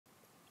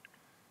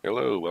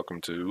Hello,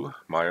 welcome to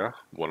Maya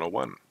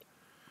 101.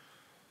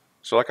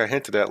 So like I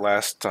hinted at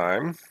last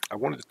time, I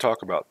wanted to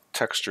talk about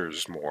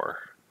textures more.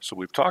 So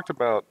we've talked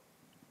about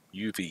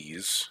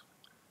UVs,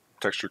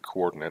 texture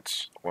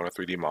coordinates on a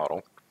 3D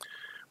model.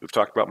 We've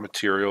talked about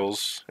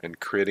materials and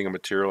creating a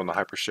material in the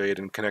Hypershade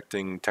and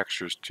connecting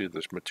textures to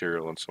this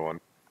material and so on.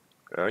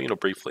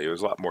 Briefly,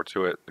 there's a lot more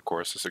to it, of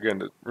course.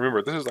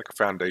 Remember, this is like a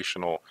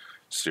foundational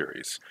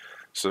series.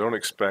 So don't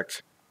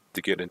expect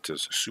to get into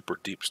super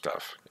deep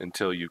stuff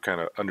until you kind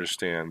of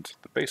understand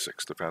the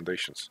basics, the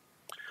foundations.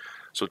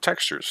 So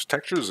textures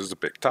is a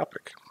big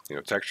topic.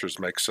 Textures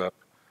makes up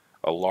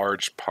a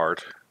large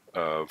part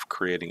of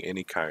creating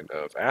any kind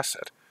of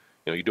asset.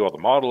 You do all the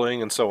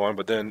modeling and so on,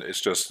 but then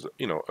it's just,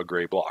 a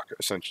gray block,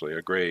 essentially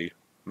a gray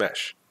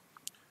mesh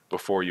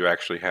before you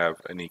actually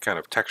have any kind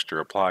of texture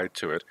applied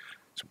to it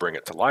to bring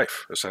it to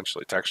life.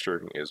 Essentially,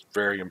 texturing is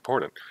very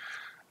important.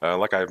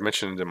 Like I've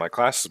mentioned in my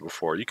classes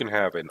before, you can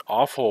have an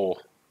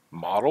awful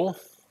model,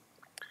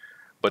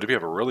 but if you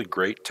have a really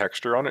great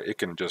texture on it, it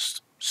can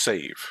just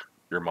save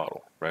your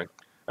model, right?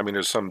 I mean,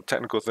 there's some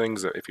technical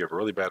things that if you have a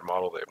really bad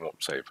model, they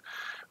won't save.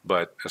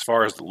 But as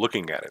far as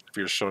looking at it, if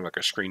you're showing like a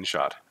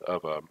screenshot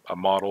of a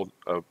model,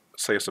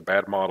 say it's a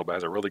bad model but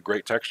has a really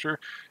great texture,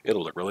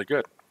 it'll look really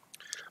good.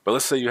 But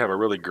let's say you have a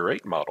really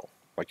great model,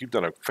 like you've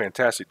done a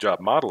fantastic job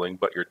modeling,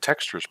 but your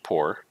texture is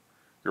poor,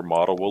 your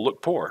model will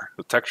look poor.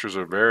 The textures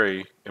are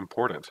very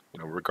important,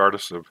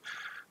 regardless of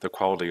the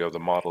quality of the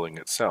modeling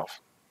itself.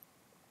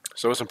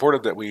 So it's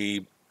important that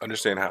we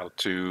understand how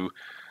to,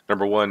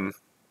 number one,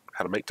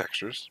 how to make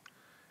textures,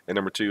 and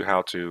number two,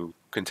 how to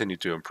continue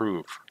to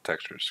improve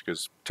textures.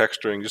 Because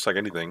texturing, just like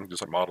anything,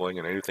 just like modeling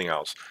and anything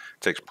else,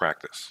 takes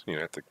practice. You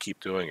have to keep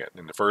doing it.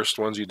 And the first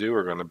ones you do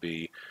are going to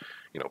be,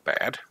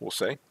 bad, we'll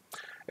say.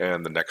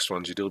 And the next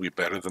ones you do will be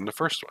better than the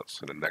first ones.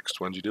 And the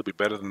next ones you do will be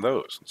better than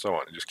those, and so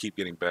on. And just keep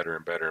getting better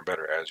and better and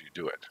better as you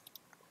do it.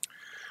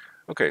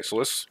 Okay, so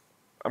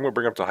I'm going to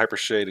bring up the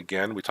Hypershade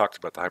again. We talked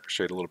about the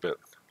Hypershade a little bit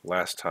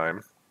last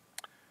time.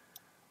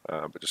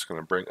 But just going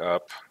to bring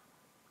up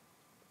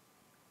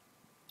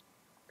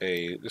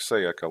just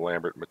say like a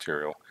Lambert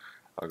material.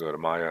 I'll go to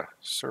Maya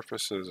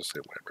surfaces, let's say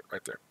Lambert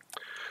right there.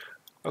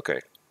 Okay,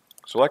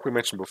 so like we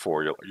mentioned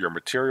before, your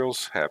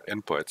materials have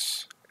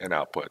inputs and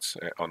outputs.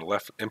 On the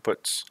left,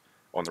 inputs,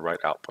 on the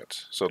right,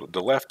 outputs. So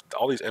the left,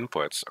 all these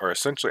inputs are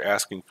essentially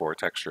asking for a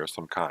texture of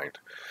some kind.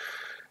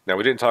 Now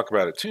we didn't talk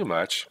about it too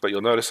much, but you'll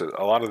notice that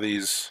a lot of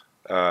these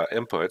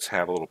inputs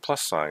have a little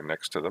plus sign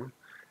next to them.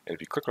 And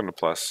if you click on the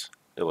plus,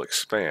 it'll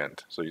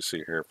expand. So you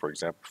see here, for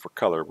example, for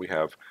color, we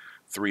have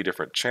three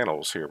different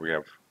channels here. We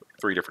have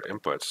three different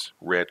inputs,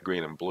 red,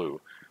 green, and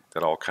blue,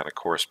 that all kind of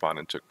correspond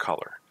into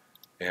color.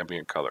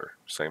 Ambient color,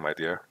 same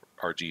idea,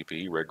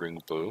 RGB, red, green,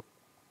 blue.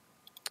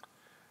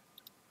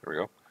 There we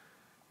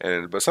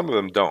go. But some of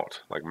them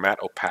don't, like matte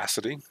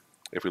opacity.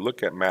 If we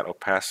look at matte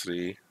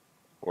opacity,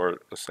 or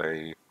let's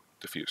say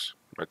diffuse,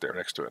 right there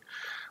next to it,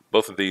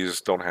 both of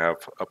these don't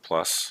have a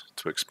plus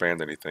to expand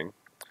anything.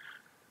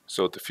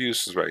 So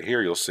diffuse is right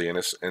here, you'll see,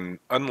 and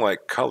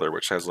unlike color,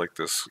 which has like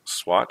this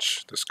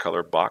swatch, this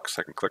color box,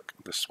 I can click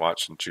this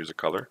swatch and choose a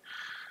color.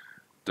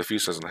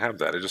 Diffuse doesn't have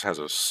that, it just has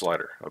a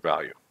slider, a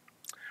value.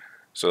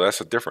 So that's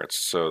the difference.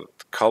 So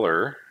the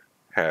color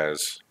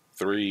has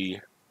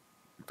three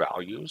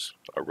values,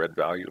 a red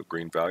value, a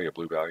green value, a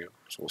blue value,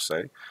 so we'll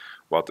say,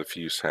 while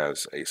diffuse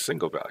has a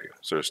single value.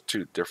 So there's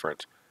two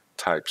different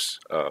types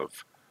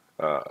of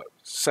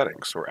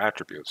settings or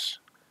attributes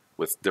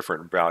with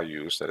different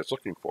values that it's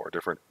looking for,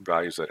 different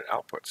values that it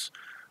outputs.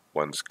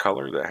 One's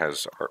color that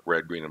has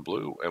red, green, and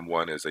blue, and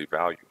one is a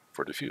value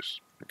for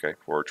diffuse, okay,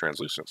 for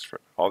translucence.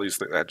 For all these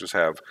that just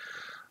have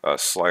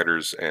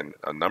sliders and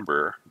a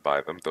number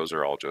by them, those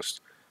are all just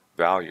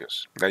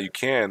values. Now you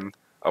can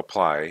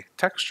apply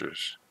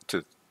textures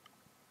to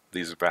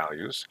these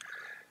values.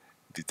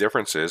 The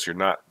difference is they're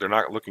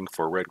not looking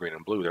for red, green,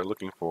 and blue. They're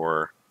looking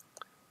for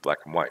black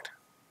and white.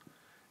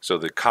 So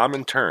the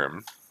common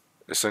term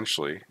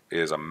essentially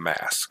is a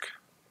mask.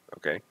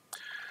 Okay,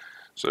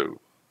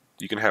 so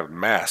you can have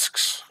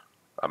masks,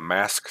 a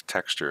mask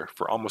texture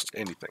for almost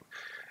anything.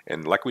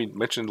 And like we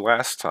mentioned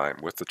last time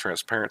with the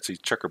transparency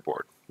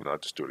checkerboard, I'll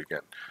just do it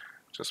again.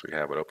 Just we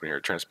have it open here,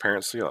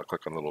 transparency. I'll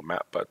click on the little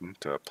map button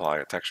to apply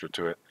a texture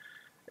to it,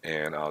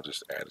 and I'll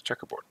just add a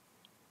checkerboard.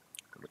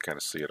 And we kind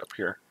of see it up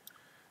here.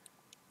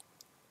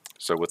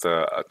 So with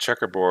a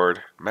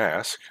checkerboard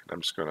mask,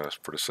 I'm just going to,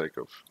 for the sake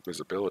of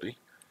visibility,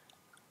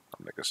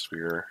 I'll make a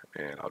sphere,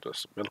 and I'll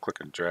just middle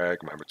click and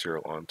drag my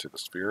material onto the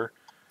sphere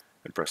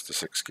and press the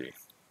 6 key.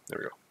 There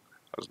we go.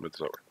 I'll just move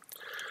this over.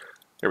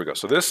 There we go.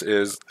 So this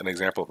is an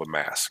example of a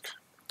mask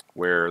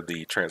where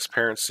the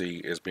transparency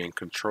is being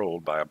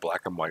controlled by a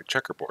black and white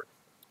checkerboard.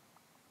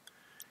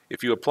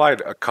 If you applied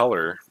a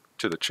color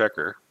to the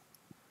checker,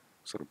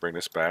 so to bring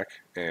this back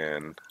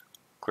and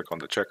click on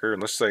the checker,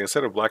 and let's say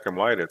instead of black and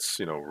white, it's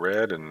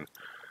red and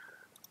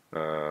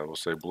we'll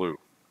say blue.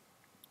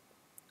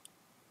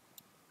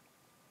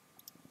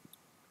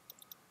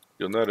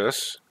 You'll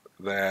notice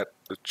that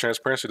the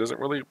transparency doesn't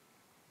really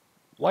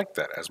like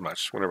that as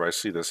much whenever I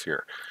see this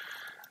here.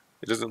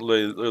 It doesn't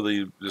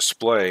really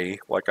display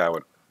like I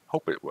would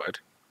hope it would,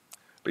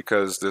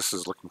 because this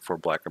is looking for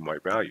black and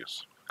white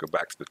values. Go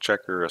back to the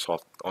checker. It's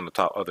off on the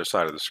top other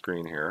side of the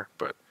screen here,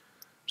 but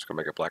I'm just going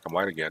to make it black and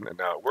white again, and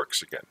now it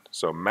works again.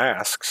 So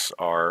masks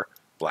are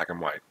black and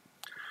white.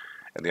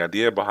 And the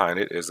idea behind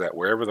it is that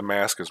wherever the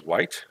mask is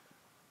white,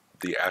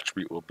 the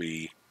attribute will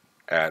be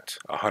at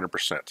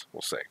 100%,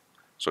 we'll say.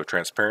 So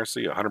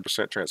transparency,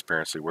 100%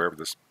 transparency wherever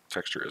this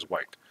texture is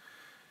white.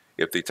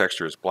 If the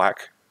texture is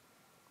black,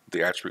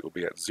 the attribute will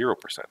be at 0%.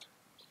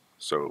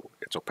 So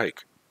it's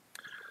opaque.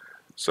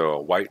 So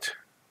a white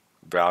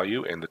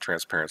value in the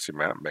transparency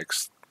map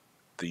makes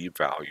the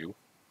value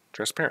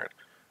transparent.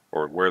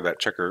 Or where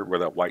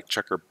that white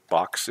checker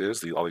box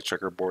is, all these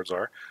checkerboards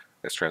are,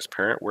 it's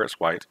transparent where it's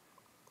white,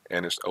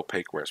 and it's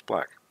opaque where it's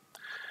black.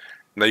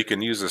 Now you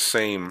can use the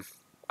same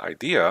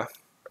idea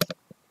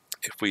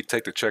if we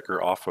take the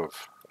checker off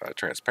of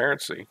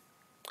transparency,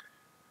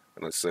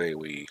 and let's say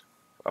we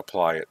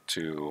apply it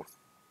to,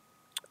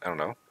 I don't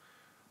know,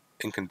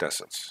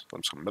 incandescence.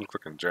 I'm just going to middle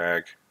click and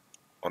drag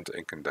onto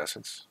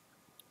incandescence.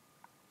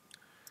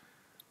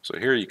 So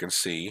here you can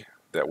see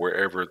that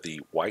wherever the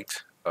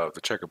white of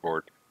the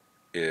checkerboard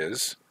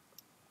is,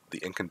 the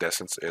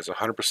incandescence is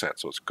 100%,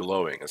 so it's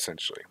glowing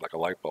essentially like a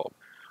light bulb.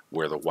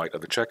 Where the white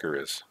of the checker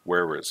is,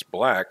 wherever it's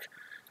black,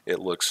 it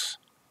looks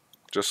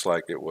just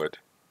like it would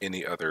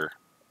any other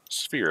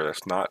sphere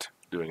that's not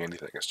doing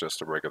anything. It's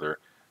just a regular,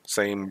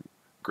 same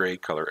gray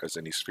color as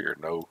any sphere.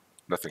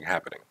 Nothing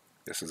happening.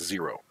 This is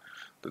 0.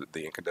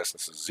 The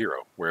incandescence is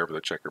 0 wherever the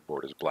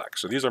checkerboard is black.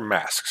 So these are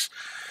masks.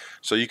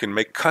 So you can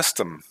make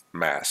custom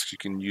masks. You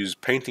can use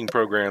painting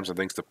programs and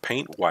things to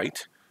paint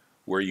white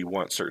where you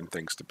want certain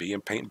things to be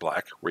and paint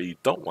black where you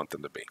don't want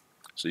them to be.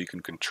 So you can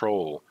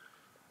control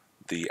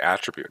the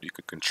attribute. You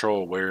can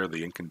control where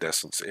the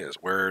incandescence is.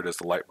 Where does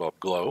the light bulb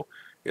glow?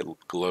 It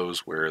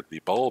glows where the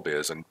bulb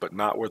is, but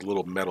not where the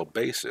little metal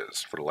base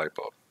is for the light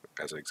bulb,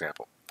 as an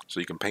example. So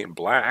you can paint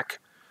black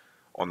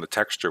on the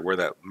texture where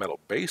that metal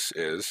base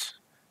is,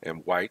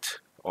 and white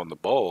on the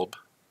bulb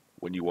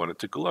when you want it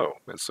to glow.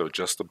 And so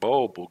just the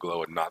bulb will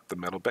glow and not the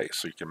metal base.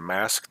 So you can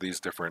mask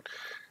these different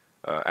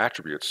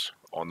attributes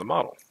on the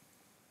model.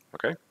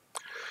 Okay?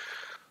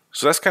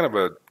 So that's kind of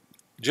a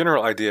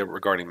general idea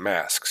regarding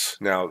masks.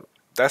 Now,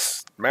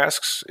 that's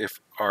masks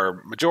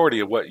are majority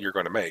of what you're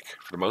going to make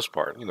for the most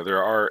part.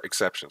 There are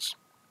exceptions.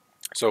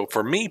 So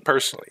for me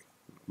personally,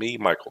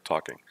 Michael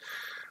talking,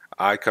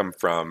 I come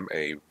from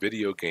a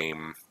video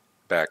game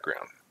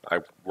background. I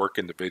work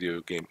in the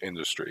video game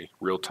industry,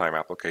 real-time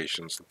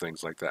applications and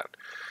things like that.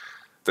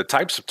 The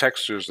types of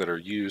textures that are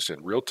used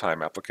in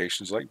real-time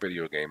applications like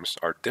video games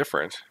are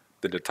different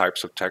than the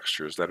types of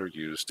textures that are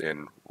used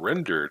in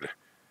rendered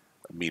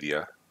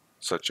media,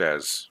 such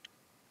as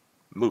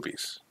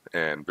movies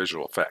and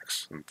visual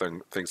effects and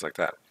things like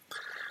that.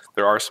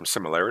 There are some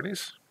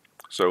similarities.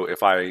 So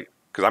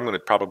because I'm going to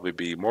probably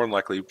be more than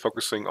likely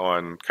focusing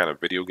on kind of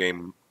video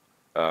game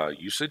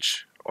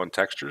usage on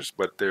textures,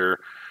 but they're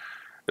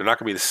not going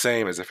to be the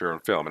same as if you're on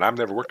film. And I've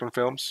never worked on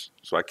films,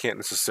 so I can't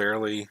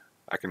necessarily,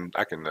 I can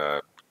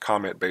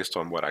comment based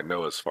on what I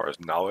know as far as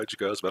knowledge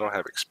goes, but I don't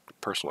have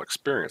personal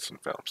experience in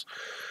films.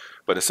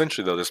 But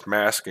essentially, though, this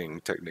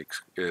masking technique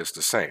is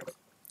the same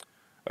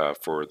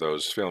for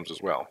those films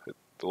as well.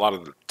 A lot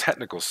of the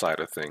technical side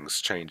of things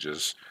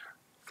changes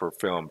for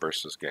film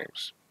versus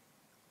games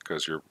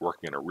because you're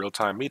working in a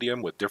real-time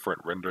medium with different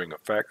rendering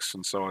effects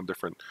and so on,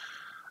 different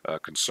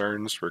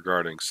concerns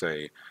regarding,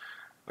 say,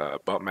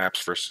 bump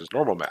maps versus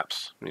normal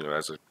maps,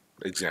 as an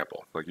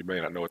example. Like, you may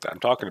not know what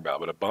I'm talking about,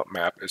 but a bump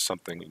map is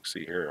something you can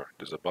see here.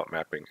 There's a bump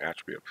mapping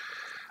attribute.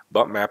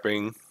 Bump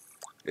mapping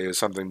is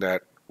something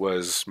that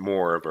was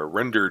more of a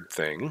rendered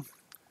thing,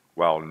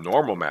 while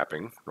normal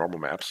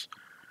maps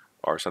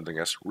are something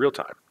that's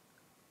real-time.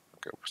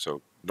 Okay,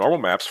 so normal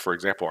maps, for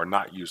example, are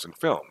not used in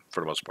film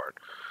for the most part,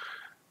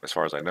 as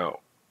far as I know.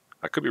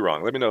 I could be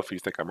wrong. Let me know if you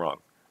think I'm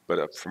wrong.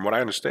 But from what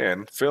I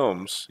understand,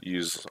 films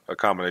use a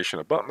combination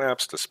of bump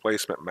maps,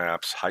 displacement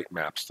maps, height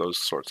maps, those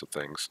sorts of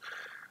things.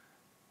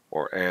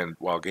 And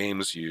while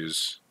games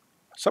use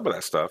some of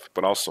that stuff,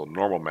 but also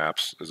normal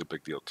maps is a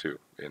big deal too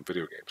in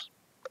video games.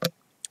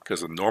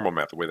 Because the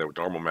way that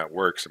normal map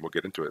works, and we'll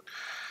get into it,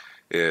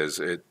 is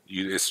it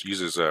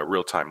uses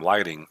real-time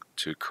lighting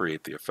to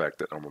create the effect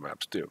that normal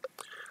maps do.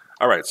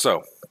 All right,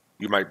 so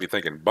you might be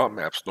thinking bump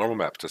maps, normal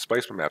maps,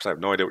 displacement maps. I have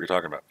no idea what you're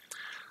talking about.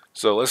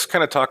 So let's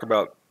kind of talk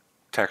about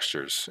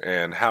textures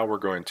and how we're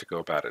going to go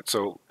about it.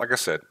 So like I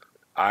said,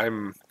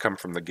 I'm come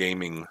from the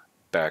gaming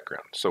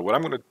background. So what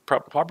I'm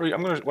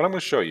going to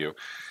show you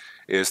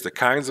is the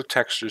kinds of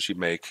textures you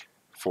make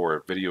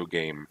for video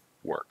game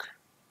work,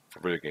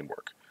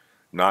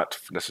 not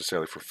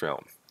necessarily for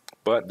film.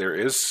 But there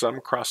is some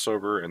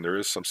crossover and there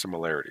is some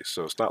similarities.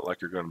 So it's not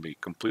like you're going to be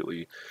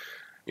completely,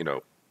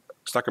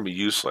 it's not going to be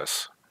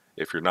useless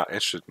if you're not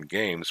interested in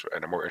games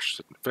and are more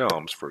interested in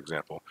films, for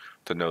example,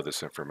 to know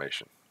this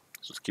information.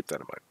 So just keep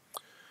that in mind.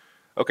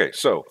 Okay,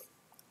 so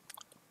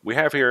we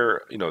have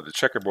here, the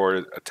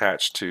checkerboard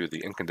attached to the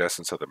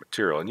incandescence of the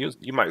material. And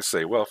you might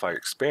say, well, if I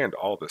expand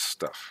all this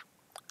stuff,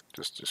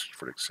 just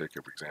for the sake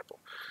of example.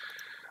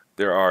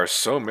 There are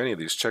so many of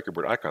these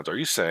checkerboard icons. Are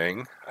you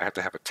saying I have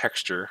to have a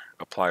texture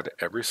applied to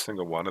every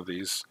single one of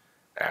these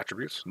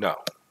attributes? No,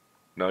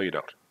 no, you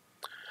don't.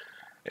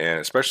 And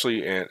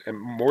especially and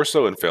more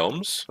so in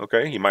films,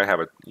 okay, you might have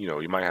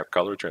you might have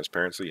color,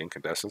 transparency,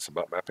 incandescence,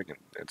 about mapping,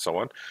 and so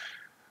on.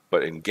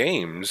 But in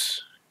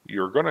games,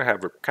 you're going to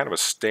have a kind of a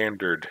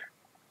standard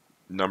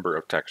number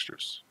of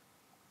textures.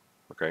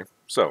 Okay,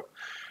 so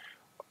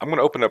I'm going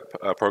to open up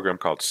a program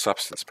called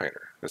Substance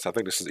Painter. I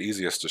think this is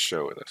easiest to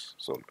show with this.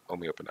 So let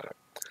me open that up.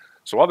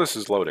 So while this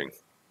is loading,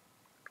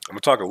 I'm going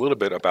to talk a little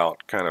bit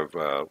about kind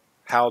of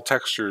how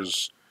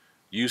textures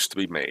used to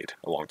be made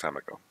a long time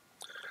ago.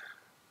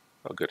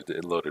 Oh, good,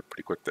 it loaded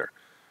pretty quick there.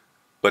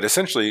 But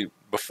essentially,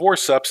 before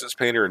Substance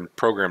Painter and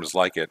programs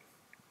like it,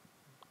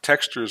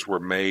 textures were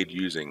made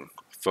using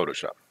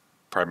Photoshop,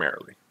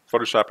 primarily.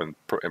 Photoshop and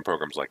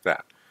programs like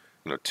that.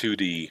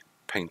 2D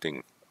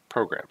painting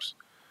programs.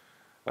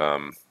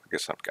 I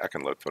guess I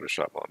can load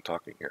Photoshop while I'm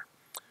talking here.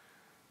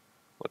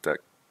 Let that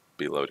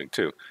be loading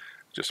too.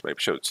 Just maybe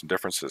show some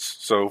differences.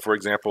 So, for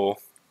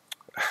example,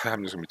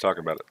 I'm just going to be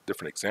talking about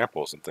different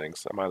examples and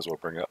things. I might as well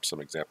bring up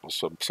some examples.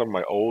 So, some of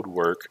my old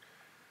work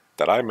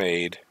that I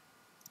made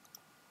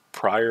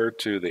prior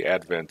to the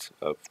advent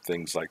of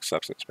things like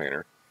Substance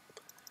Painter,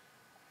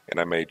 and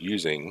I made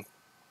using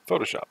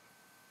Photoshop.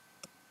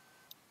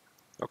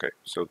 Okay,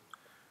 so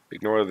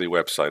ignore the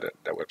website.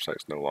 That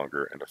website's no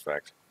longer in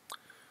effect.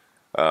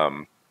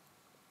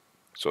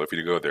 So if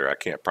you go there, I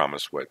can't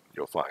promise what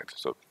you'll find.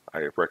 So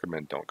I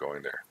recommend don't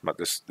going there. But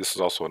this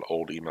is also an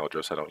old email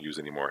address I don't use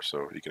anymore,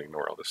 so you can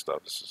ignore all this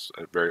stuff. This is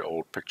a very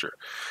old picture.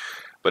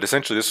 But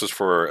essentially, this is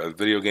for a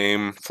video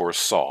game for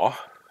Saw.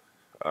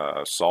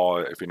 Saw,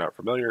 if you're not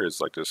familiar, is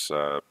like this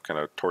kind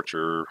of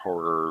torture,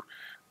 horror,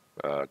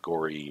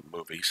 gory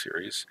movie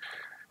series.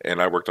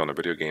 And I worked on a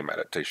video game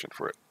adaptation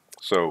for it.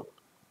 So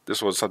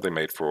this was something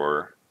made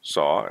for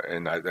Saw,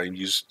 and I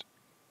used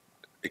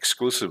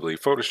exclusively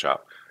Photoshop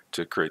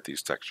to create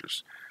these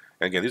textures.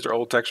 And again, these are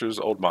old textures,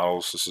 old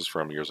models. This is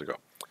from years ago,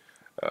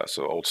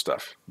 so old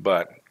stuff.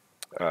 But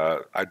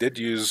I did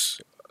use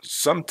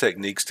some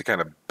techniques to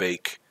kind of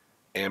bake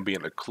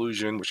ambient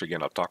occlusion, which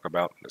again I'll talk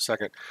about in a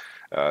second,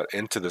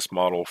 into this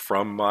model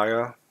from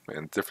Maya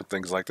and different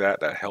things like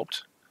that. That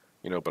helped,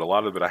 but a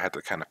lot of it I had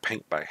to kind of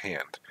paint by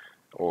hand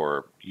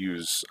or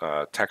use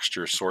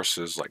texture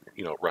sources like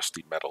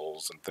rusty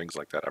metals and things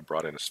like that. I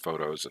brought in as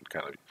photos and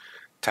kind of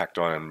tacked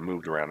on and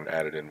moved around and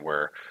added in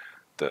where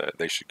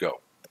they should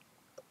go.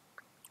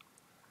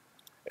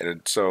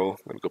 And so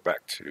let me go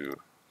back to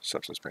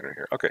Substance Painter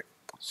here. Okay,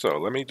 so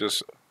let me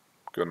just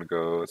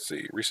go, let's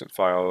see, recent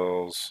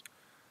files.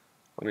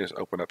 Let me just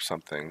open up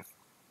something.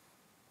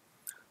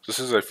 This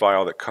is a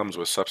file that comes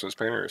with Substance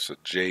Painter. It's a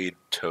Jade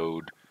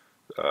Toad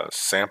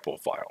sample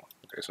file.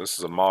 Okay, so this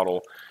is a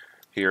model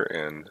here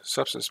in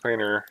Substance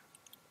Painter.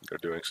 They're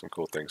doing some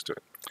cool things to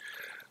it.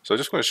 So I'm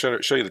just going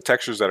to show you the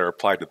textures that are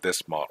applied to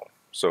this model.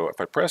 So if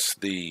I press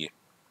the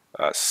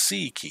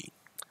C key,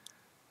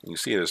 you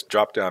see this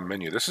drop-down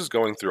menu. This is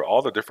going through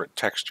all the different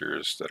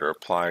textures that are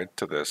applied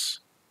to this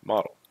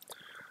model.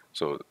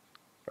 So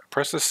I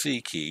press the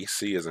C key,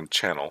 C is in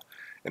channel,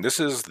 and this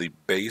is the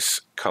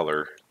base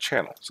color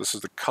channel. So this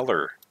is the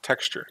color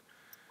texture.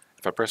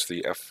 If I press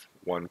the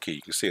F1 key,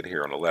 you can see it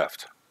here on the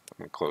left. I'm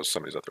going to close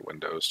some of these other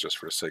windows just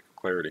for the sake of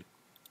clarity.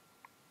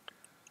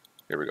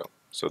 Here we go.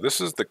 So this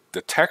is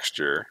the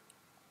texture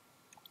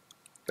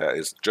that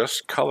is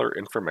just color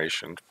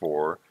information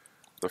for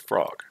the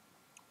frog,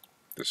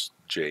 this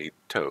jade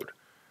toad.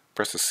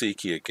 Press the C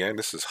key again.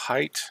 This is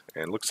height,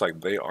 and it looks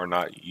like they are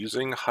not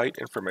using height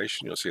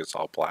information. You'll see it's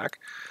all black.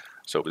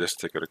 So for this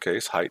particular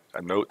case, height,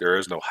 a note, there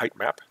is no height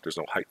map. There's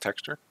no height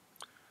texture.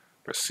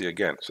 Press C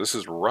again. So this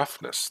is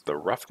roughness, the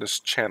roughness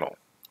channel.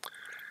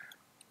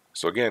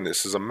 So again,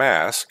 this is a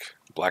mask,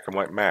 black and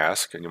white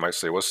mask, and you might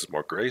say, well, this is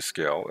more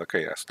grayscale.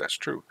 Okay, that's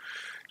true.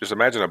 Just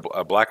imagine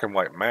a black and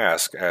white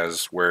mask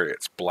as where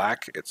it's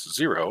black, it's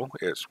 0,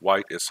 it's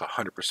white, it's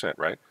 100%,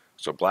 right?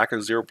 So black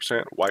is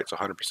 0%, white's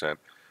 100%.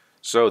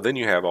 So then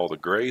you have all the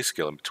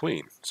grayscale in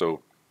between.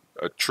 So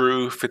a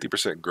true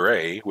 50%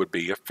 gray would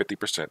be a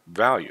 50%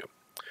 value.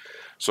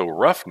 So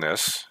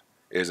roughness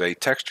is a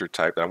texture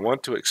type that I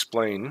want to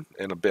explain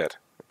in a bit.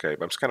 Okay,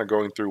 but I'm just kind of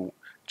going through,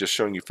 just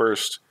showing you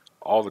first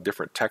all the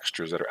different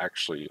textures that are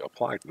actually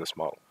applied to this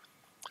model.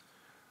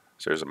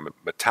 So there's a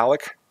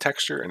metallic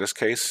texture. In this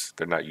case,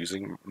 they're not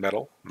using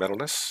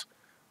metalness.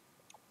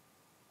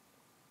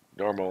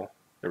 Normal,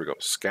 there we go,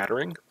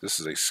 scattering. This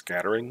is a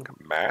scattering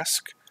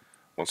mask.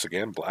 Once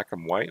again, black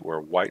and white, where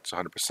white's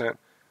 100%,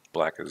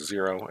 black is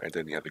 0, and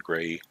then you have the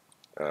gray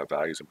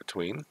values in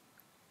between.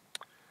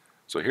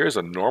 So here's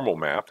a normal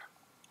map.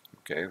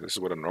 Okay, this is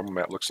what a normal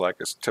map looks like.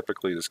 It's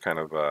typically this kind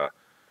of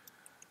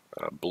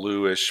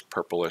bluish,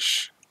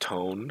 purplish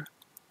tone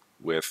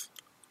with,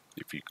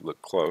 if you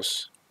look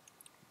close,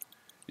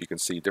 you can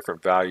see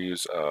different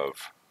values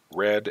of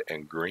red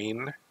and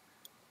green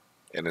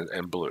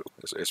and blue.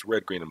 It's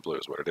red, green, and blue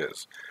is what it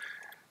is.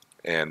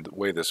 And the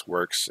way this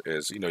works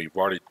is, you know, we've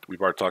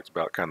already talked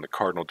about kind of the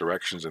cardinal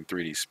directions in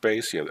 3D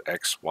space. You have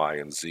X, Y,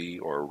 and Z,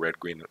 or red,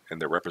 green,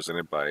 and they're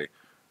represented by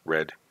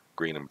red,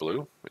 green, and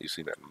blue. You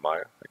see that in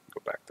Maya. I can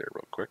go back there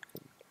real quick.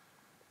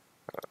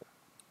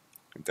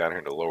 And down here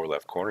in the lower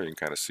left corner, you can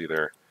kind of see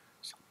there,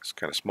 it's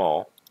kind of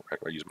small.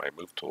 I use my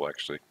move tool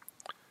actually.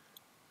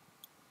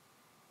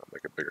 I'll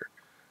make it bigger.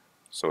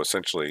 So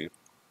essentially,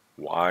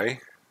 Y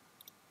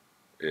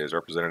is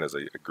represented as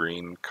a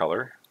green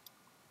color,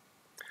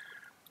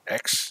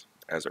 X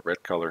as a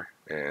red color,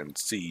 and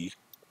Z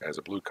as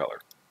a blue color.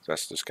 So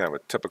that's just kind of a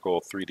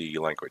typical 3D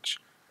language,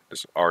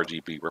 this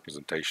RGB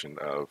representation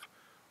of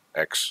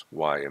X,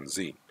 Y, and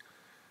Z.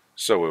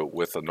 So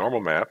with a normal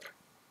map,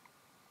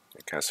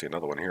 you can see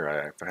another one here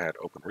I've had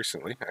open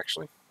recently,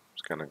 actually.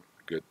 It's kind of a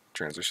good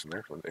transition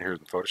there. Here in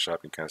Photoshop,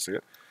 you can kind of see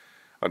it.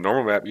 A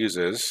normal map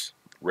uses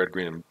red,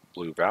 green, and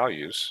blue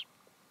values.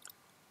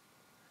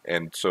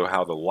 And so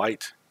how the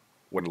light,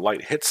 when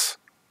light hits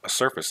a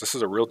surface, this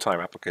is a real-time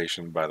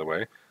application, by the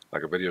way,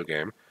 like a video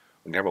game.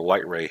 When you have a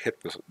light ray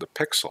hit the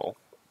pixel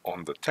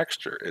on the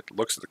texture, it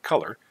looks at the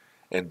color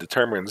and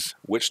determines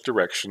which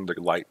direction the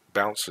light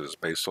bounces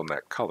based on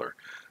that color.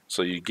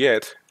 So you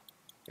get,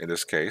 in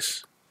this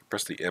case,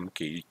 press the M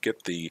key, you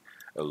get the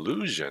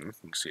illusion, you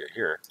can see it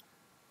here,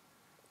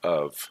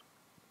 of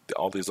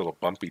all these little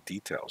bumpy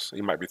details.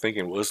 You might be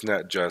thinking, well, isn't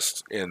that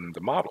just in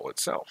the model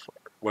itself?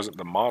 Doesn't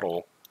the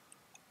model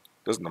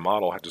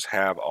just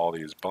have all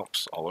these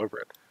bumps all over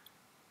it?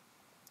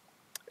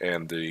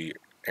 And the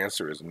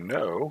answer is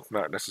no,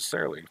 not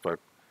necessarily. If I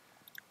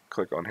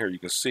click on here, you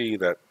can see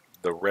that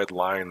the red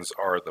lines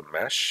are the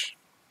mesh.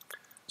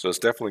 So it's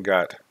definitely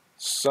got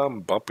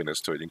some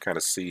bumpiness to it. You can kind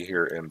of see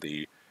here in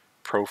the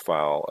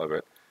profile of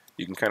it.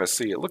 You can kind of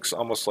see it looks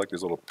almost like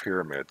these little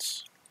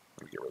pyramids.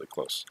 Let me get really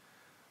close.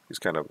 These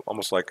kind of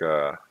almost like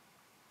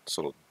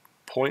sort of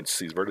points,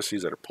 these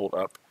vertices that are pulled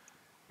up,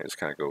 and just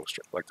kind of go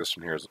straight. Like this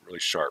one here is really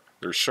sharp.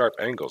 There's sharp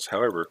angles.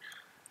 However,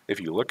 if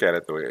you look at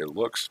it the way it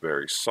looks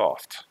very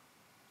soft.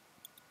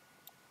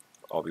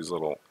 All these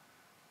little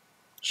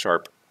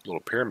sharp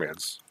little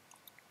pyramids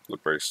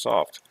look very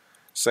soft.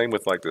 Same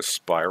with like this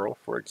spiral,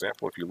 for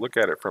example. If you look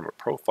at it from a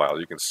profile,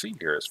 you can see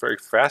here it's very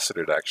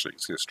faceted actually. You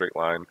see a straight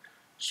line,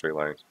 straight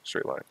line,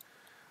 straight line.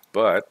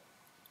 But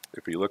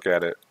if you look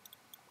at it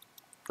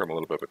from a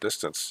little bit of a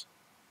distance,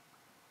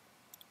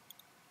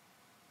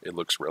 it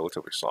looks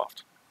relatively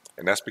soft.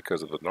 And that's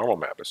because of the normal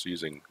map. It's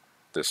using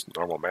this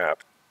normal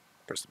map,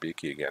 press the B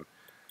key again,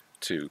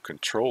 to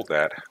control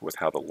that with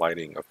how the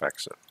lighting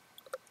affects it.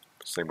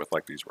 Same with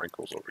like these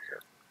wrinkles over here,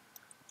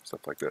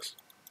 stuff like this.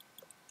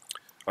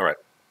 All right,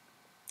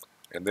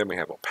 and then we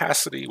have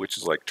opacity, which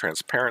is like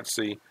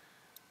transparency.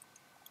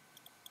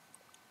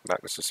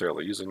 Not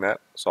necessarily using that.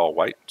 It's all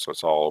white, so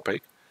it's all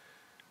opaque.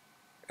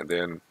 And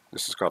then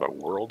this is called a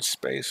world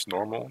space,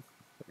 normal.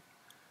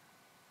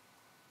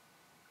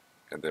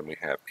 And then we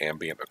have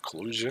ambient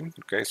occlusion.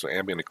 Okay, so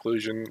ambient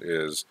occlusion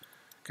is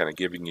kind of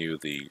giving you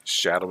the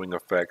shadowing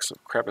effects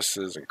of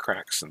crevices and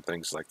cracks and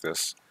things like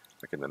this,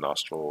 like in the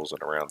nostrils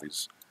and around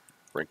these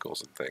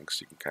wrinkles and things.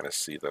 You can kind of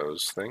see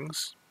those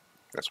things.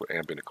 That's what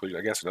ambient occlusion,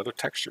 I guess another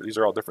texture. These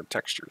are all different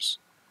textures.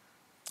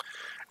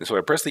 And so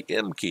I press the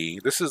M key.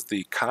 This is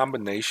the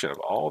combination of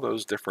all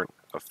those different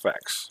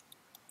effects.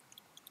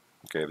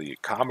 Okay, the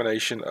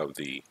combination of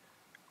the,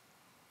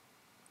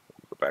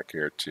 go back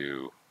here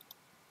to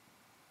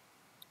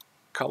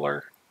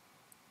color,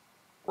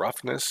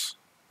 roughness,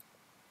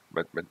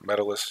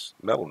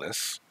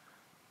 metalness,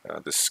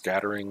 the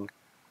scattering,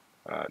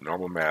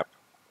 normal map,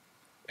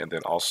 and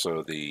then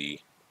also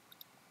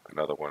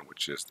another one,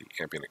 which is the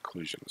ambient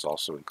occlusion, is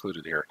also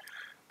included here.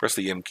 Press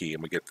the M key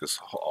and we get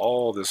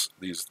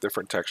these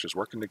different textures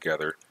working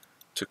together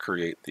to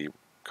create the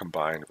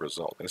combined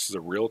result. And this is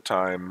a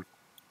real-time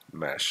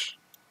mesh,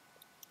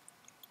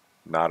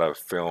 not a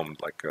film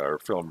or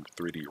film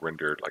 3D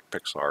rendered like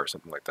Pixar or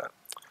something like that.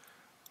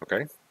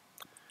 Okay,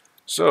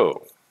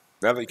 so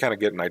now that you kind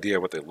of get an idea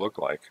of what they look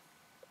like,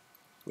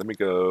 let me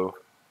go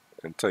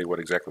and tell you what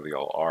exactly they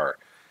all are.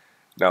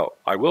 Now,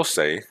 I will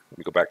say, let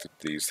me go back to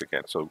these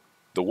again. So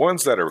the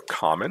ones that are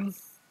common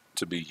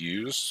to be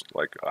used,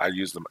 like I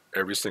use them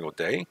every single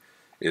day,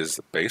 is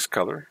the base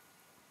color,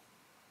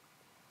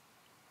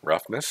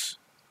 roughness,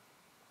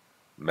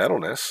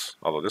 metalness,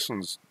 although this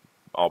one's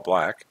all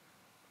black,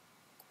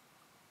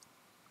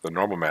 the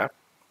normal map,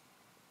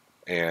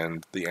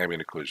 and the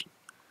ambient occlusion.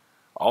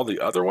 All the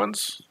other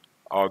ones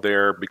are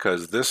there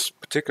because this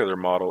particular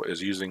model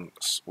is using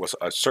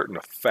a certain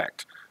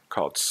effect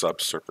called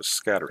subsurface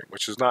scattering,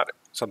 which is not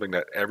something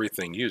that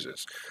everything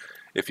uses.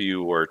 If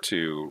you were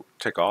to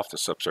take off the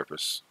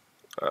subsurface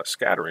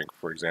scattering,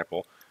 for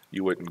example,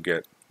 you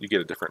get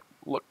a different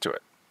look to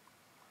it.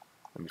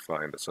 Let me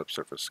find the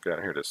subsurface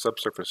scattering. Here it is.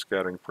 Subsurface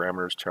scattering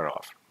parameters, turn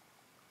off.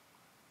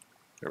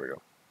 There we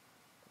go.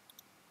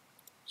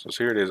 So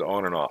here it is,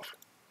 on and off.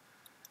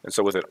 And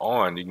so with it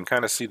on, you can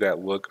kind of see that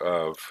look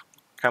of,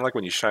 kind of like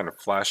when you shine a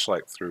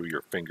flashlight through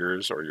your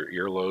fingers or your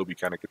earlobe, you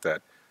kind of get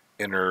that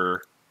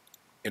inner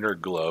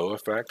glow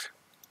effect.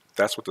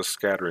 that's what the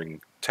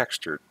scattering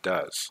texture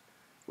does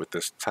with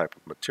this type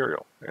of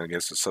material. And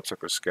against the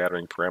subsurface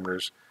scattering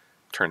parameters,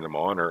 turn them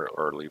on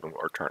or leave them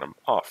or turn them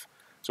off.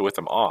 So with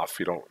them off,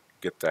 you don't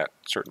get that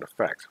certain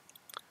effect.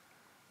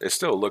 It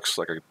still looks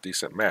like a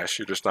decent mesh,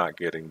 you're just not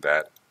getting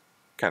that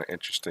kind of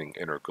interesting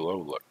inner glow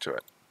look to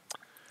it.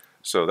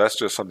 So that's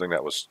just something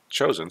that was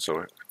chosen.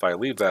 So if I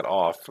leave that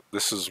off,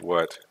 this is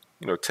what,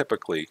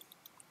 typically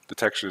the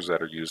textures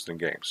that are used in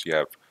games. You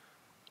have,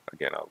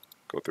 again, I'll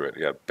go through it.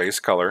 You have base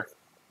color,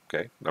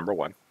 okay, number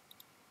 1,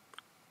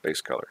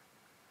 base color.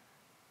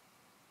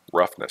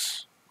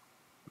 Roughness,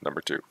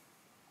 number 2.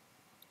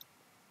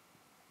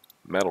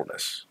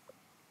 Metalness,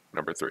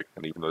 number 3.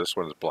 And even though this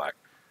one is black,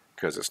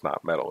 because it's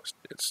not metal,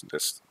 it's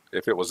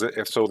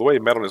so the way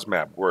metalness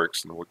map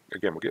works, and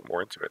again we'll get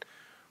more into it.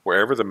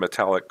 Wherever the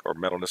metallic or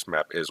metalness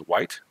map is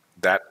white,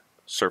 that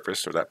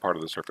surface or that part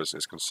of the surface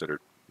is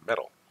considered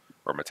metal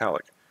or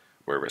metallic.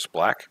 Where it's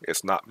black,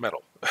 it's not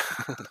metal.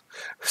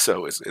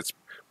 So it's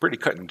pretty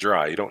cut and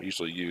dry. You don't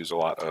usually use a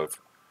lot of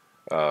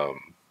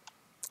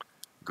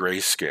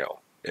grayscale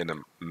in a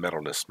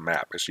metalness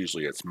map.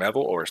 It's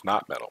metal or it's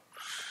not metal.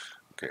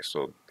 Okay,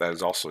 so that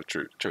is also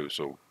true.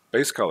 So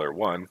base color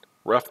 1,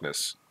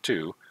 roughness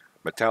 2,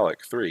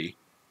 metallic 3,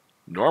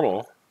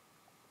 normal,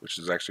 which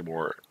is actually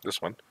more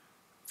this one,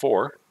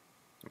 4,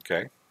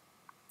 okay,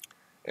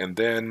 and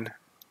then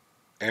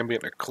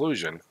ambient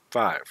occlusion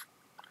 5.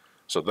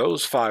 So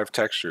those 5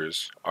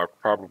 textures are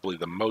probably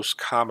the most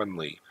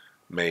commonly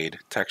made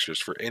textures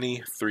for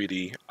any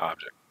 3D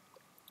object.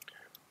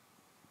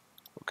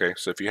 Okay,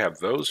 so if you have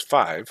those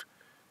 5,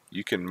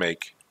 you can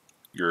make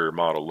your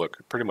model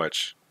look pretty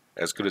much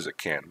as good as it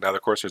can. Now,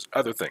 of course, there's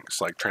other things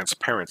like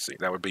transparency.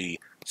 That would be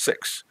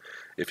 6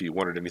 if you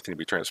wanted anything to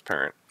be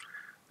transparent.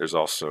 There's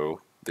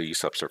also the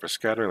subsurface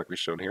scattering, like we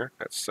showed here.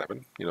 That's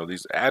 7.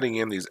 These adding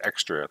in these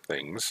extra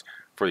things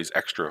for these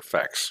extra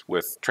effects,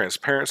 with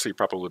transparency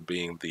probably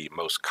being the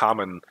most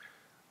common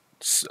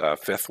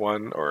 5th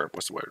one, or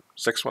what's the word?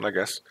 6th one, I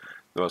guess.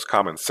 The most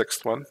common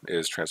 6th one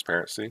is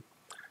transparency.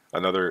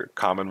 Another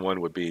common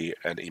one would be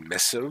an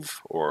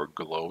emissive or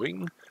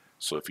glowing.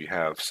 So if you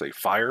have, say,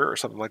 fire or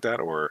something like that,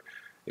 or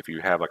if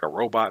you have like a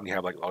robot and you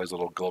have like all these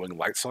little glowing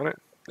lights on it,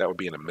 that would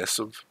be an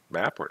emissive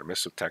map or an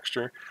emissive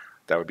texture.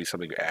 That would be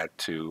something to add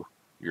to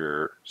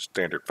your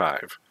standard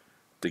 5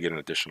 to get an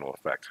additional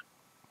effect.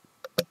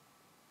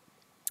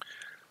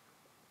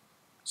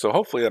 So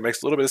hopefully that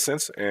makes a little bit of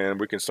sense, and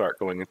we can start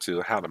going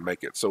into how to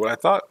make it. So what I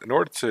thought, in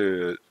order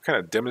to kind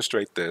of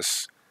demonstrate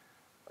this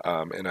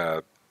in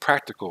a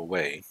practical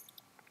way,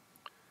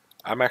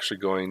 I'm actually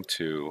going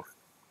to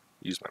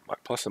use my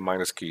plus and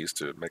minus keys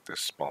to make this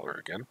smaller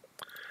again.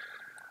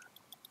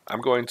 I'm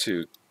going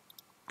to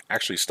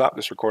actually stop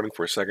this recording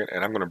for a second,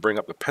 and I'm going to bring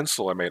up the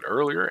pencil I made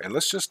earlier, and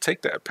let's just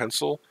take that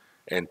pencil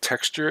and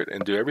texture it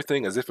and do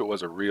everything as if it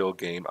was a real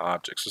game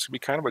object. So this will be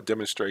kind of a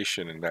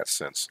demonstration in that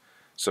sense.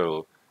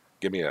 So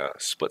give me a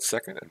split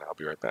second and I'll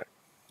be right back.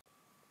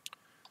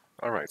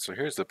 Alright, so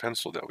here's the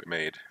pencil that we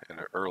made in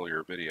an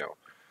earlier video.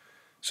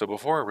 So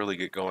before I really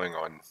get going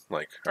on,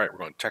 like, alright, we're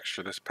going to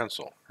texture this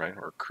pencil, right,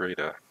 or create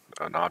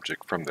an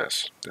object from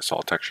this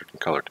all textured and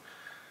colored,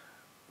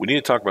 we need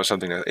to talk about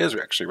something that is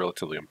actually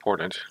relatively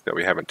important that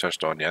we haven't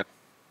touched on yet.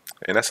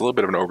 And that's a little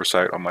bit of an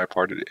oversight on my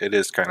part. It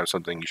is kind of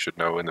something you should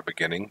know in the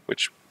beginning,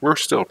 which we're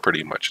still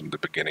pretty much in the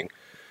beginning,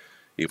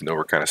 even though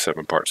we're kind of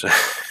 7 parts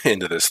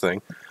into this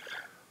thing.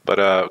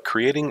 But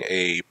creating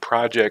a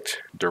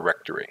project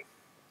directory,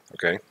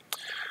 okay?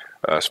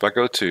 So if I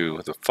go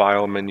to the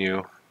File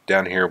menu,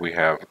 down here we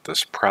have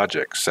this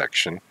Project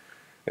section.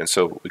 And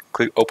so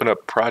we open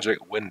up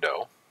Project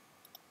Window.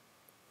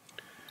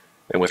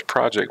 And with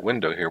Project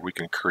Window here, we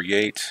can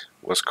create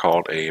what's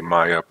called a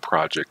Maya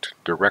project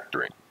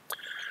directory.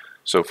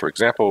 So for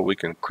example, we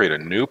can create a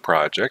new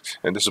project,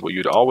 and this is what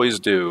you'd always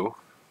do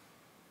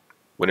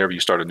whenever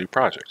you start a new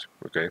project,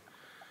 okay?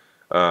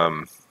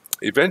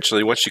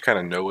 Eventually, once you kind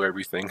of know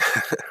everything,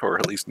 or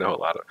at least know a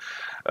lot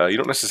of, you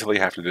don't necessarily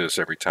have to do this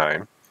every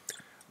time,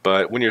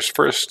 but when you're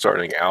first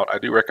starting out, I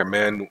do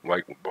recommend,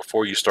 like,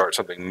 before you start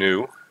something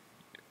new,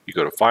 you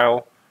go to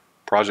File,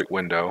 Project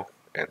Window,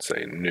 and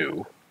say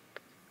New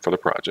for the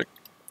project.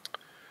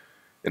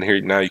 And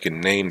here now you can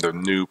name the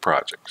new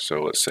project.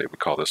 So let's say we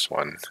call this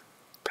one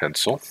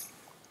Pencil.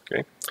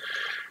 Okay.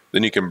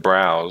 Then you can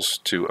browse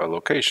to a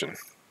location.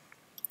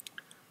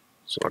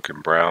 So I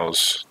can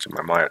browse to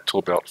my Maya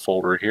Toolbelt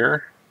folder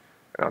here,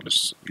 and I'll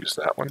just use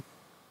that one.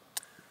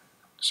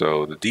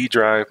 So the D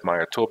drive,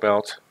 Maya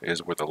Toolbelt,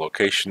 is with the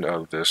location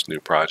of this new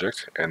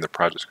project, and the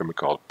project's going to be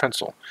called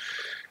Pencil.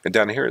 And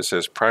down here it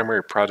says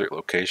Primary Project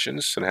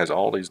Locations, and it has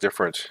all these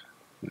different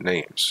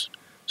names.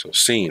 So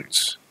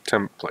scenes,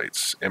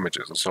 templates,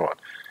 images, and so on.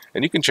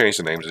 And you can change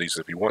the names of these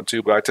if you want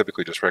to, but I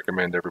typically just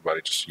recommend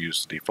everybody just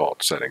use the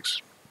default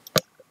settings.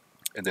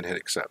 And then hit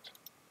accept.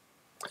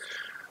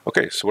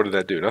 Okay, so what did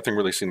that do? Nothing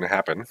really seemed to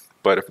happen,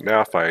 but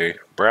if I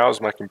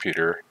browse my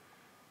computer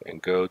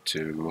and go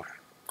to,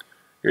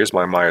 here's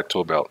my Maya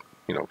Toolbelt,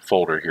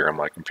 folder here on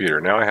my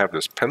computer. Now I have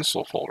this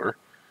pencil folder.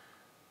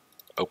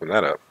 Open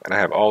that up, and I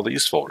have all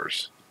these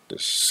folders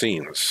There's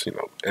scenes,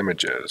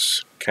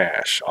 images,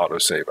 cache,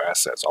 autosave,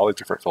 assets, all these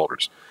different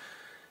folders.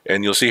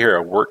 And you'll see here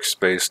a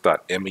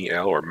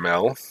workspace.mel or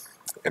mel,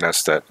 and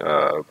that's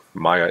that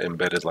Maya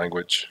embedded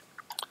language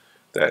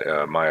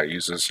that Maya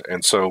uses.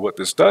 And so what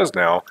this does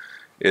now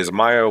is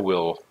Maya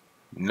will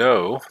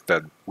know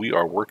that we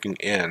are working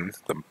in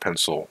the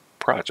pencil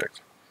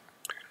project.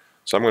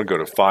 So I'm going to go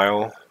to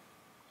File,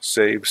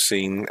 Save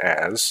Scene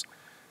As,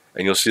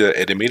 and you'll see that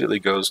it immediately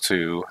goes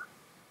to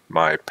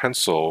my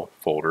pencil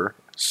folder,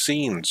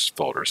 scenes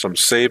folder. So I'm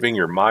saving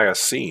your Maya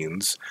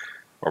scenes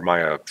or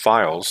Maya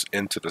files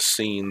into the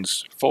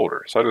scenes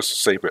folder. So I'll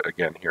just save it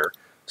again here,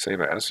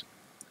 save as.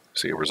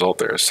 See a result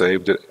there,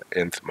 saved it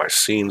into my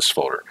scenes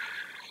folder.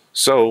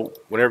 So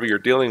whenever you're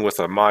dealing with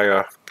a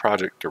Maya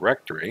project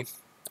directory,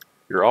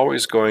 you're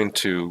always going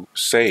to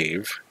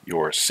save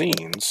your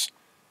scenes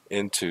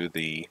into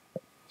the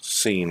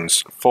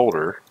scenes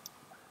folder.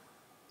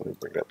 Let me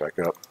bring that back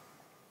up.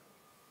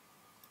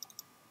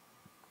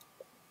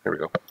 There we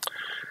go.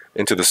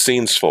 Into the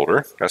scenes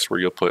folder, that's where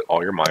you'll put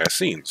all your Maya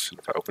scenes.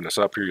 If I open this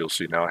up here, you'll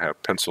see now I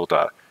have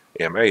pencil.ma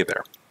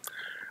there.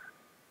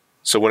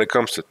 So when it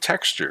comes to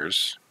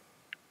textures,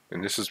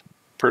 and this is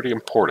pretty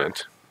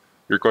important,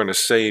 you're going to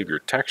save your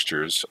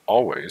textures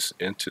always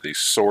into the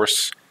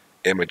source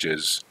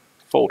images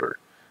folder.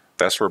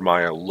 That's where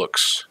Maya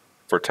looks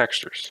for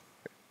textures.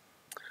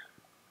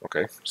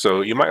 Okay,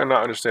 so you might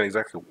not understand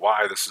exactly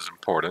why this is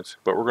important,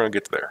 but we're going to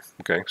get there.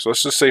 Okay, so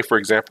let's just say, for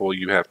example,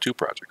 you have two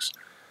projects.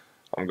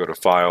 I'm going to go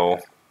to File,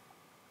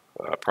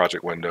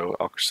 Project Window.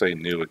 I'll say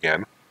New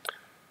again,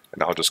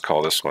 and I'll just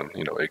call this one,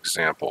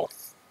 Example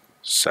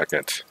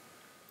Second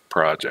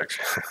Project.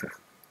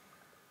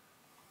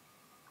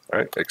 All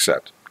right,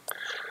 Accept.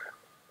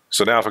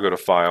 So now if I go to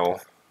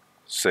File,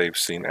 Save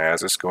Scene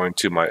As, it's going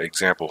to my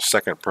Example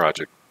Second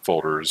Project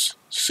folder's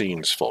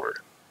Scenes folder.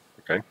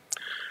 Okay.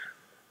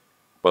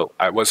 Well,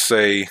 let's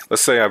say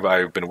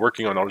I've been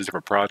working on all these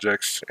different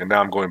projects, and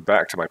now I'm going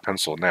back to my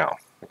pencil now.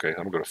 Okay, I'm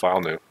going to go to File,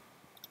 New.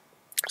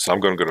 So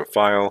I'm going to go to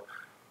File,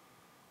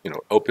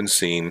 Open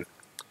Scene,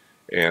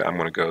 and I'm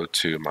going to go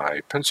to my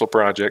pencil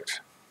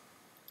project,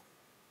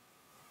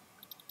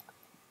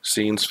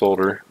 Scenes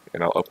folder,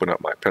 and I'll open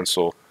up my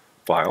pencil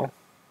file.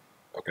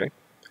 Okay,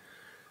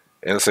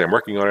 and let's say I'm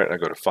working on it, and I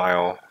go to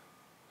File,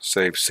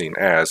 Save Scene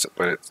As,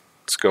 but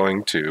it's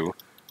going to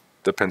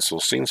the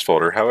pencil scenes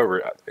folder.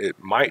 However, it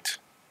might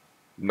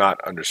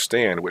not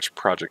understand which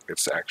project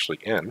it's actually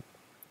in.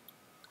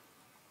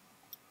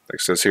 Like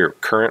it says here,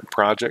 current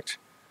project,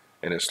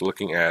 and it's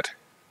looking at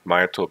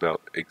Maya Toolbelt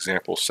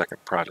example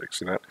second project.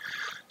 See that?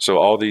 So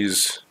all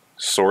these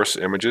source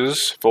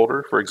images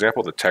folder, for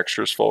example, the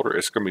textures folder,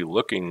 it's going to be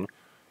looking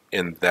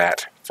in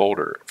that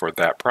folder for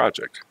that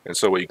project. And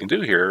so what you can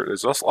do here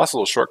is lots of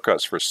little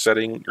shortcuts for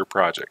setting your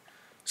project.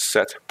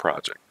 Set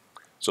project.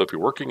 So if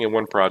you're working in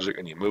one project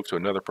and you move to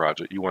another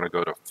project, you want to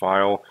go to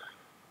File,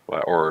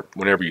 or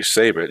whenever you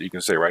save it, you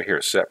can say right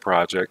here, Set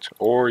Project,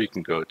 or you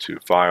can go to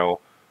File,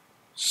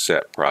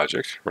 Set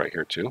Project, right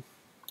here too.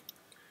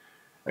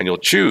 And you'll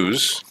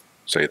choose,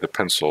 say, the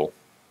pencil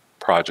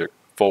project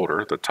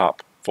folder, the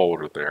top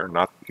folder there,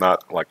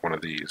 not like one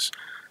of these,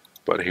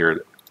 but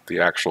here, the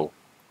actual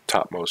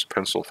topmost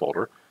pencil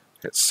folder.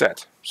 Hit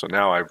Set. So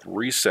now I've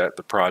reset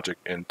the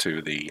project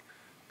into the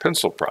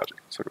pencil project.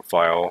 So go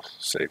File,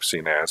 Save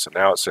Scene As, and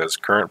now it says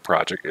current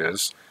project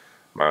is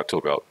Maya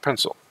Toolbelt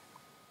Pencil.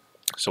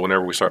 So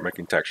whenever we start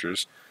making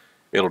textures,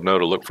 it'll know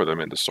to look for them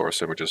in the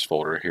source images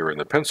folder here in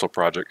the pencil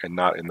project and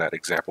not in that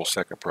example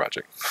second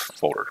project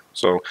folder.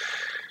 So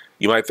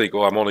you might think,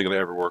 well, I'm only going to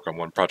ever work on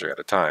one project at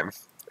a time.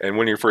 And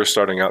when you're first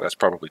starting out, that's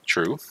probably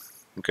true.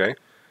 Okay,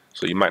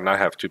 so you might not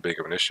have too big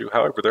of an issue.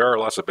 However, there are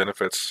lots of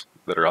benefits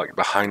that are like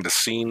behind the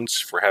scenes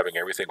for having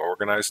everything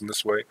organized in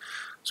this way.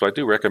 So I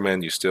do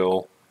recommend you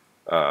still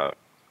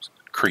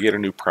create a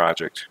new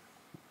project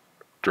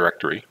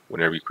directory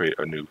whenever you create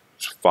a new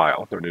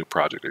file or new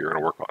project that you're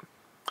going to work on.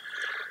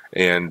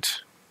 And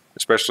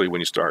especially when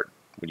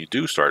you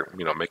do start,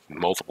 making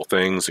multiple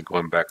things and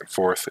going back and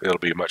forth, it'll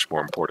be much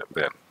more important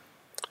then.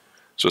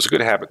 So it's a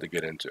good habit to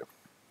get into.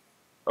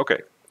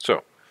 Okay,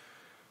 so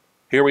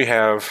here we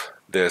have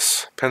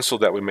this pencil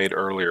that we made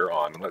earlier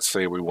on. Let's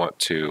say we want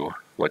to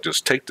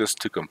just take this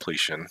to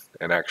completion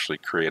and actually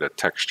create a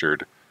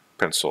textured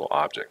pencil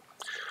object.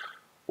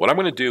 What I'm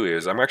going to do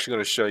is I'm actually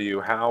going to show you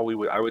how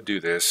I would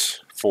do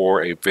this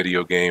for a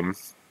video game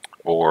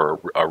or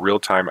a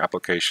real-time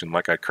application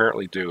like I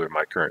currently do in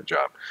my current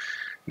job.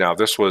 Now, if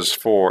this was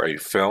for a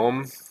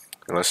film,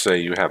 and let's say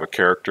you have a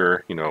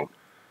character,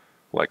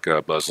 like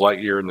Buzz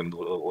Lightyear in the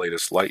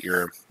latest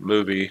Lightyear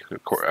movie,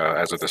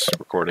 as of this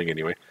recording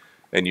anyway,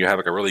 and you have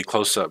like a really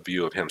close-up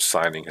view of him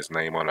signing his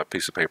name on a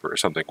piece of paper or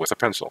something with a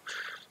pencil.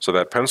 So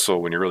that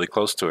pencil, when you're really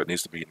close to it,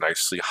 needs to be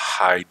nicely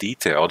high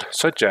detailed,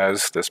 such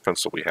as this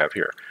pencil we have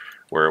here,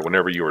 where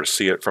whenever you were to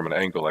see it from an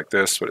angle like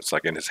this, but it's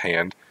like in his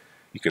hand,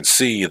 you can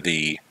see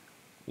the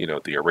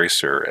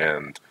eraser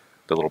and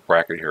the little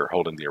bracket here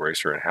holding the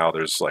eraser and how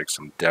there's like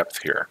some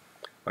depth here.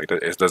 Like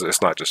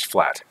it's not just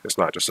flat. It's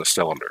not just a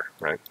cylinder,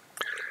 right?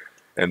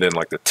 And then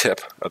like the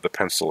tip of the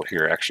pencil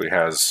here actually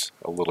has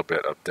a little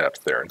bit of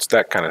depth there. And so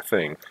that kind of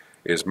thing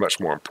is much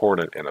more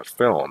important in a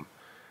film.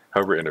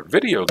 However, in a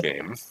video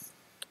game,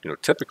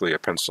 typically a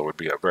pencil would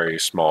be a very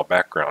small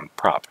background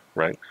prop,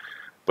 right?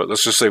 But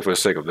let's just say for the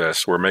sake of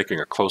this, we're making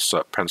a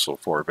close-up pencil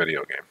for a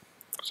video game.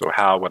 So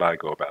how would I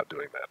go about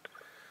doing that?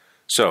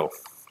 So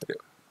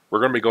we're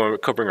going to be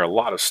covering a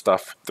lot of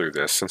stuff through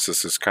this, since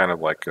this is kind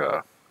of like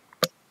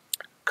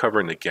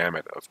covering the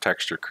gamut of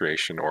texture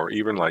creation, or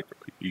even like,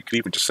 you could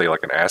even just say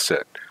like an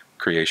asset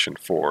creation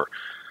for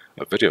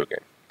a video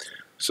game.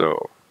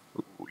 So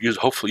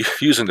hopefully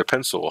using the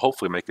pencil will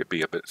hopefully make it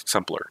be a bit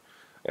simpler,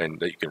 and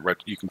that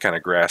you can kind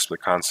of grasp the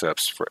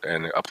concepts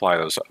and apply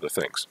those other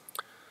things.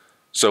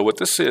 So what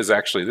this is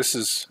actually, this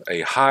is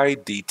a high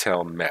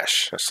detail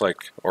mesh. That's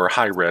like, or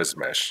high res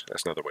mesh.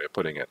 That's another way of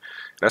putting it.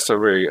 That's a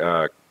very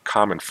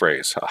common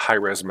phrase, a high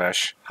res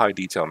mesh, high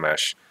detail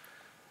mesh.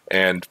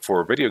 And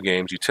for video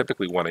games, you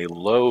typically want a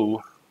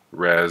low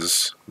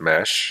res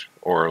mesh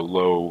or a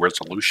low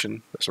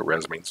resolution. That's what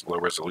res means, low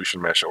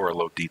resolution mesh or a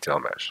low detail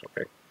mesh.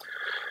 Okay.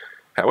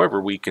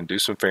 However, we can do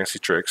some fancy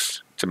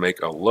tricks to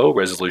make a low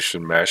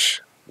resolution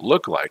mesh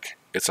look like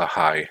it's a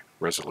high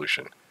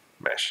resolution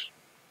mesh.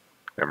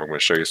 And we're going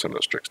to show you some of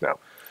those tricks now.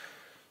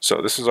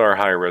 So this is our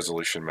high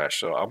resolution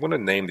mesh. So I'm going to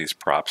name these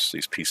props,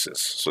 these pieces.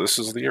 So this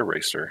is the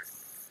eraser.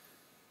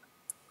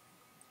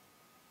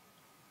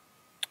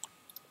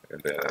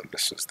 And then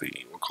this is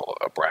we'll call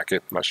it a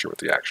bracket. I'm not sure what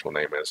the actual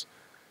name is.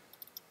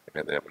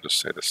 And then we'll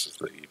just say this is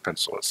the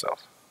pencil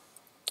itself.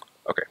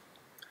 Okay.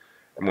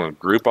 I'm going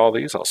to group all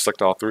these. I'll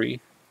select all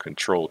three,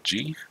 Control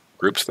G,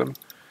 groups them.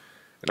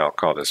 And I'll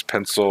call this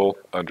pencil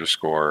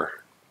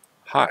underscore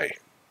high,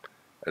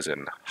 as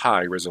in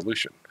high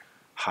resolution,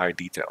 high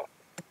detail.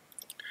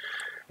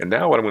 And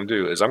now what I'm going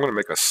to do is I'm going to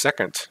make a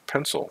second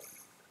pencil,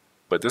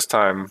 but this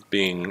time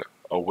being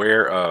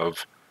aware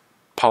of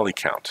poly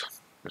count.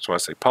 So when I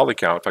say poly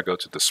count, if I go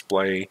to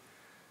display,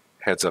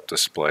 heads up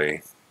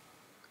display,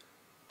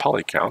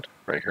 poly count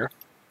right here,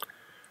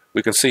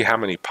 we can see how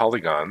many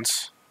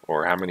polygons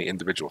or how many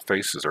individual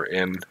faces are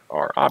in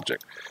our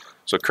object.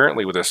 So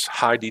currently with this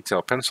high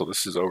detail pencil,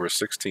 this is over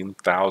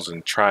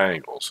 16,000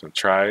 triangles. And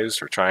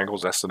tries or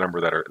triangles, that's the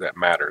number that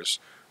matters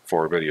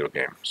for a video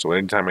game. So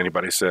anytime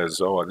anybody says,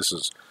 oh, this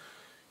is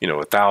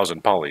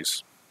 1,000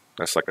 polys,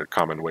 that's like a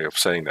common way of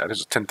saying that. This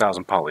is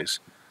 10,000 polys.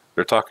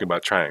 They're talking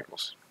about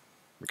triangles,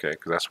 okay?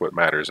 Because that's what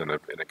matters in a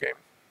game.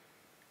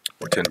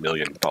 Or 10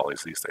 million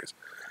polys these days.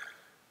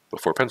 But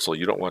for a pencil,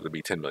 you don't want it to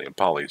be 10 million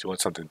polys. You want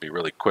something to be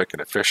really quick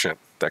and efficient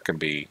that can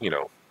be,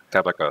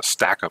 have like a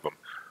stack of them,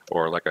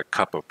 or like a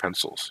cup of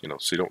pencils,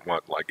 so you don't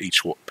want like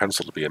each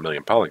pencil to be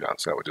 1,000,000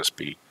 polygons. That would just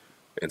be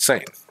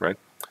insane, right?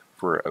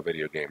 For a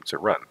video game to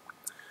run,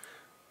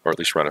 or at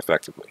least run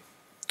effectively.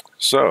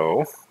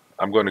 So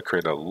I'm going to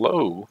create a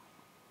low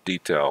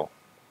detail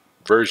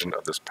version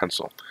of this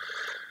pencil.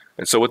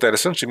 And so what that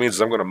essentially means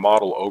is I'm going to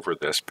model over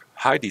this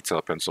high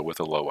detail pencil with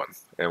a low one.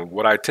 And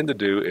what I tend to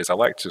do is I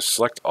like to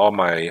select all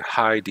my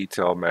high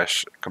detail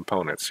mesh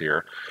components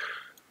here,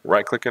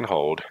 right click and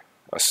hold,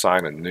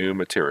 assign a new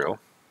material.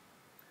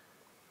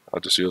 I'll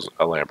just use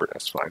a Lambert,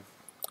 that's fine.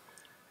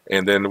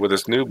 And then with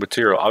this new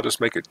material, I'll just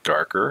make it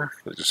darker.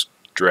 I'll just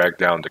drag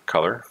down the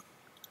color.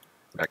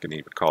 I can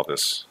even call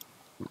this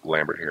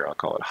Lambert here. I'll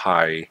call it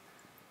high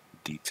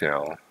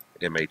detail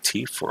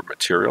MAT for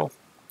material.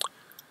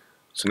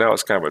 So now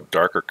it's kind of a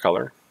darker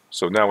color.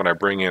 So now when I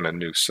bring in a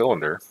new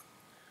cylinder,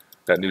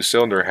 that new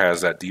cylinder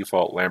has that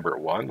default Lambert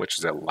 1, which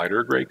is that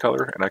lighter gray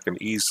color, and I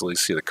can easily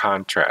see the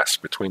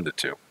contrast between the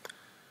two.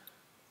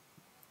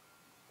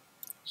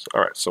 So,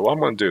 all right, so what I'm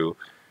going to do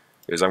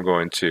is I'm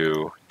going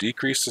to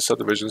decrease the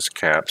subdivision's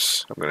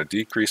caps. I'm going to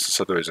decrease the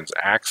subdivision's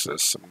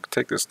axis. I'm going to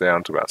take this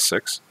down to about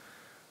 6.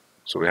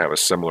 So we have a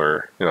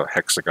similar,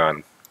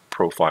 hexagon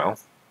profile.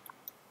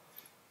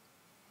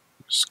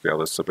 Scale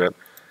this a bit.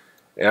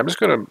 And I'm just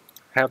going to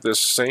have this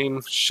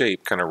same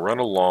shape kind of run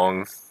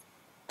along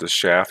the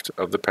shaft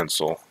of the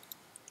pencil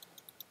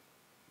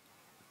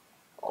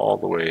all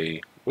the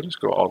way. We'll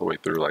just go all the way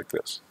through like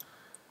this.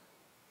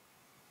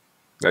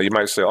 Now you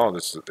might say, oh,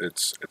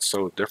 it's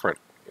so different.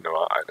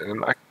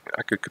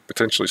 I could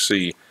potentially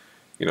see,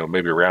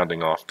 maybe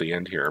rounding off the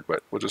end here,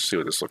 but we'll just see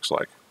what this looks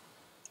like.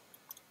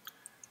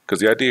 Because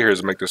the idea here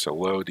is to make this a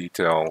low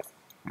detail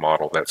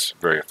model that's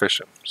very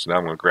efficient. So now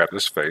I'm going to grab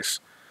this face,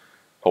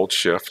 hold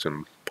shift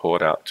and pull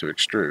it out to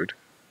extrude.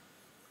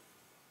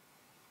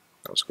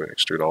 I'll just go ahead and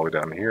extrude all the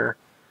way down here,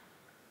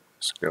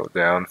 scale it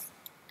down,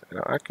 and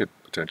I could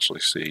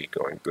potentially see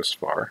going this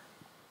far,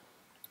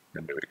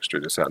 and maybe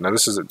extrude this out. Now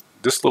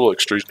this little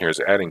extrusion here is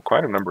adding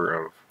quite a number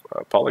of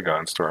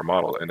polygons to our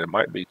model, and it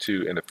might be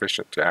too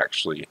inefficient to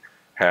actually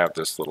have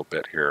this little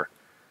bit here.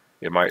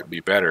 It might be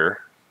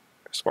better,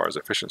 as far as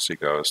efficiency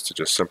goes, to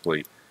just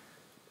simply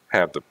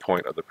have the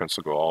point of the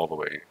pencil go all the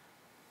way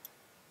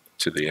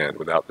to the end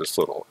without this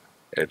little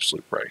edge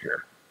loop right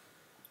here.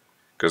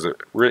 Because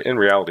in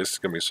reality, this is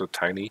going to be so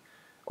tiny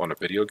on a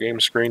video game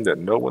screen that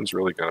no one's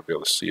really going to be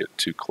able to see it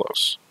too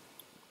close.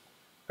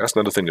 That's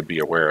another thing to be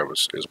aware of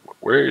is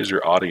where is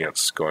your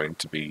audience going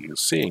to be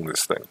seeing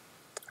this thing?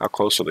 How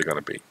close are they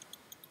going to be?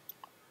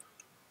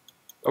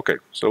 Okay,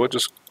 so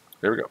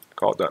there we go,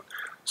 call it done.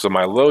 So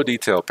my low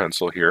detail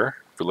pencil here,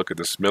 if you look at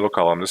this middle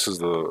column, this is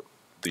the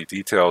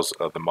details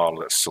of the model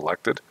that's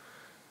selected.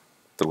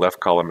 The left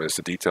column is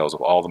the details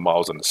of all the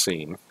models in the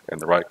scene, and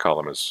the right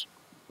column is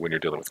when you're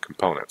dealing with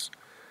components.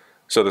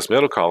 So this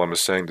middle column is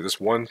saying that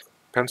this one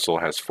pencil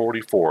has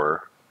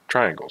 44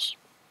 triangles.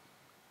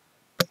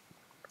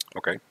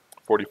 Okay,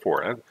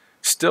 44. And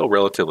still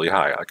relatively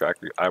high.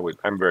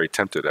 I'm very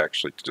tempted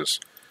actually to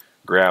just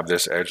grab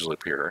this edge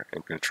loop here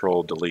and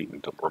Control Delete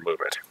and remove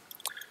it.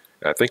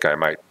 And I think I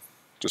might,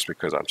 just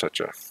because I'm such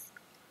a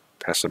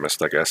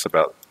pessimist, I guess,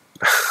 about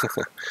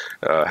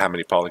how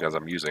many polygons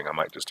I'm using, I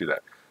might just do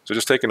that. So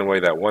just taking away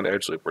that one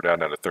edge loop, we're down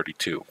to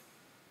 32.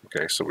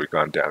 Okay, so we've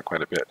gone down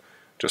quite a bit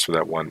just for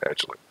that one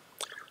edge loop.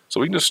 So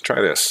we can just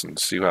try this and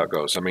see how it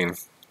goes. I mean,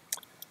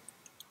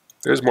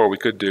 there's more we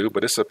could do,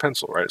 but it's a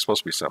pencil, right? It's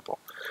supposed to be simple.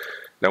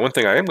 Now, one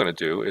thing I am going to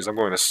do is I'm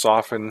going to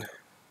soften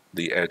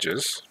the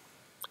edges.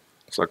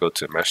 So I'll go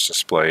to Mesh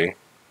Display,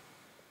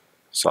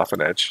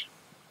 Soften Edge,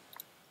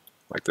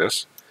 like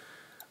this.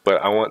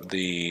 But I want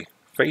the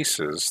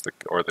faces,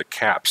 or the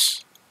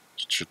caps,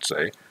 I should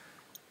say,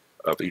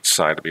 of each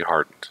side to be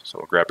hardened. So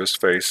I'll grab this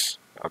face.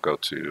 I'll go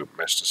to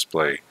Mesh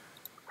Display,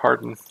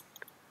 Harden.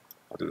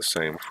 I'll do the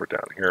same for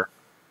down here.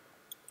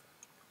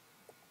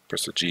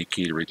 Press the G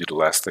key to redo the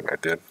last thing I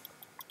did.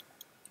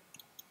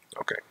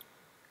 Okay.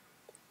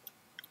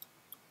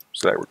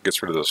 So that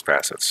gets rid of those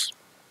facets.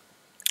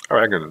 All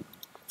right, I'm going to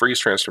freeze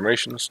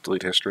transformations,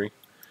 delete history,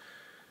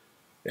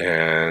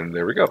 and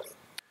there we go.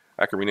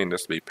 I can rename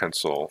this to be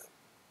pencil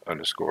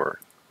underscore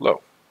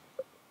low.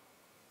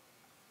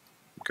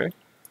 Okay.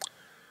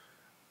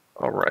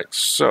 All right,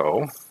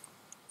 so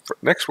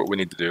next what we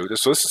need to do,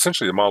 so this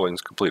essentially the modeling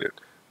is completed.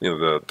 You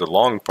know, the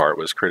long part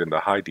was creating the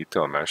high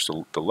detail mesh.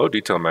 The low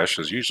detail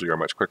meshes usually are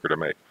much quicker to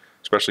make,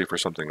 especially for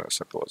something as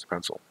simple as a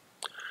pencil.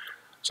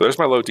 So there's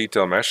my low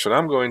detail mesh, and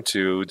I'm going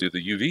to do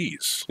the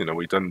UVs. You know,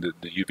 we've done the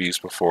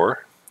UVs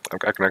before.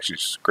 I can actually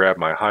just grab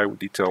my high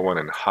detail one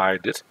and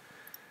hide it.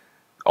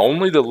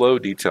 Only the low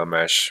detail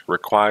mesh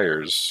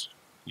requires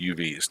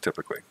UVs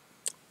typically.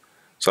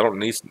 So I don't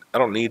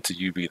need to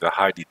UV the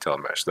high detail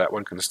mesh. That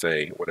one can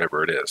stay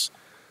whatever it is.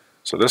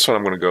 So this one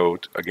I'm going to go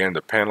again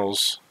to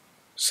Panels,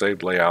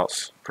 Saved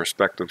Layouts,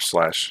 Perspective /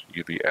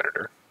 UV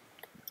Editor.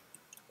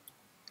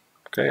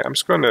 Okay, I'm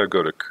just going to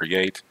go to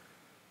Create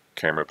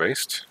Camera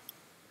Based.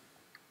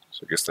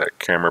 So I guess that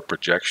camera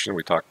projection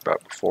we talked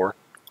about before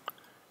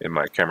in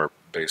my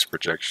camera-based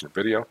projection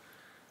video.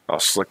 I'll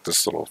select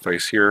this little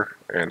face here,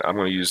 and I'm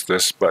going to use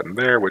this button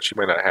there, which you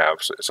may not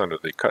have. So it's under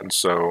the Cut and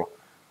Sew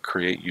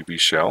Create UV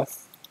Shell.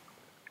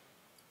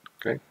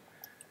 Okay,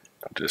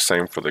 I'll do the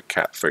same for the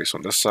cap face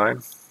on this side.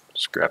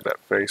 Just grab that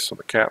face on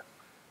the cap,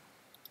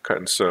 Cut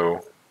and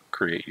Sew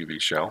Create UV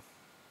Shell.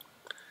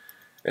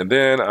 And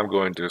then I'm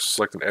going to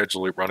select an edge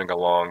loop running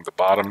along the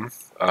bottom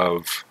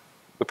of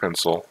the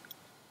pencil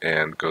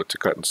and go to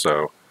Cut and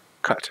Sew,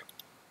 Cut.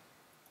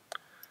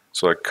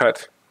 So I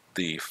cut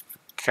the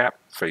cap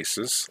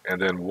faces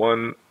and then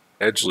one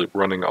edge loop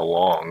running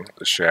along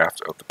the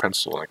shaft of the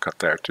pencil, and I cut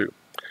there too.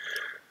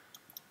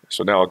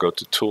 So now I'll go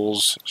to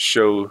Tools,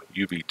 Show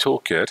UV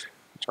Toolkit,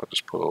 which I'll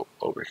just put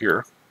over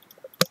here.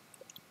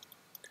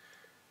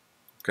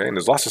 Okay, and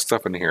there's lots of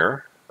stuff in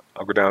here.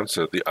 I'll go down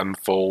to the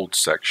Unfold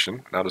section,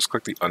 and I'll just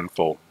click the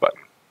Unfold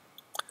button.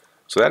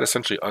 So that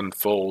essentially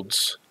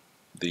unfolds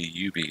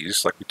the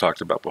UVs like we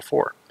talked about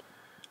before.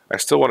 I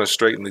still want to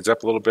straighten these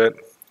up a little bit,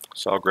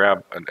 so I'll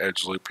grab an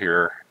edge loop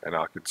here and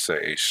I could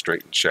say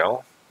Straighten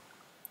Shell.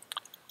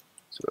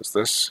 So that's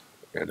this,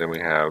 and then we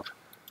have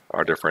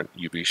our different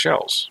UV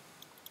shells.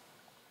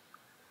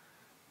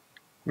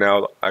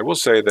 Now I will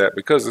say that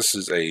because this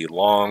is a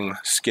long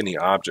skinny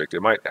object,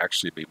 it might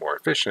actually be more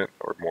efficient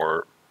or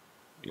more,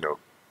 you know,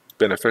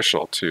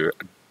 beneficial to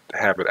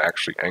have it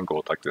actually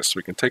angled like this, so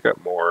we can take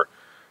up more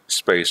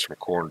space from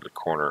corner to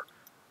corner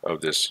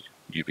of this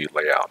UV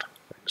layout.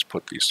 Just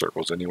put these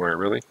circles anywhere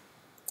really.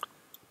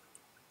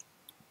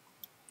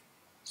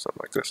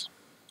 Something like this.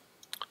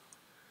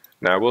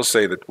 Now I will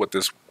say that what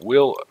this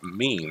will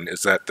mean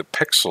is that the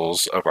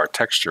pixels of our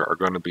texture are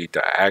going to be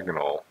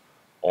diagonal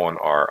on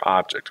our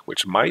object,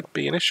 which might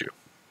be an issue.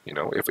 You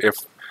know, if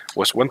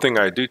what's one thing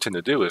I do tend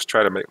to do is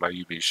try to make my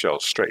UV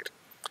shells straight.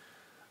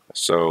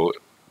 So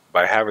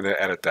by having it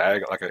at a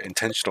diagonal, like an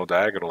intentional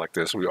diagonal like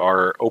this, we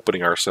are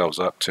opening ourselves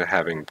up to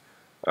having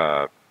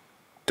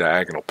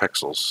diagonal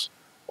pixels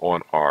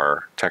on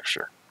our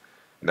texture.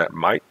 And that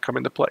might come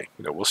into play.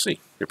 You know, we'll see.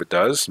 If it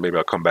does, maybe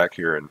I'll come back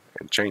here and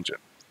change it.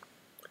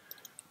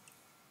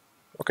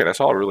 Okay, that's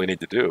all I really need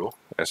to do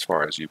as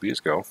far as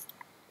UVs go.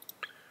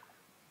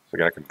 So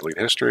again, I can delete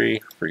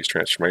history, freeze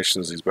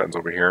transformations, these buttons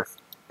over here.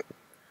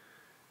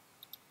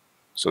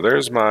 So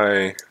there's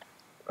my,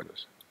 I'll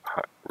just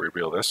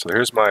reveal this. So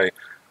here's my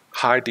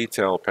high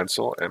detail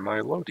pencil and my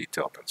low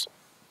detail pencil.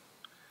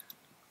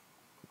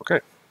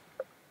 Okay.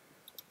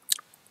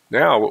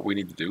 Now what we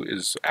need to do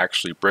is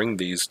actually bring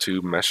these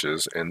two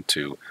meshes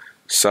into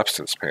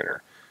Substance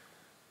Painter.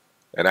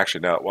 And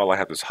actually now, while I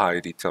have this high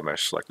detail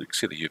mesh selected, you can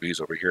see the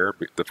UVs over here.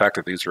 The fact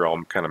that these are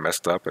all kind of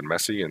messed up and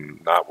messy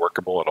and not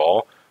workable at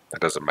all,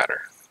 that doesn't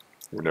matter.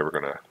 We're never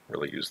going to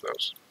really use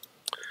those.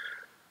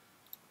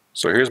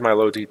 So here's my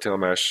low detail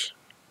mesh,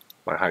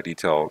 my high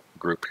detail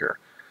group here.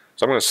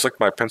 So I'm going to select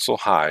my pencil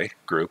high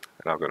group,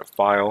 and I'll go to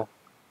File,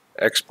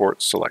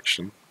 Export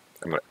Selection.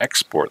 I'm going to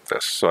export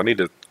this. So I need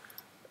to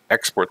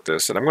export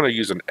this, and I'm going to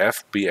use an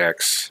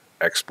FBX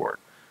export.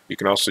 You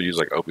can also use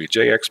like OBJ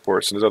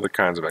exports, and there's other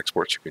kinds of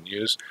exports you can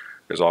use.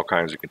 There's all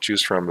kinds you can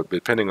choose from, but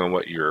depending on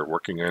what you're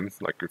working in,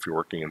 like if you're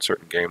working in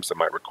certain games that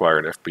might require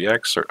an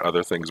FBX, or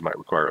other things might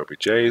require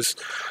OBJs,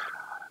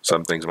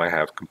 some things might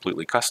have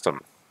completely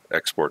custom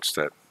exports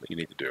that you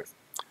need to do.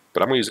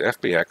 But I'm going to use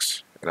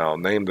FBX, and I'll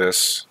name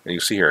this, and you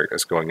see here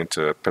it's going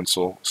into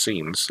pencil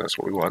scenes, that's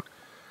what we want.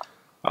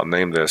 I'll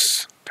name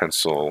this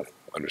pencil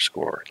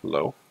underscore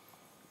low.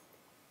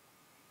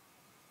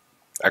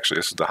 Actually,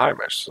 this is the high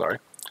mesh, sorry.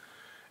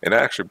 And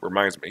that actually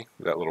reminds me,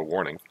 that little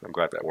warning, I'm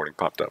glad that warning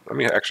popped up. Let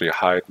me actually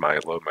hide my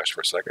low mesh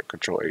for a second,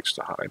 Control H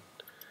to hide.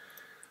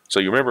 So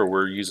you remember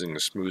we're using the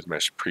smooth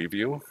mesh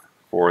preview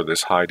for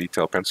this high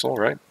detail pencil,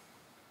 right?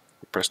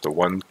 You press the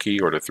 1 key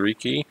or the 3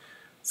 key.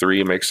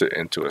 3 makes it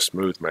into a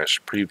smooth mesh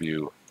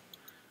preview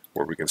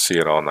where we can see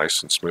it all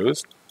nice and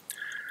smooth.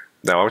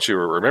 Now I want you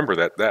to remember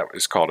that that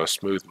is called a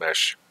smooth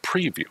mesh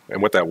preview.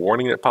 And what that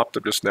warning that popped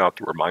up just now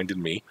reminded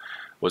me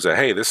was that,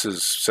 hey, this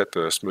is set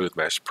to a smooth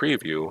mesh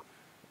preview.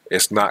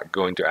 It's not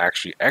going to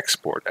actually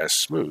export as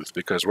smooth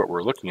because what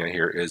we're looking at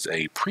here is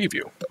a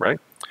preview,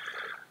 right?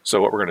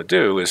 So what we're going to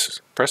do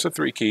is press the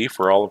 3 key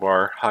for all of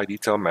our high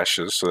detail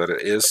meshes so that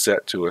it is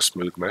set to a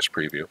smooth mesh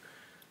preview.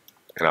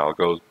 And I'll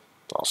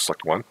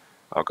select one.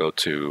 I'll go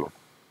to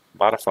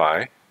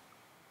Modify,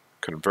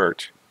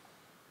 Convert,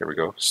 here we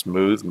go,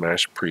 Smooth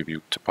Mesh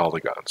Preview to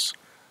Polygons.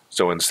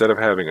 So instead of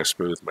having a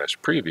smooth mesh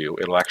preview,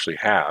 it'll actually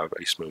have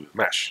a smooth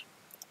mesh.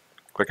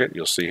 Click it,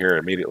 you'll see here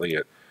immediately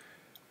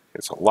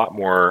it's a lot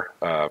more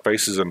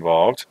faces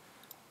involved,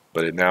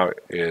 but it now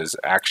is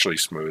actually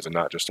smooth and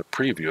not just a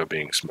preview of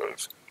being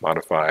smooth.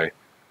 Modify,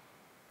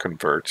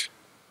 Convert,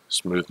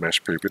 Smooth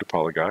Mesh Preview to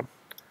Polygon.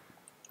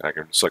 I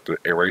can select the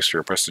eraser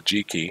and press the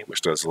G key,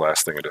 which does the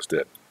last thing I just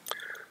did.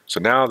 So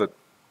now that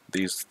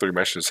these 3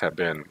 meshes have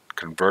been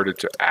converted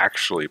to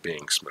actually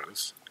being smooth,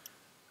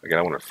 again,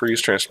 I want to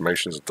freeze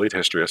transformations and delete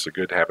history. That's a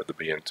good habit to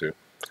be into.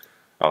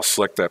 I'll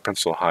select that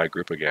pencil high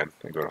group again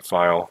and go to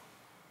File,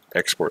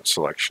 Export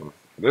Selection.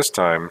 This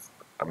time,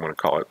 I'm going to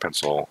call it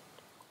pencil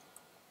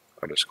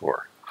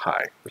underscore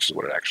high, which is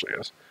what it actually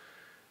is.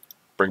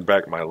 Bring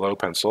back my low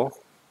pencil,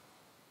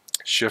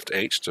 Shift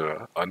H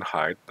to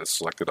unhide the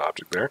selected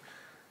object there.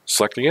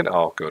 Selecting it,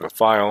 I'll go to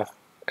File,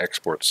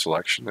 Export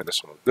Selection, and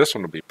this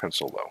one will be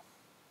pencil low.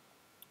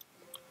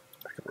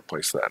 I can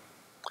replace that.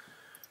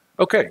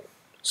 Okay,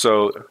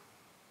 so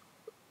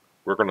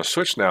we're going to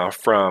switch now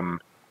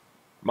from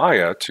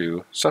Maya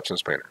to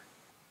Substance Painter.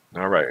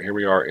 All right, here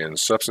we are in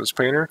Substance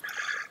Painter.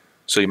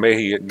 So you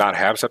may not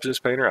have Substance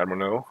Painter, I don't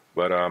know,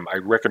 but I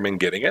recommend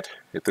getting it.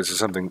 If this is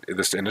something,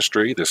 this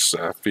industry, this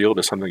field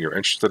is something you're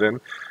interested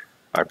in,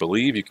 I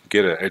believe you can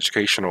get an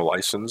educational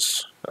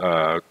license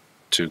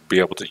to be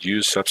able to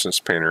use Substance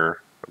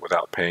Painter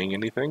without paying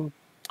anything.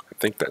 I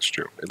think that's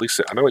true. At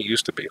least I know it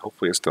used to be.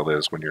 Hopefully it still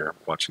is when you're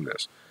watching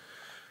this.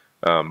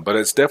 But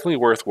it's definitely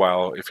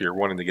worthwhile if you're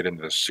wanting to get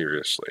into this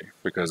seriously,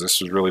 because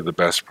this is really the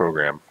best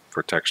program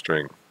for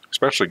texturing,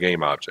 especially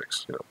game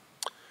objects. You know.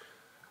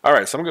 All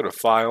right, so I'm going to go to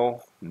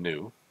File,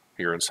 New,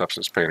 here in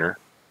Substance Painter.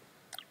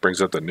 Brings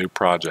up the New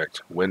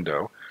Project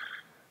window.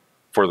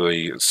 For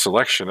the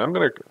selection, I'm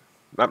not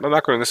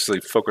going to necessarily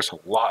focus a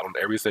lot on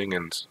everything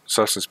in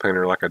Substance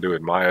Painter like I do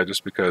in Maya,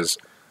 just because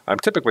I'm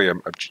typically,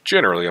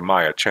 generally a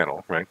Maya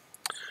channel, right?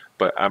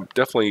 But I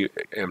definitely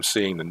am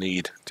seeing the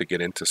need to get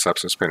into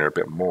Substance Painter a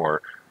bit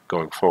more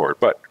going forward.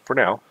 But for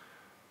now,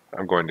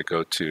 I'm going to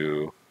go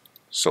to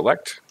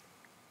Select,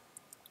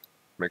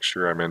 make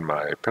sure I'm in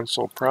my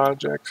pencil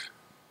project.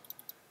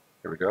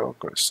 Here we go,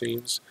 go to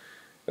Scenes,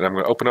 and I'm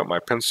going to open up my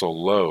pencil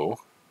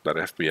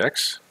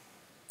low.fbx.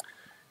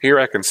 Here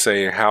I can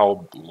say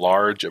how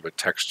large of a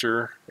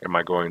texture am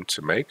I going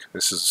to make.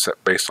 This is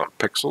set based on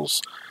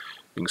pixels.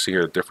 You can see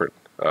here the different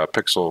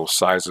pixel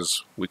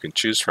sizes we can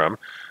choose from.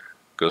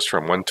 It goes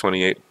from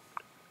 128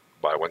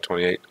 by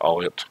 128 all the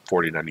way up to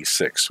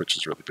 4096, which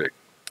is really big.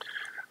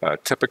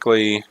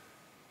 Typically,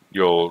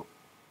 you'll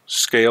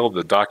scale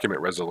the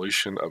document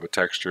resolution of a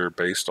texture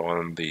based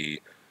on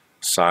the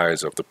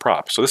size of the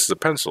prop. So this is a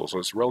pencil, so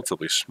it's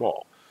relatively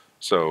small.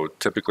 So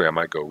typically I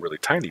might go really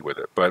tiny with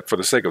it, but for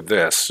the sake of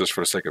this, just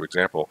for the sake of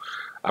example,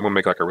 I'm gonna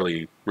make like a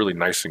really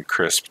nice and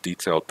crisp,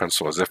 detailed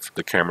pencil as if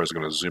the camera is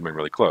gonna zoom in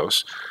really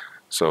close.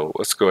 So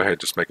let's go ahead and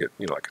just make it,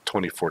 you know, like a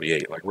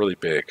 2048, like really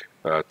big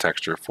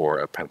texture for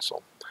a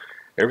pencil.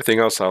 Everything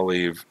else I'll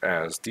leave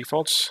as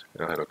defaults,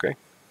 and I'll hit OK.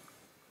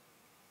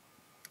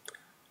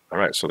 All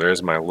right, so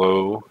there's my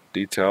low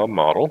detail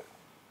model.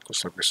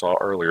 just like we saw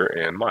earlier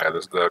in Maya.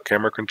 The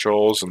camera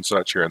controls and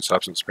such here in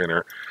Substance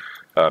Painter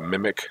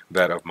mimic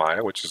that of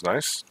Maya, which is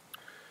nice.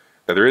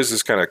 Now there is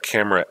this kind of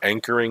camera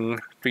anchoring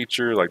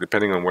feature, like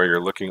depending on where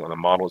you're looking on the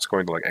model, it's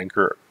going to like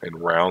anchor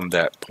and round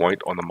that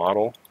point on the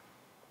model,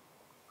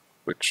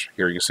 which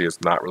here you can see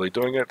it's not really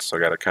doing it. So I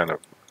got to kind of,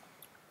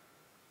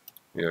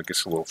 it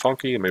gets a little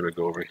funky, and maybe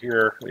go over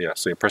here. Yeah,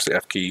 so you press the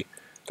F key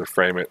to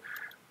frame it.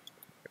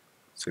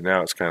 See,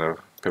 now it's kind of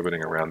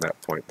pivoting around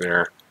that point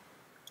there.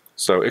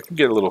 So it can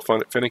get a little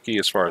finicky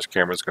as far as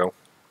cameras go.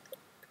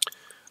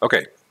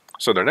 Okay,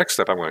 so the next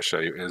step I'm going to show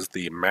you is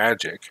the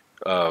magic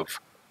of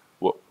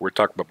what we're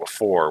talking about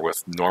before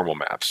with normal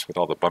maps, with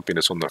all the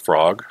bumpiness on the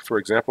frog, for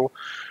example.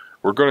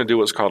 We're going to do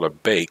what's called a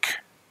bake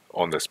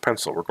on this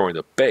pencil. We're going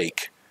to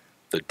bake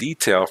the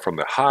detail from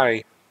the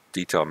high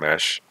detail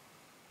mesh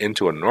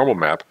into a normal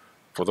map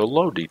for the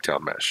low detail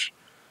mesh.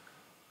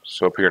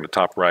 So up here in the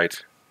top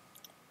right,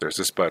 there's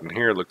this button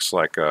here. It looks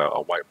like a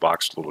white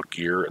box with a little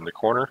gear in the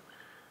corner.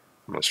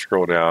 I'm going to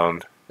scroll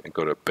down and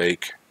go to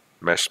Bake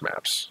Mesh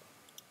Maps.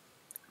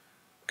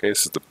 Okay,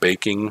 this is the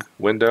baking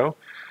window.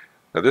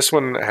 Now this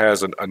one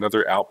has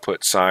another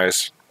output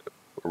size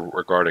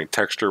regarding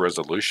texture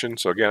resolution.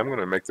 So again, I'm going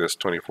to make this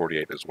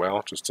 2048 as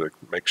well, just to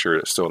make sure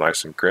it's still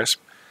nice and crisp.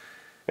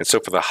 And so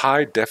for the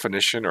high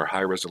definition or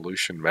high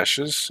resolution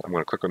meshes, I'm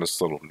going to click on this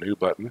little new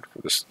button.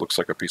 This looks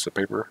like a piece of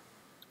paper.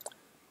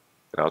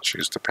 And I'll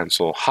choose the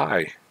pencil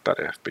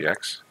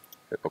high.fbx.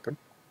 Hit open.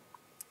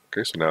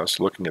 Okay, so now it's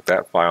looking at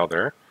that file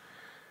there.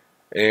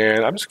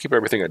 And I'm just going to keep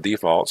everything at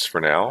defaults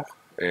for now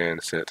and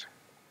hit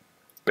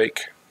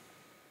bake.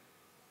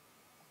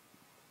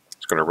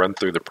 It's going to run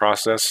through the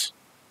process.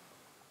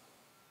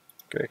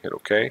 Okay, hit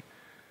OK.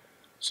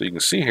 So you can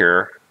see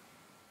here,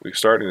 we're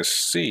starting to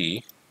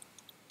see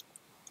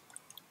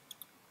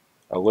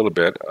a little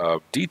bit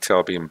of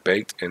detail being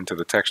baked into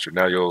the texture.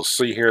 Now you'll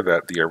see here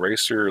that the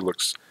eraser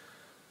looks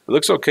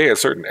okay at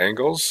certain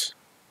angles,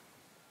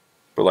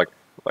 but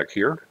like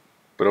here.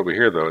 But over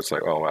here though, it's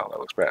like, oh wow, that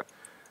looks bad.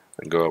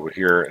 And go over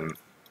here and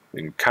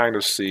you can kind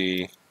of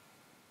see,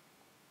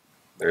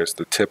 there's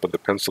the tip of the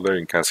pencil there.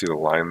 You can kind of see the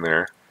line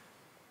there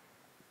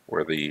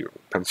where the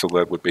pencil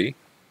lead would be,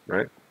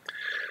 right?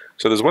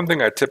 So there's one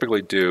thing I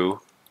typically do,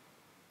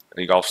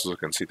 and you also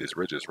can see these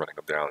ridges running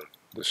up down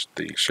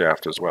the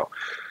shaft as well.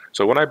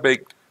 So when I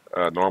bake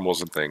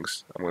normals and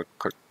things, I'm going to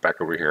click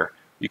back over here.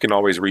 You can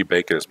always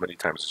rebake it as many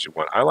times as you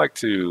want. I like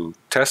to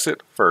test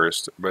it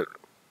first, but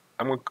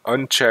I'm going to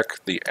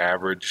uncheck the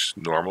average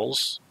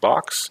normals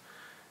box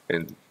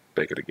and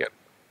bake it again.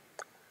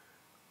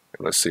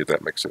 And let's see if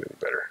that makes it any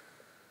better.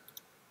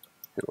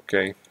 Hit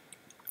OK.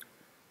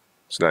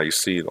 So now you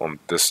see on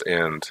this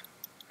end,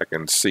 I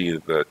can see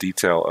the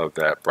detail of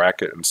that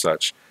bracket and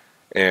such,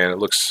 and it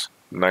looks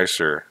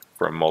nicer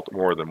from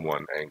more than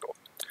one angle.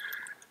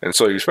 And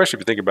so especially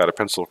if you think about a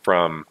pencil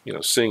from,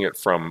 seeing it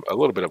from a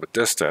little bit of a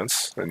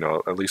distance,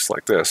 at least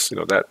like this,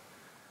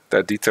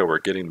 that detail we're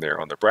getting there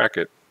on the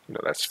bracket,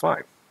 that's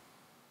fine.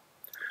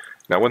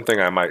 Now one thing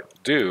I might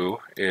do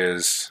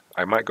is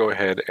I might go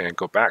ahead and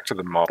go back to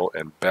the model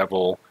and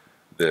bevel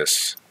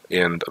this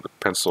end of the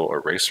pencil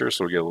eraser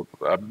so we get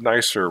a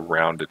nicer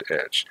rounded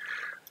edge.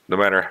 No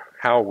matter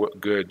how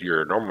good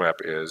your normal map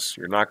is,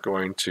 you're not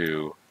going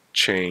to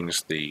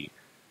change the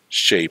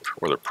shape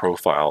or the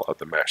profile of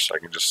the mesh.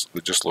 It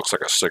just looks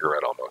like a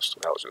cigarette almost.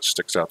 Now it just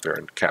sticks out there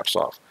and caps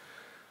off.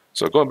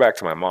 So going back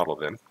to my model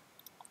then,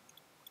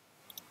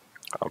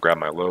 I'll grab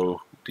my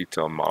low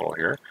detail model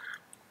here,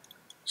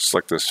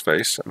 select this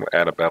face, I'm going to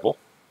add a bevel,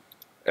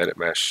 edit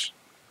mesh,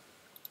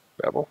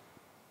 bevel,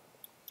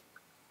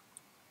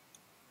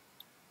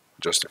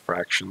 adjust a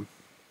fraction,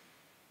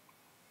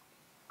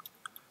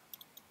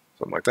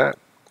 something like that.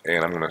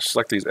 And I'm going to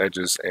select these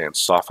edges and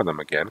soften them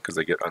again because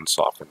they get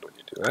unsoftened when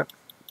you do that.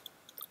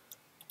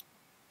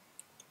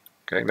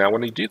 Okay, now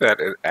when you do that,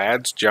 it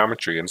adds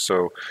geometry, and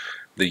so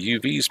the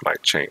UVs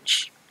might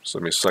change. So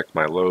let me select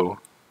my low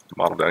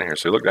model down here.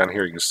 So you look down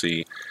here,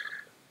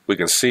 we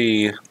can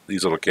see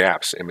these little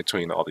gaps in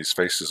between all these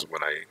faces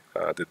when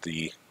I did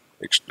the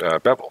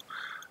bevel.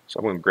 So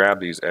I'm going to grab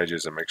these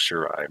edges and make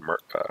sure I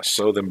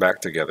sew them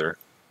back together.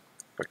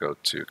 I go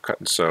to cut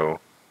and sew,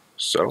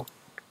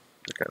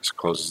 it kind of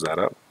closes that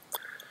up.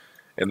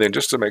 And then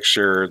just to make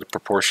sure the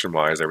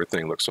proportion-wise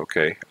everything looks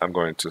okay, I'm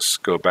going to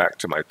go back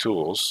to my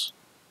tools.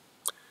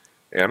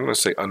 And I'm going to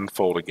say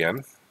unfold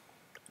again.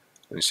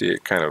 And you see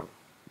it kind of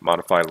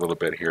modified a little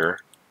bit here.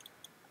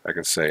 I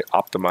can say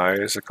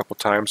optimize a couple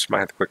times. You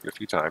might have to click it a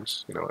few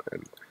times,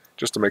 and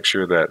just to make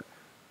sure that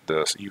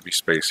the UV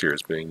space here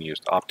is being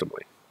used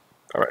optimally.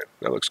 All right,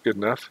 that looks good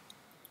enough.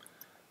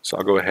 So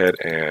I'll go ahead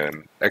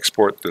and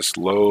export this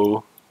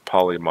low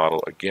poly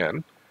model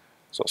again.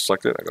 So I'll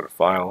select it. I go to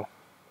File,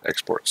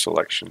 Export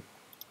Selection,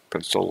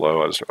 Pencil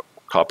Low. I just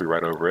copy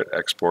right over it.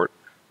 Export.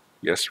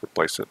 Yes,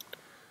 replace it.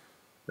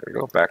 There we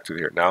go, back to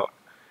here. Now,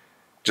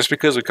 just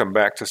because we come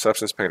back to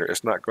Substance Painter,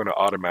 it's not going to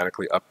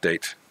automatically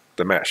update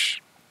the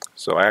mesh.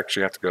 So I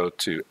actually have to go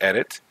to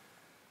Edit,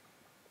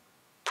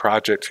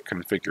 Project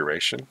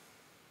Configuration,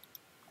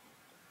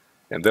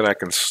 And then I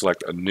can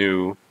select a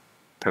new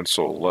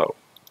pencil low.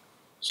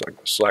 So I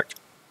can select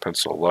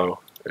pencil low,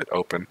 hit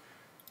open,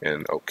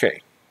 and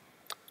OK.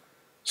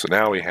 So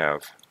now we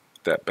have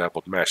that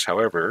beveled mesh.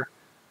 However,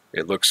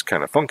 it looks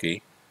kind of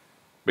funky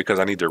because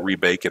I need to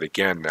rebake it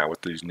again now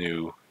with these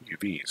new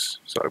UVs.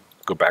 So I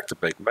go back to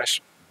bake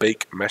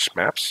mesh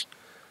maps.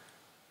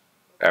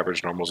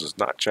 Average normals is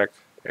not checked,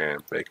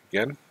 and bake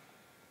again.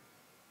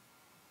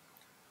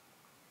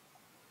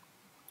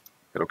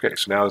 And okay,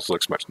 so now this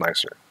looks much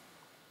nicer.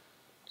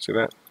 See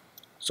that?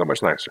 So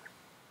much nicer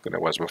than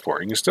it was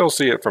before. You can still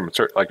see it from,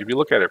 like if you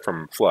look at it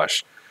from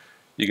flush,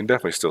 you can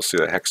definitely still see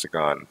that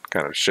hexagon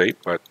kind of shape,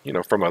 but you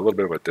know, from a little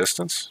bit of a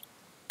distance,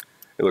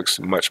 it looks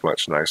much,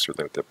 much nicer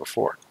than it did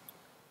before.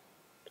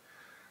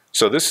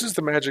 So this is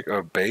the magic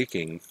of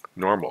baking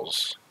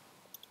normals.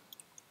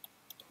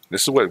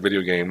 This is what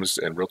video games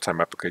and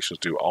real-time applications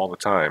do all the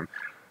time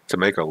to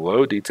make a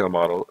low detail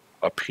model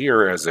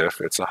appear as if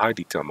it's a high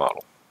detail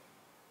model.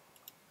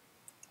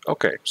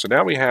 Okay, so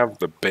now we have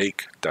the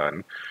bake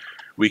done.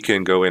 We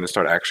can go in and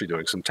start actually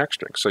doing some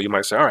texturing. So you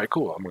might say, all right,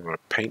 cool, I'm going to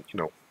paint, you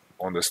know,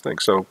 on this thing.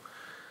 So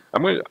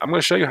I'm going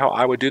to show you how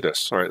I would do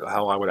this, or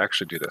how I would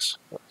actually do this.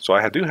 So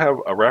I do have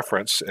a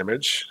reference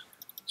image.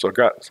 So I've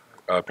got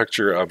a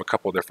picture of a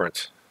couple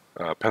different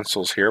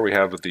pencils here. We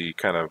have the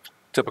kind of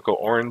typical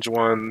orange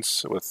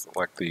ones with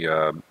like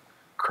the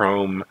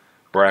chrome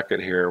bracket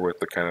here with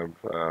the kind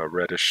of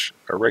reddish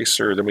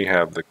eraser. Then we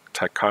have the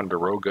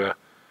Ticonderoga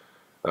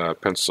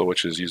pencil,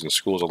 which is used in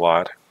schools a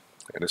lot.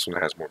 And this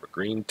one has more of a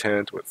green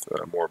tint with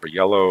more of a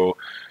yellow,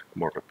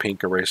 more of a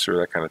pink eraser,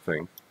 that kind of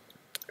thing.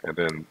 And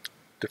then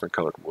different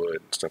colored wood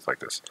and stuff like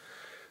this.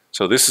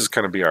 So this is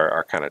going to be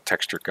our kind of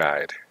texture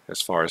guide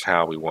as far as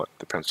how we want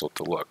the pencil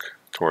to look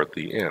toward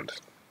the end.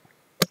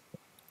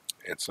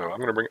 And so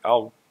I'm going to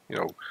I'll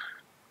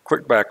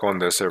click back on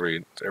this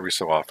every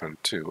so often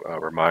to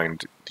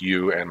remind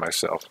you and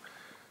myself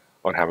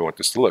on how we want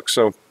this to look.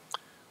 So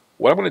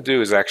what I'm going to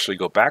do is actually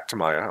go back to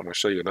Maya. I'm going to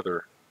show you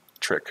another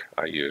trick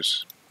I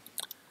use.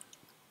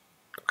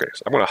 Okay,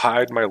 so I'm going to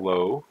hide my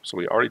low. So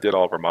we already did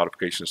all of our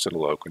modifications to the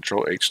low.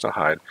 Control H to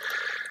hide.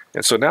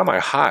 And so now my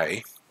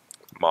high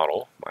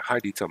model, my high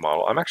detail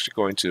model, I'm actually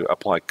going to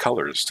apply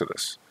colors to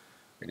this.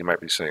 And you might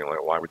be saying,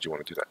 like, why would you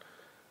want to do that?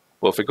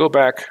 Well, if we go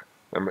back,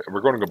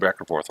 we're going to go back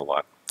and forth a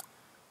lot.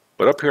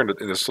 But up here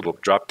in this little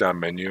drop-down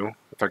menu,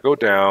 if I go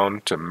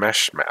down to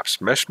mesh maps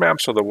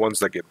are the ones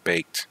that get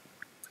baked.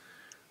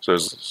 So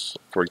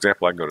for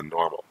example, I can go to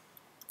normal.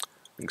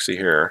 You can see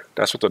here,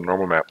 that's what the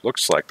normal map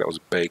looks like that was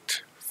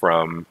baked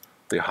from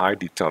the high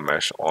detail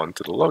mesh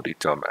onto the low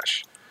detail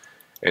mesh.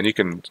 And you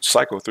can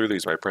cycle through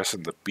these by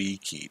pressing the B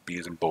key, B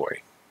as in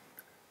boy.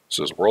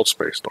 So this is world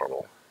space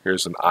normal.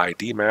 Here's an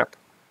ID map,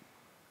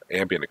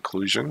 ambient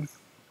occlusion,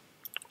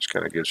 which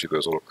kind of gives you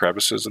those little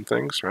crevices and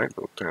things, right?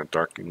 Kind of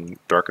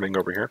darkening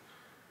over here.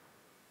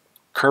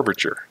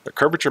 Curvature. The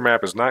curvature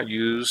map is not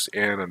used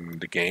in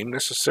the game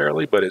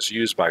necessarily, but it's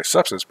used by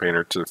Substance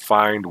Painter to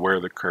find where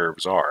the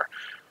curves are,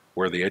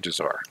 where the edges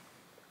are.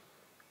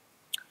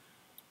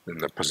 And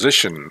the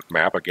position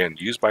map, again,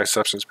 used by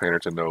Substance Painter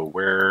to know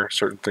where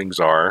certain things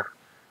are,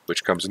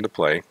 which comes into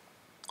play.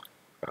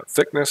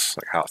 Thickness,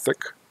 like how thick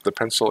the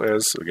pencil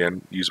is,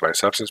 again, used by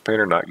Substance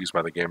Painter, not used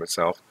by the game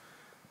itself.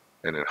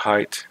 And then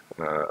height,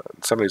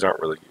 some of these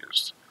aren't really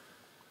used.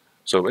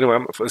 So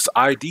anyway, this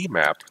ID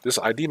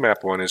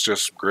map one is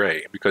just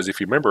gray, because if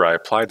you remember, I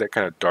applied that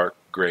kind of dark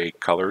gray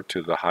color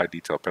to the high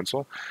detail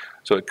pencil,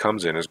 so it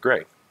comes in as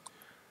gray.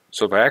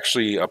 So if I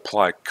actually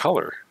apply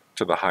color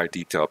to the high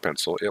detail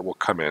pencil, it will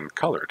come in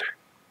colored,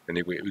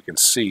 and we can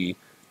see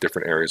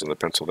different areas on the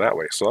pencil that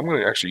way. So I'm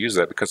going to actually use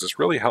that because it's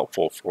really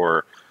helpful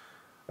for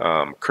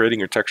creating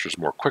your textures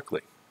more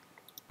quickly.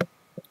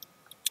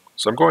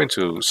 So I'm going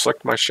to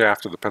select my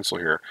shaft of the pencil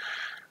here,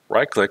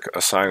 right-click,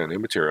 assign a new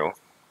material.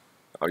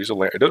 I'll use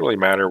it doesn't really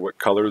matter what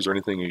colors or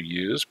anything you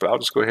use, but I'll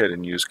just go ahead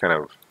and use kind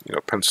of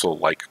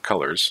pencil-like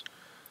colors.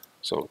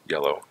 So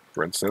yellow,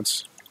 for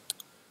instance.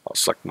 I'll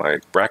select my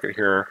bracket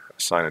here,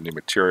 assign a new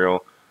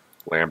material,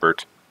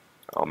 Lambert.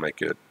 I'll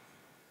make it,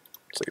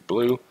 say,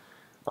 blue.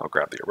 I'll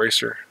grab the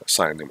eraser,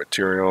 assign a new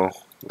material,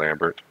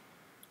 Lambert.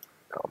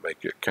 I'll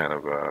make it kind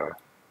of a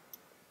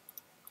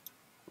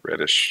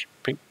reddish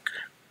pink.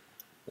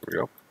 There we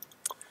go.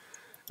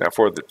 Now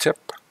for the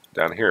tip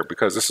down here,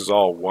 because this is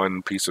all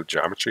one piece of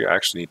geometry, I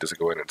actually need to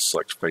go in and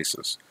select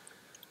faces.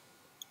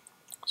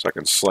 So I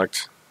can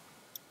select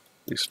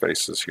these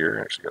faces here.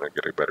 Actually going to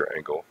get a better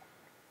angle.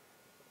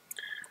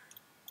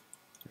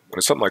 When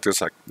it's something like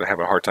this, I have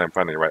a hard time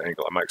finding the right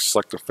angle. I might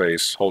select the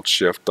face, hold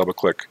shift, double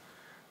click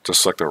to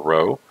select a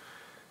row,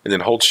 and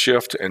then hold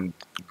shift and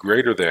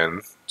greater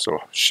than, so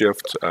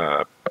shift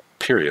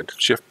period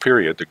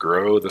to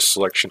grow the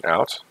selection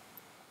out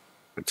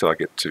until I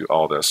get to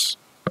all this.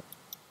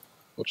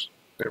 Oops,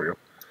 there we go.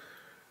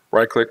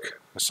 Right click,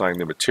 assign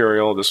the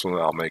material. This one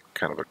I'll make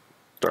kind of a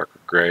darker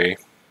gray. And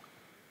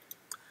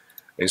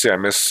you see I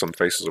missed some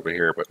faces over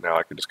here, but now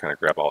I can just kind of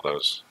grab all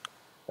those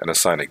and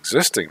assign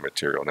existing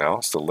material now.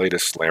 It's the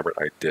latest Lambert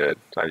I did.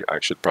 I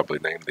should probably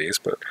name these,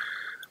 but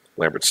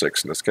Lambert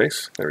 6 in this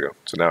case. There we go.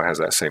 So now it has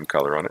that same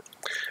color on it.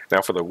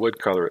 Now for the wood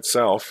color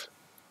itself,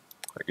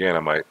 again, I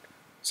might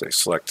say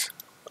select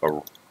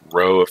a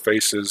row of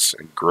faces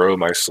and grow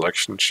my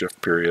selection,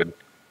 shift period,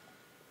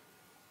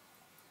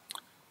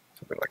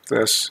 something like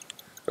this.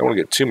 I don't want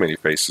to get too many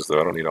faces though,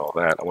 I don't need all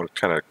that. I want to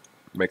kind of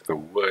make the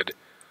wood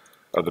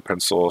of the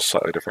pencil a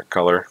slightly different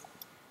color.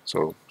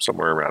 So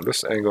somewhere around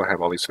this angle, I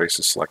have all these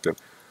faces selected.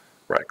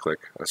 Right click,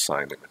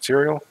 assign the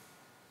material,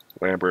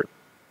 Lambert,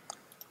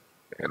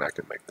 and I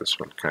can make this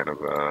one kind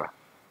of a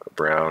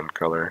brown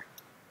color.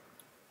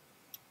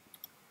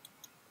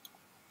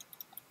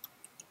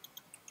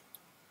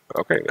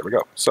 Okay, there we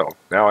go. So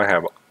now I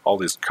have all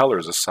these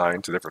colors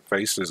assigned to different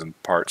faces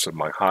and parts of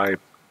my high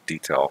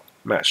detail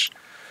mesh.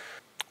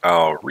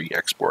 I'll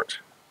re-export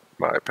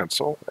my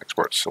pencil,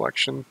 export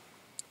selection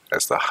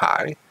as the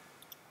high.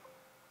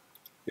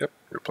 Yep,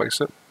 replace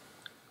it.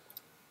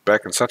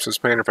 Back in Substance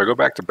Painter, if I go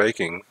back to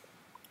baking,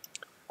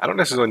 I don't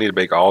necessarily need to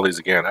bake all these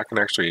again. I can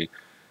actually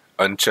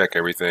uncheck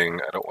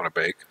everything I don't want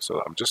to bake.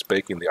 So I'm just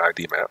baking the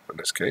ID map in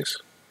this case.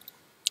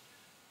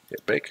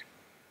 Hit bake.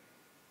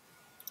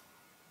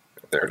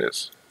 And there it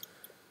is.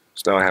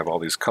 So now I have all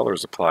these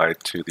colors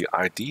applied to the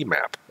ID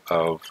map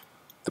of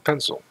the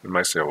pencil. You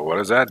might say, well, what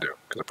does that do?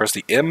 Because I press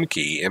the M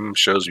key, M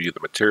shows you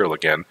the material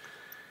again.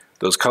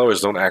 Those colors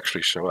don't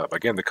actually show up.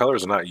 Again, the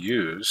colors are not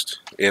used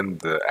in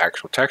the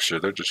actual texture.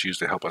 They're just used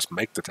to help us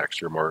make the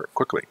texture more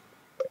quickly.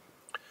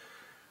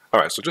 All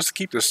right, so just to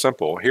keep this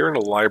simple, here in the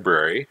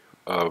library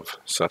of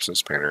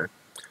Substance Painter,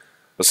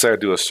 let's say I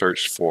do a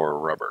search for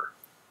rubber.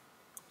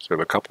 So we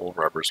have a couple of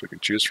rubbers we can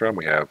choose from.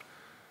 We have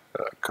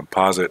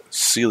composite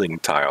ceiling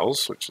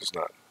tiles, which is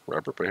not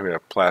rubber, but here we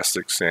have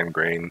plastic, sand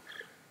grain,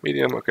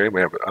 medium. Okay, we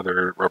have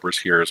other rubbers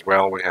here as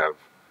well. We have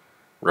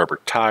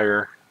rubber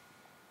tire,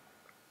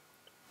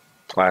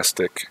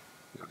 plastic,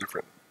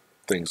 different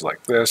things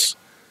like this.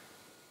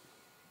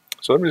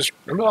 So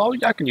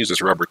I can use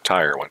this rubber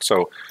tire one.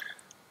 So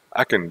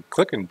I can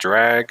click and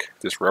drag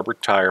this rubber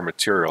tire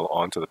material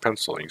onto the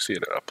pencil. You can see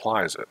it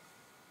applies it.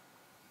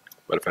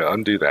 But if I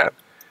undo that,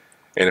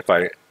 and if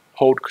I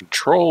hold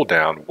Control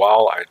down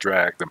while I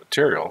drag the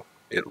material,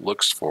 it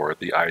looks for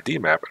the ID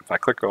map. If I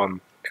click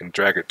on and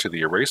drag it to the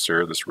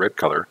eraser, this red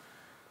color,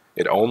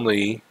 it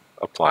only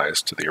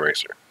applies to the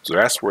eraser. So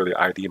that's where the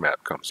ID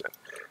map comes in.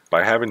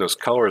 By having those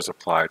colors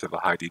applied to the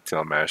high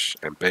detail mesh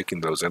and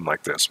baking those in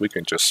like this, we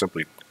can just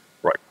simply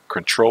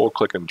Control,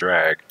 click, and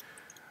drag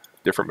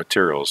different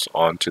materials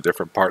onto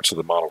different parts of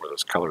the model where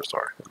those colors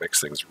are. It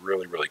makes things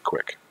really, really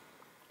quick.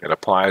 It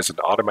applies an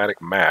automatic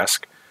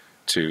mask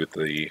to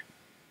the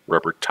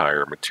rubber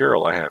tire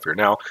material I have here.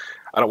 Now,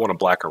 I don't want a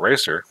black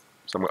eraser,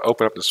 so I'm going to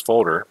open up this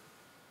folder,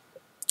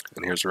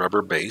 and here's the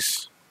rubber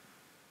base.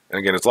 And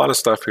again, there's a lot of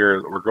stuff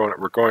here. We're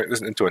going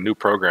into a new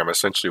program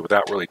essentially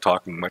without really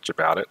talking much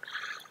about it.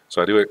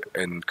 So I do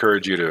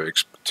encourage you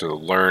to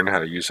learn how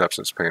to use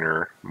Substance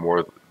Painter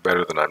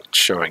better than I'm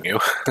showing you.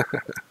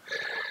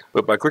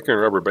 But by clicking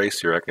rubber base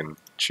here, I can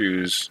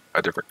choose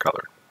a different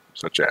color,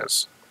 such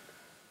as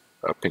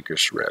a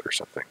pinkish red or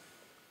something.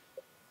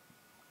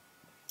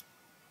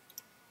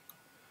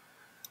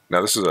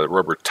 Now this is a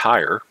rubber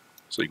tire,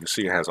 so you can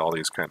see it has all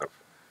these kind of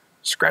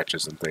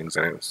scratches and things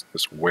in it. It's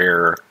this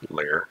wear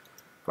layer.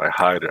 If I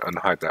hide and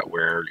unhide that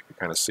wear, you can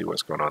kind of see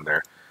what's going on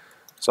there.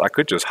 So I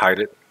could just hide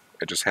it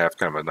and just have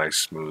kind of a nice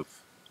smooth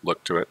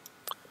look to it.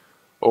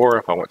 Or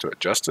if I want to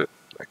adjust it,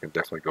 I can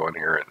definitely go in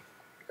here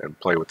and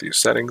play with these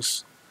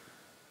settings.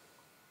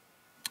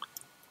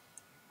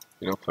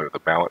 You know, play with the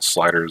balance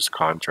sliders,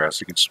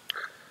 contrast.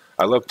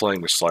 I love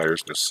playing with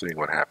sliders and just seeing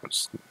what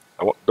happens.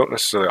 I don't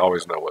necessarily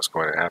always know what's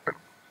going to happen,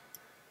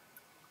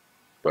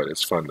 but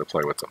it's fun to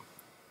play with them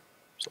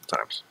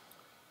sometimes.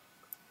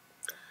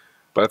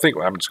 But I think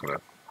I'm just going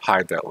to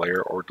hide that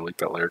layer or delete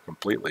that layer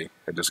completely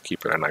and just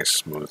keep it a nice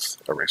smooth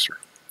eraser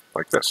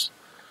like this.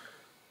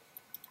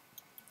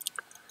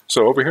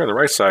 So over here on the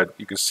right side,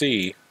 you can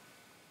see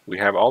we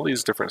have all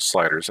these different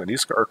sliders, and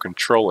these are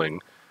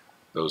controlling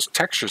those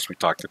textures we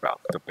talked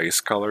about: the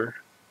base color,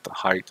 the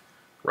height,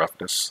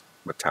 roughness,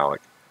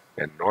 metallic,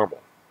 and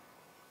normal.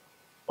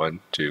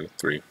 1, 2,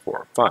 3,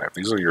 4, 5.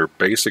 These are your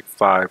basic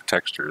 5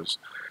 textures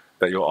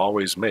that you'll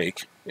always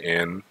make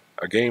in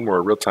a game or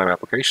a real-time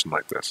application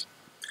like this.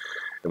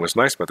 And what's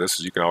nice about this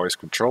is you can always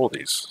control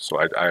these. So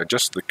I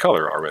adjusted the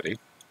color already,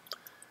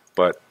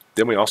 but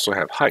then we also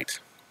have height.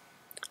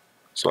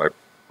 So I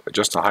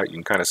adjust the height. You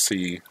can kind of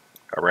see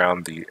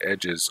around the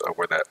edges of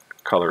where that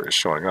color is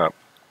showing up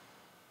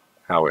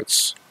how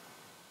it's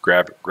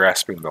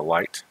grasping the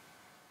light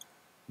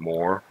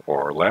more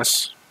or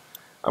less.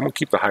 I'm going to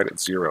keep the height at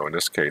 0 in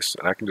this case,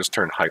 and I can just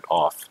turn height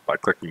off by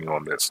clicking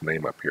on this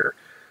name up here.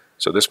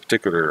 So this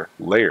particular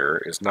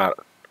layer is not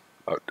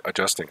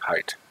adjusting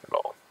height at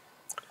all.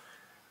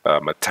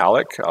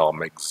 Metallic, I'll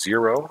make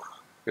 0.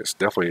 It's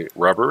definitely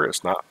rubber.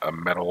 It's not a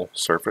metal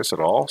surface at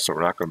all, so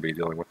we're not going to be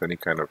dealing with any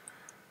kind of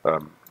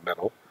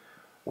metal.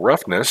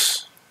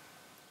 Roughness,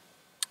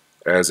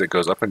 as it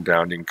goes up and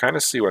down, you can kind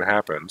of see what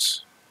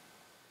happens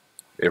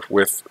if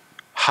with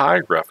high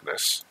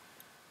roughness,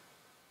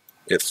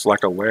 it's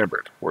like a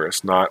Lambert, where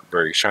it's not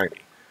very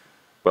shiny.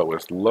 But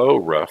with low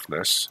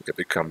roughness, it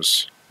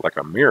becomes like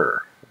a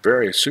mirror,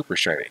 very super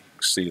shiny. You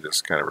can see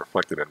this kind of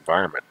reflected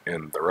environment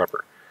in the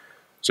rubber.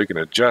 So you can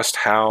adjust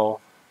how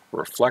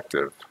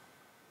reflective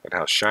and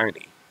how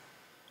shiny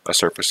a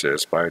surface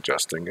is by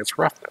adjusting its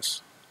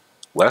roughness.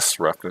 Less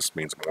roughness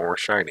means more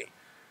shiny,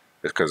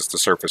 because the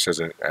surface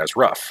isn't as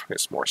rough,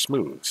 it's more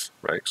smooth,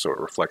 right? So it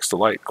reflects the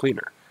light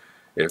cleaner.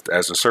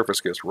 As the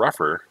surface gets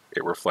rougher,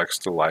 it reflects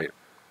the light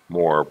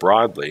more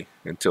broadly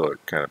until it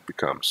kind of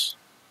becomes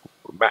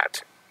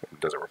matte. It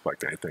doesn't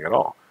reflect anything at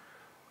all.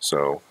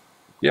 So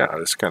yeah,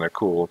 it's kind of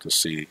cool to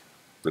see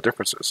the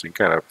differences. You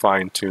can kind of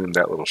fine tune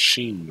that little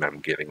sheen I'm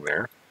getting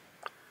there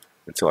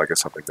until I get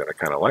something that I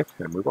kind of like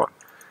and move on.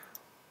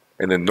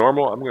 And then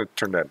normal, I'm going to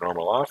turn that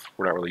normal off.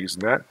 We're not really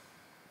using that.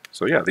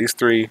 So yeah, these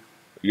three,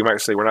 you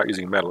might say we're not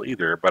using metal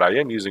either, but I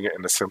am using it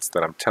in the sense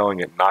that I'm telling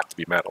it not to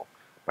be metal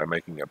by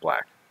making it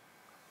black.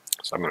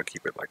 So I'm going to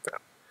keep it like that.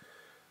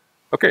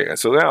 Okay, and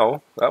so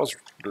now that was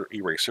the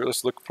eraser.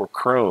 Let's look for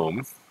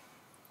chrome.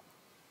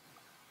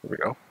 Here we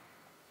go.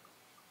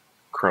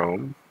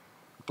 Chrome,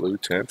 blue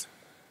tint.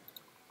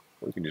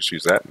 We can just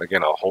use that. And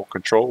again, I'll hold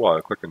control while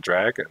I click and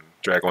drag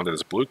onto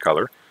this blue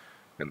color.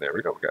 And there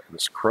we go. We got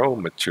this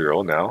chrome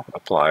material now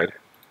applied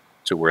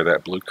to where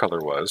that blue color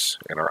was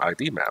in our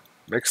ID map.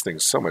 Makes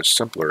things so much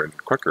simpler and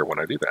quicker when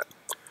I do that,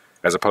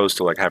 as opposed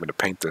to like having to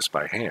paint this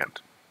by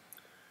hand.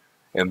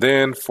 And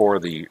then for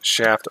the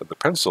shaft of the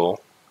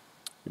pencil,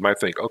 you might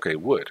think, okay,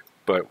 wood.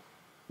 But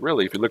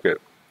really, if you look at,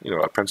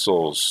 a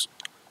pencil's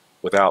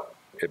without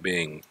it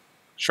being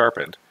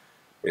sharpened,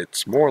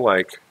 it's more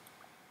like,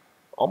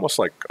 almost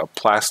like a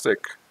plastic,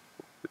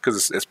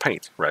 because it's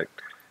paint, right?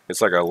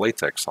 It's like a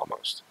latex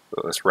almost.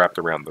 That's wrapped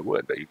around the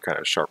wood that you kind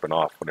of sharpen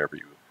off whenever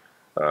you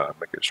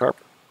make it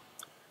sharper.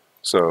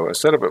 So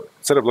instead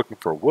of looking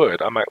for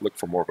wood, I might look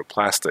for more of a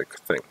plastic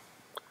thing.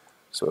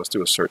 So let's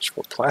do a search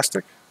for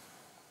plastic.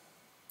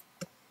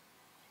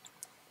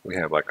 We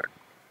have like a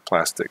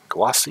plastic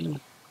glossy.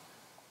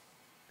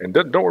 And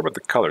don't worry about the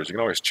colors. You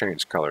can always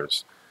change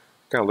colors.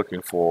 Kind of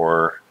looking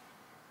for,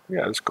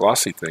 yeah, this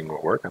glossy thing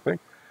will work, I think.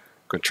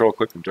 Control,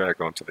 click, and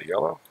drag onto the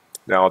yellow.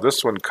 Now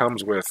this one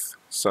comes with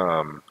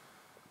some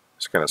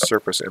kind of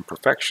surface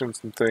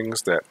imperfections and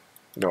things that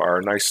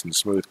our nice and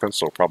smooth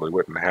pencil probably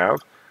wouldn't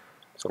have.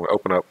 So I'm going to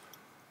open up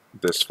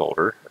this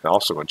folder, and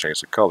also going to change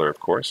the color, of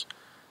course.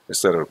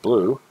 Instead of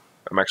blue,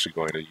 I'm actually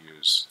going to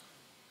use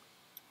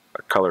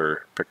a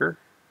color picker.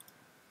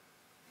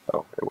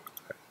 Oh,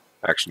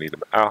 I actually need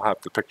them. I'll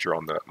have the picture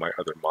on my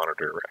other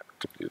monitor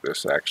to do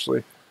this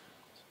actually.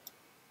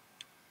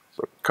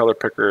 So color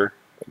picker,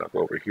 and I'll go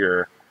over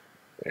here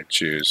and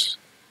choose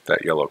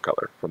that yellow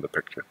color from the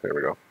picture. There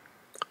we go.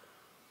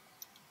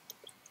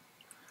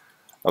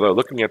 Although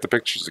looking at the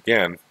pictures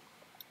again,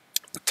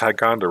 the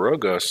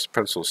Ticonderoga's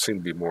pencils seem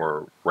to be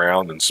more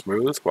round and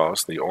smooth,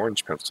 whilst the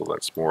orange pencil,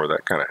 that's more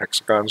that kind of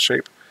hexagon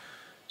shape.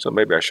 So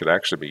maybe I should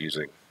actually be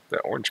using that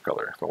orange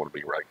color if I want to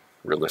be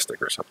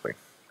realistic or something.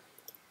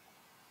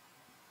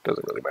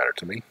 Doesn't really matter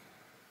to me.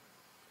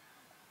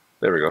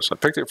 There we go. So I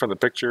picked it from the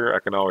picture. I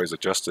can always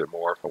adjust it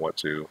more if I want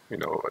to,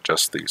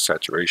 adjust the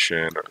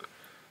saturation or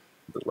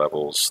the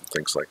levels,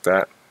 things like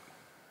that.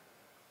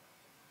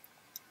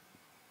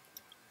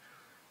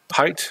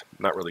 Height,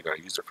 not really going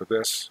to use it for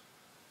this.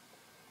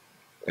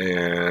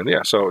 And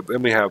yeah, so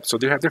then we have,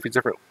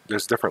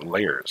 there's different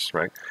layers,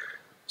 right?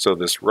 So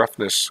this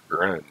roughness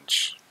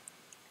grunge,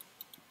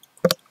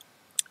 and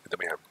then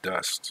we have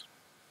dust.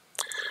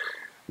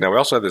 Now we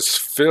also have this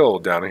fill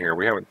down here.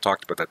 We haven't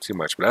talked about that too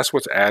much, but that's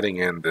what's adding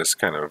in this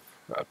kind of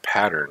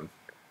pattern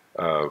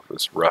of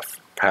this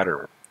rough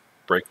pattern,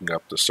 breaking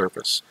up the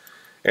surface.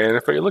 And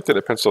if I looked at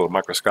a pencil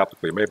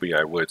microscopically, maybe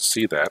I would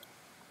see that.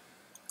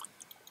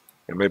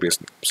 And maybe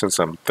since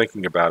I'm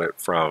thinking about it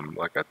from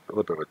like a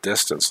little bit of a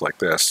distance like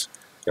this,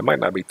 it might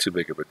not be too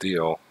big of a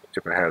deal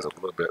if it has a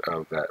little bit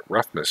of that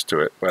roughness to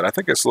it, but I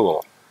think it's a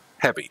little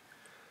heavy.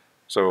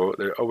 So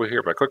over here,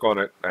 if I click on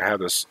it, I have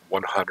this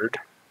 100.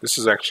 This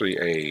is actually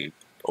a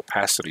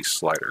opacity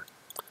slider.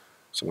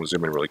 So I'm going to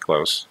zoom in really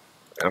close,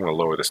 and I'm going to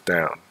lower this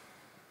down.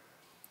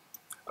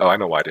 Oh, I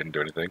know why I didn't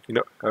do anything.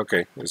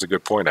 Okay, it's a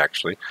good point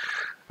actually.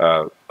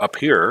 Up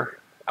here,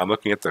 I'm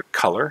looking at the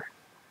color,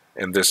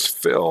 and this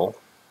fill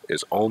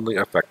is only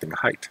affecting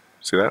height.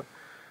 See that?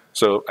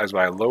 So as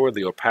I lower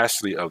the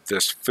opacity of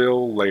this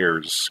fill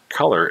layer's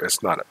color,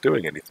 it's not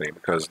doing anything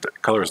because the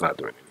color is not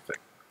doing anything.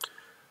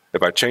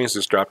 If I change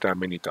this drop-down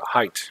menu to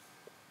height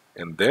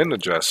and then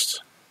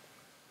adjust,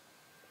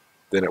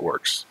 then it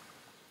works.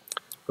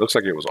 It looks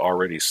like it was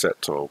already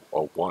set to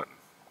a 1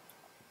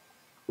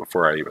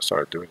 before I even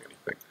started doing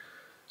anything.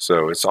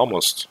 So it's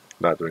almost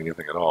not doing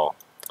anything at all.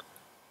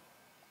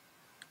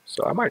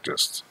 So I might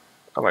just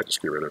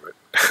get rid of it.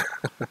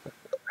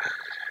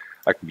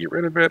 I can get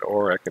rid of it,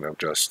 or I can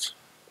adjust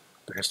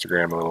the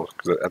histogram a little,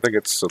 because I think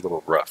it's a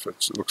little rough.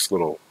 It looks a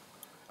little,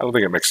 I don't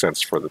think it makes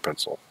sense for the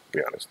pencil, to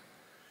be honest.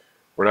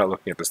 We're not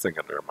looking at this thing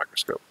under a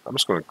microscope. I'm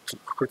just going to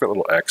click that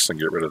little X and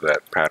get rid of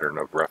that pattern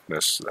of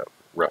roughness, that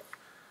rough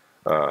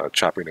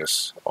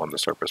choppiness on the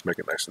surface, make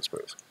it nice and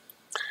smooth.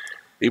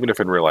 Even if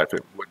in real life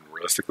it wouldn't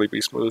realistically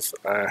be smooth,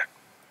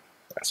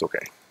 that's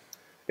okay.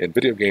 In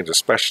video games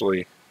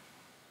especially,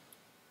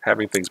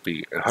 having things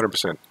be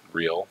 100%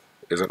 real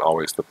isn't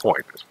always the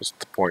point.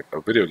 The point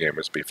of video game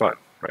is to be fun,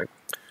 right?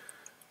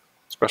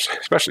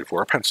 Especially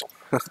for a pencil.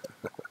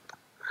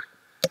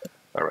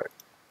 All right.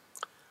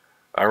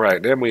 All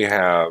right, then we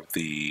have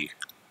the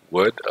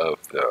wood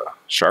of the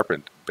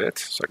sharpened bit,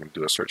 so I can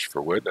do a search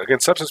for wood. Again,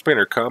 Substance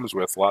Painter comes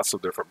with lots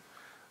of different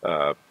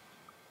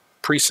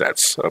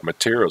presets of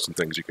materials and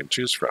things you can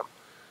choose from.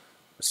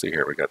 Let's see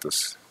here, we got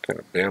this kind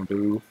of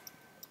bamboo.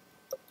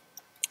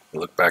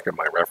 Look back at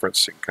my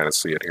reference, you can kind of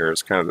see it here.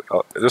 It's kind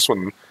of this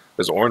one,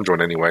 this orange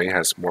one anyway,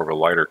 has more of a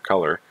lighter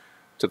color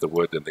to the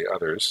wood than the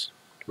others.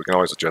 We can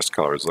always adjust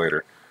colors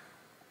later.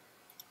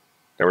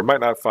 Now we might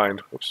not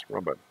find, whoops,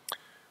 wrong button.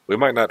 We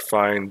might not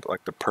find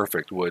like the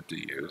perfect wood to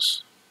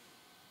use.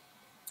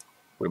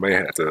 We may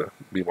have to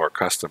be more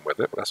custom with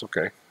it, but that's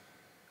okay.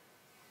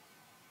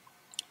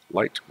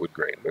 Light wood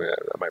grain, yeah,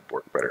 that might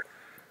work better.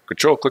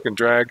 Control, click and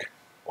drag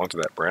onto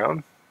that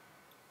brown.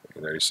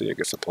 And there you see it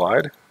gets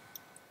applied.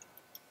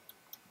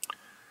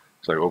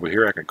 So over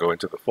here I can go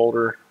into the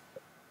folder.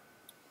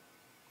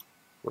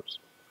 Whoops.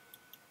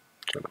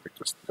 Trying to make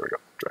this, there we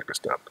go, drag this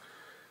down.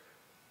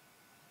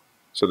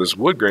 So this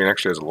wood grain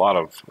actually has a lot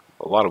of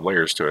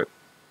layers to it.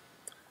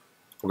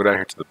 We'll go down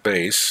here to the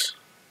base,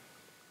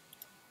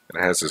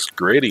 and it has this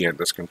gradient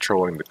that's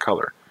controlling the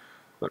color.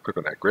 So I click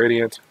on that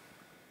gradient,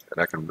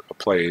 and I can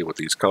play with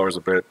these colors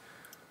a bit.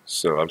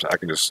 So I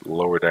can just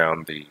lower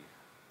down the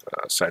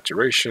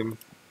saturation.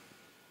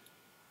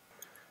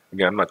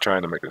 Again, I'm not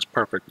trying to make this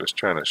perfect, just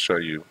trying to show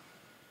you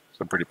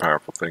some pretty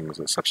powerful things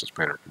that Substance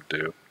Painter can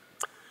do.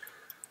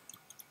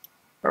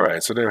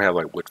 Alright, so then we have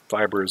like wood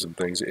fibers and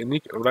things. And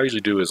what I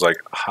usually do is like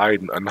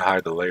hide and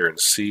unhide the layer and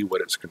see what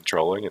it's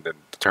controlling and then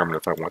determine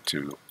if I want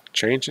to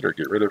change it or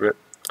get rid of it.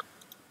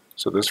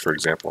 So this, for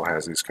example,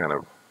 has these kind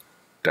of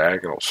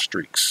diagonal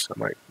streaks. I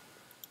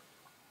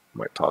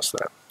might toss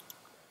that.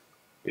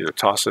 Either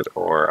toss it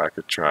or I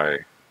could try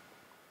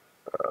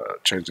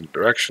changing the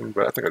direction,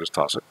 but I think I'll just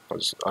toss it.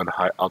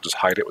 I'll just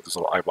hide it with this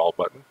little eyeball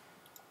button.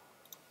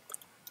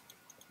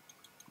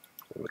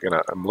 Again,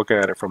 I'm looking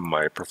at it from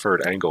my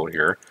preferred angle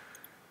here.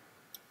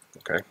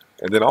 Okay,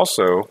 and then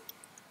also,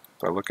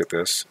 if I look at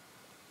this,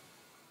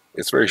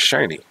 it's very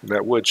shiny, and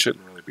that wood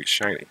shouldn't really be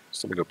shiny.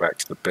 So let me go back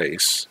to the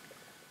base,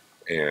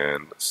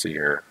 and let's see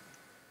here.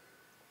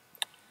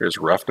 Here's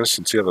roughness,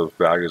 and see how those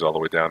values all the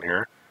way down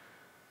here?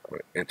 I'm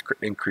going to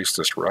increase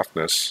this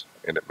roughness,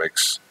 and it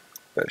makes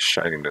that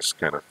shininess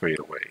kind of fade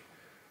away.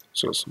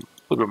 So it's a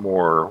little bit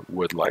more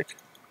wood-like.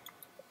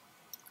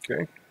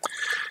 Okay,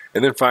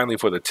 and then finally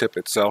for the tip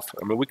itself,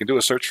 I mean, we can do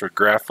a search for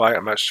graphite.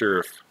 I'm not sure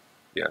if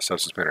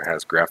Substance Painter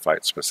has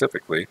graphite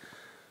specifically,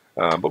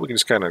 but we can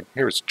just kind of,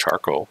 here's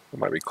charcoal. It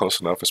might be close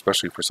enough,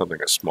 especially for something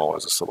as small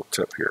as this little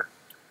tip here.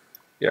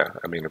 Yeah,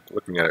 I mean,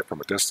 looking at it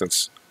from a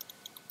distance,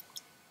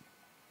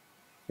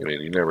 I mean,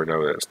 you never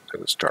know that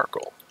it's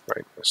charcoal,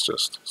 right? It's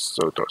just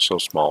so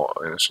small,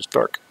 and it's just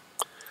dark.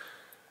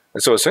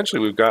 And so essentially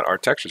we've got our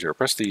textures here.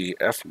 Press the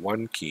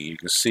F1 key, you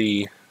can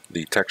see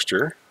the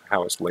texture,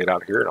 how it's laid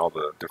out here, and all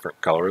the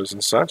different colors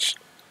and such.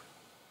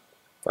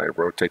 If I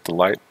rotate the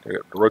light,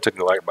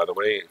 by the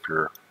way, if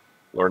you're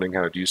learning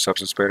how to use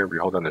Substance Painter, if you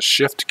hold down the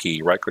Shift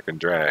key, right click and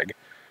drag,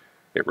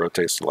 it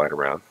rotates the light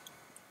around.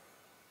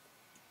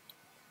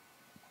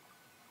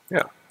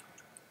 Yeah.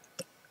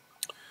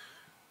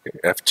 Okay,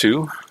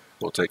 F2,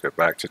 we'll take it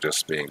back to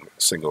just being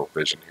single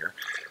vision here.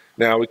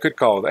 Now we could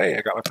call it, hey,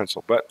 I got my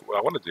pencil, but what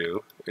I want to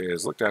do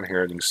is look down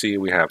here and you can see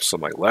we have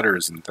some like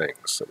letters and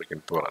things that we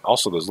can put on.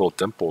 Also those little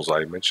dimples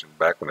I mentioned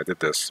back when I did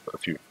this a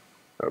few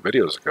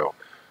videos ago.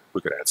 We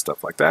could add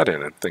stuff like that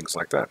in and things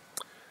like that.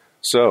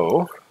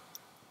 So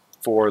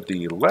for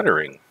the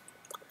lettering,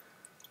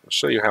 I'll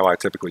show you how I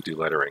typically do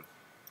lettering.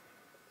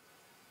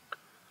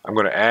 I'm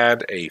going to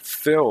add a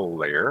fill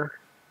layer.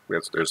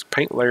 There's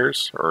paint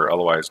layers, or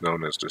otherwise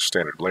known as just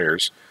standard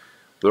layers,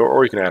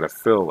 or you can add a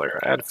fill layer.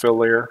 Add a fill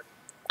layer.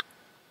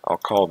 I'll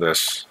call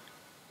this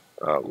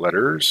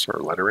letters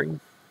or lettering.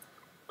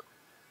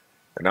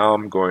 And now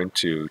I'm going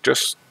to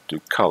just do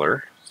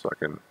color, so I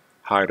can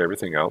hide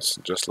everything else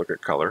and just look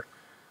at color.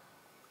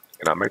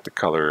 And I'll make the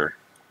color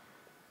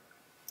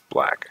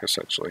black,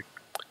 essentially.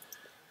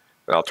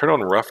 And I'll turn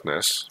on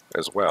roughness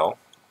as well,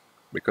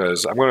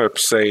 because I'm going to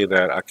say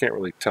that, I can't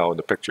really tell in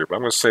the picture, but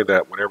I'm going to say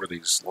that whenever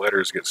these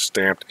letters get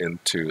stamped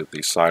into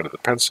the side of the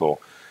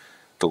pencil,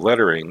 the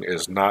lettering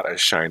is not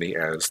as shiny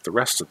as the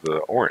rest of the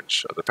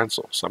orange of the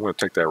pencil. So I'm going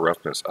to take that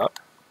roughness up,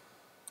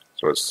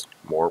 so it's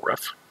more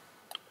rough.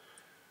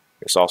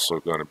 It's also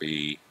going to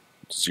be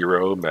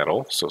 0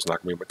 metal, so it's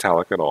not going to be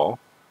metallic at all.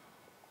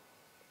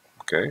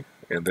 Okay,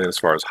 and then as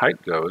far as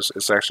height goes,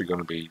 it's actually going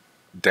to be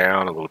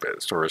down a little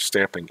bit, sort of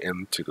stamping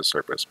into the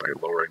surface by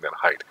lowering that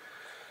height.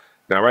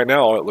 Now right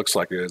now all it looks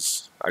like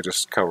is I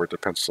just covered the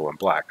pencil in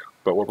black,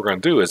 but what we're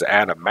going to do is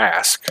add a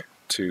mask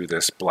to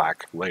this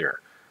black layer.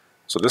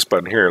 So this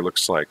button here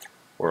looks like,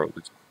 or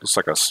looks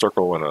like a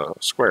circle and a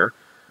square.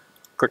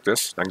 Click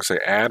this. I can say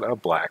add a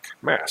black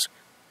mask.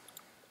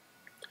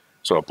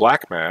 So a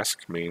black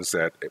mask means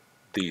that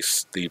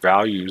the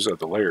values of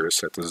the layer is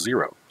set to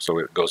 0, so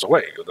it goes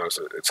away. You'll notice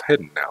it's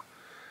hidden now.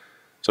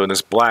 So in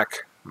this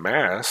black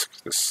mask,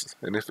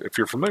 and if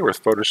you're familiar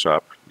with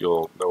Photoshop,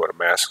 you'll know what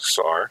masks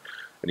are.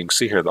 And you can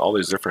see here that all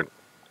these different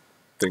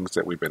things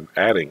that we've been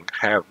adding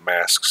have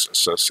masks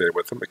associated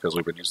with them because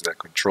we've been using that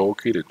control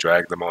key to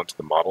drag them onto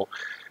the model,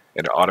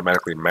 and it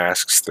automatically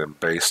masks them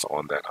based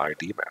on that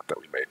ID map that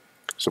we made.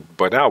 So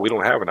by now we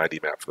don't have an ID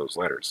map for those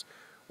letters.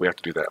 We have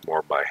to do that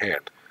more by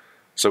hand.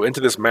 So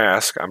into this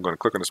mask, I'm going to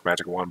click on this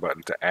magic wand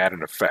button to add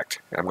an effect.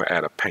 And I'm going to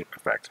add a paint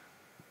effect.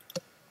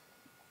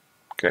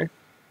 Okay.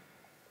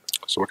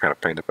 So what kind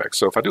of paint effect?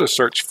 So if I do a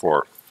search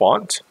for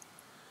font,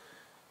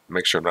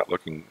 make sure I'm not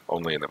looking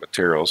only in the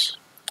materials,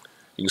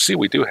 you can see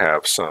we do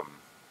have some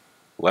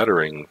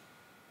lettering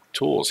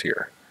tools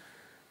here.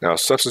 Now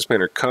Substance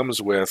Painter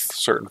comes with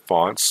certain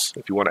fonts.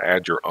 If you want to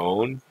add your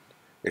own,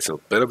 it's a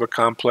bit of a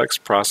complex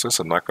process,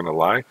 I'm not going to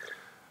lie.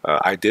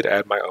 I did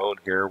add my own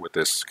here with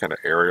this kind of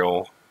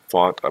Arial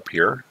font up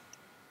here,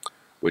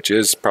 which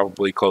is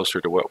probably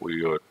closer to what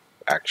we would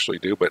actually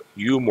do, but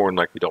you more than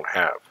likely don't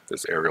have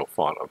this Arial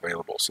font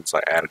available since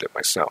I added it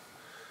myself.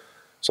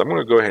 So I'm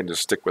going to go ahead and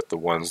just stick with the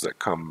ones that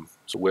come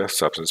with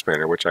Substance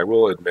Painter, which I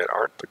will admit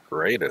aren't the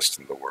greatest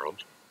in the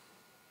world.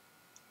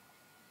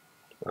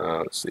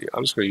 Let's see,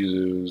 I'm just going to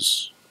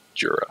use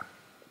Jura.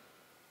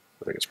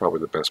 I think it's probably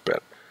the best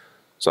bet.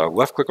 So I'll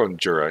left click on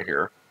Jura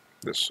here,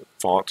 this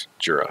font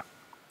Jura.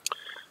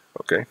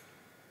 Okay.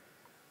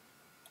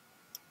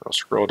 I'll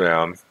scroll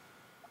down.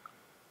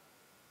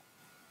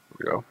 There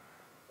we go.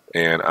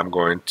 And I'm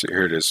going to,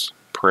 here it is,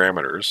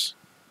 parameters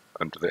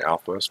under the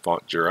alpha,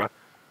 font Jura,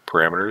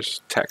 parameters,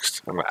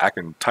 text. I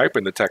can type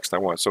in the text I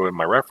want. So in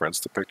my reference,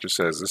 the picture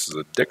says this is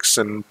a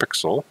Dixon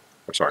pixel.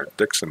 I'm sorry,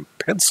 Dixon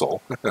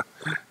pencil,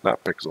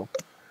 not pixel.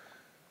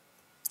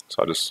 So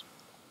I'll just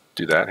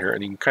do that here.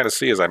 And you can kind of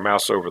see as I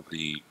mouse over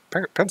the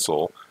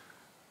pencil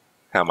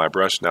how my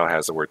brush now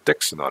has the word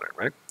Dixon on it,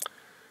 right?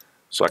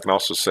 So I can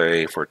also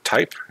say for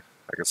type,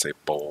 I can say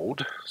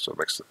bold, so it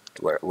makes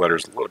the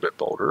letters a little bit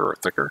bolder or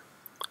thicker.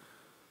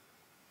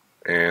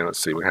 And let's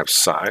see, we have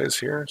size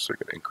here, so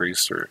we can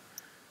increase or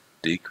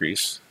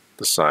decrease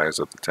the size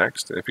of the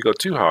text. And if you go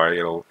too high,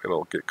 it'll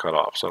get cut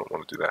off, so I don't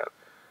want to do that.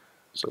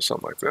 So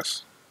something like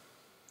this.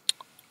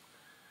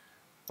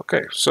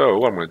 Okay, so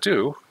what I'm going to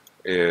do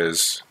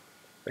is,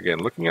 again,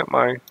 looking at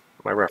my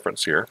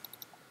reference here,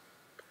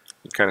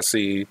 you kind of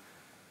see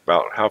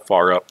about how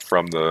far up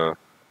from the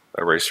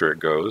eraser it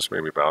goes,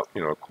 maybe about,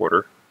 a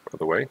quarter of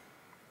the way.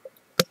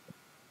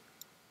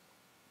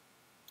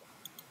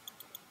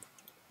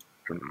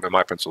 And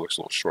my pencil looks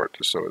a little short,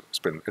 just so it's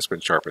been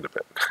sharpened a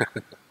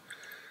bit.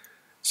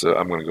 So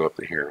I'm going to go up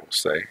to here, we'll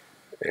say,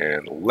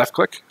 and left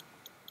click,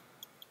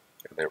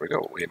 and there we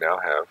go. We now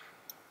have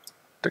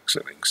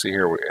Dixon. You can see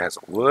here it has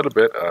a little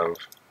bit of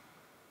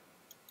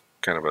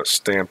kind of a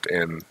stamped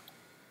in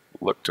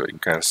look to it. You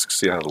can kind of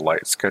see how the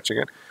light's catching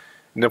it.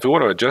 And if we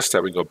want to adjust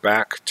that, we go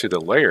back to the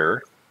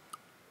layer,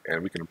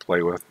 and we can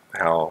play with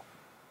how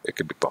it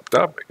can be bumped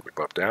up, it can be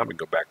bumped down, we can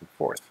go back and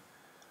forth.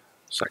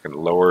 So I can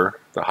lower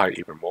the height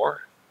even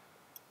more.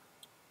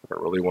 If I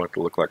really want it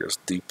to look like it's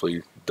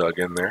deeply dug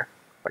in there,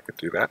 I can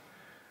do that.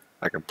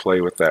 I can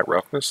play with that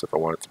roughness if I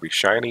want it to be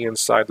shiny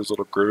inside those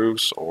little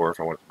grooves, or if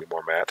I want it to be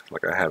more matte,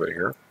 like I have it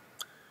here.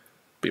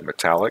 Be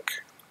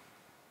metallic,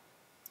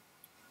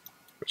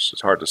 which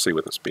is hard to see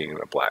with this being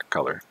a black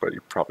color, but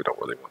you probably don't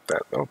really want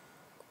that though.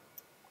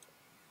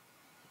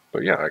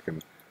 But yeah, I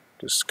can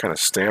just kind of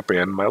stamp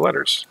in my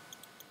letters.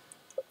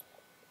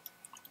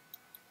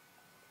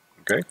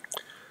 Okay,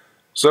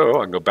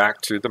 so I can go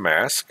back to the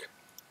mask,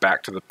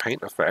 back to the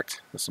paint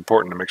effect. It's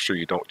important to make sure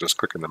you don't just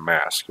click in the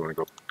mask. You want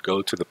to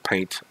go to the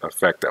paint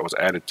effect that was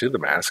added to the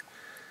mask.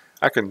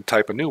 I can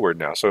type a new word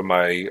now. So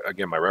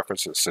again, my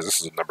reference says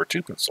this is a number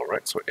 2 pencil,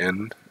 right? So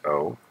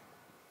N-O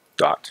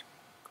dot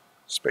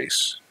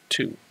space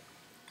 2.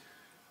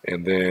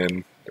 And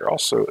then there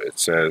also, it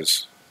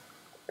says,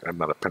 and I'm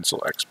not a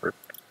pencil expert,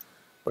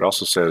 but it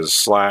also says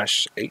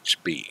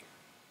 /HB.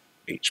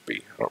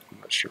 HB. I'm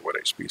not sure what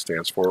HB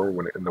stands for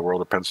in the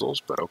world of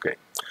pencils, but okay.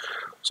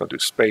 So I'll do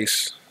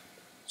space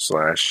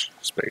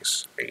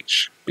 /space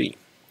HB.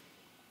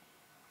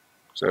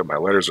 So my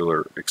letters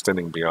are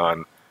extending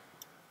beyond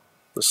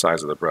the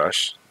size of the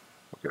brush.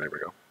 Okay, there we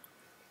go.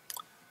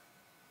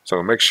 So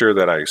I'll make sure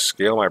that I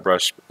scale my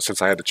brush,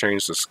 since I had to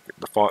change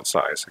the font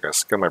size. I got to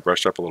scale my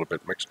brush up a little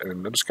bit, and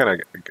I'm just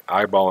kind of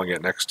eyeballing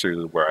it next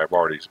to where I've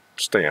already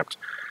stamped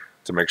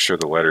to make sure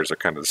the letters are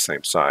kind of the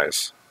same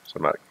size. So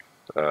I'm not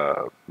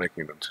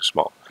making them too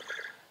small.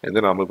 And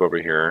then I'll move over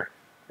here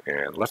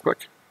and left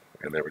click,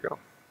 and there we go.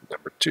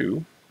 Number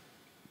 2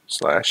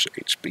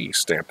 /HB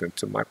stamped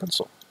into my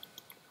pencil.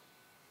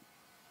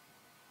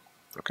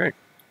 Okay.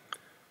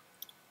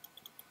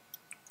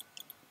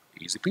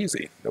 Easy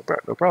peasy, no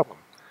problem.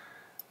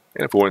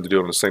 And if we wanted to do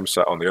it on the same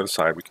side, on the other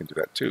side, we can do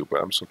that too,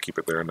 but I'm just going to keep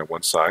it there on the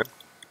one side.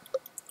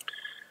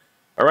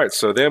 All right,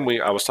 so then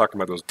I was talking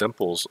about those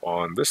dimples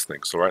on this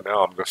thing. So right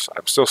now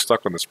I'm still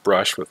stuck on this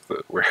brush with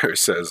where it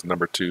says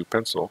 #2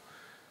 pencil.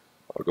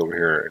 I'll go over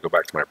here and go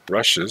back to my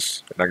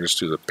brushes, and I can just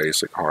do the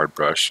basic hard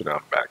brush, and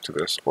I'm back to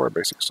this, or a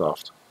basic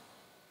soft,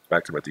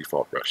 back to my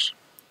default brush.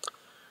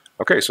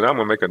 Okay, so now I'm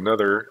going to make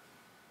another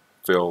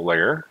fill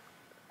layer,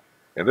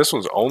 and this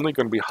one's only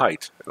going to be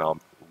height, and I'll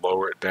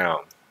lower it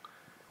down.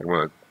 I'm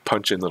going to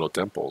punch in little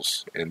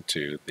dimples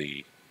into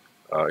the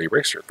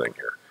eraser thing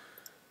here.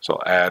 So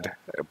I'll add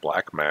a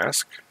black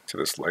mask to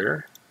this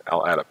layer.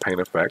 I'll add a paint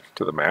effect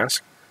to the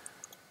mask,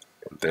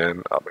 and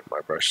then I'll make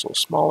my brush a little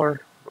smaller,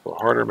 a little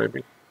harder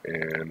maybe,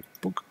 and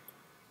boop.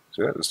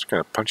 So that just kind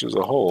of punches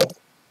a hole,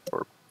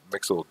 or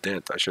makes a little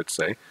dent, I should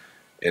say,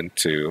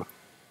 into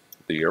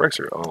the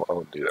eraser.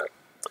 I'll do that.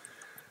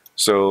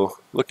 So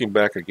looking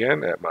back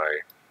again at my,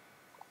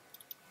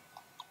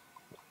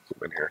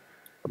 zoom in here,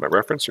 at my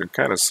reference, you can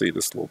kind of see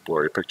this little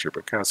blurry picture,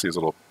 but kind of see these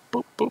little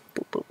boop, boop,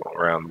 boop, boop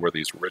around where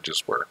these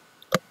ridges were.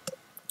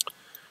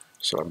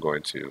 So I'm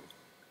going to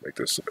make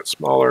this a bit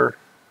smaller.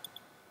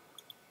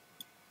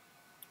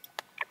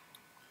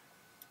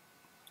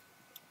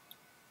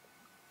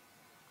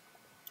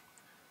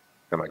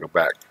 I might go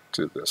back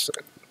to this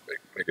and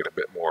make it a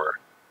bit more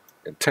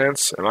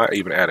intense. I might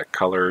even add a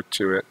color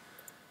to it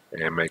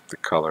and make the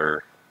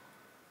color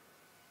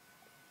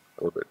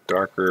a little bit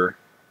darker.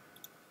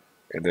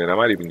 And then I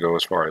might even go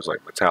as far as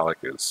like metallic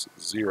is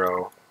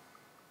 0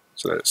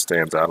 so that it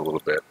stands out a little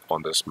bit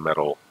on this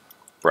metal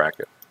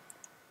bracket.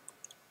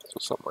 So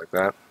something like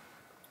that.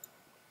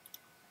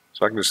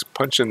 So I can just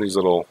punch in these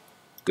little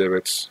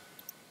divots,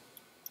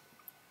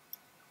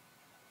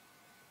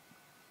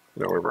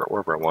 you know,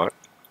 wherever I want.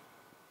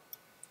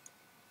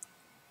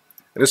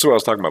 And this is what I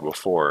was talking about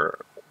before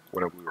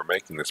when we were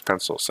making this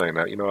pencil, saying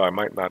that, you know, I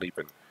might not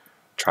even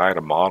try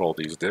to model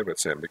these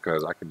divots in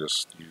because I can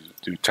just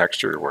do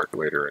texture work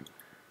later and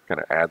kind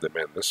of add them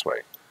in this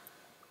way.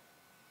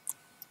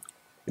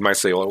 You might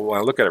say, well, when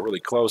I look at it really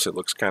close, it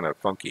looks kind of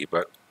funky,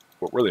 but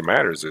what really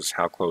matters is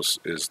how close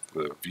is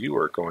the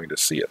viewer going to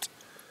see it.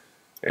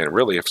 And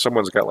really, if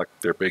someone's got like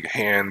their big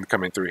hand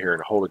coming through here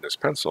and holding this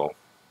pencil,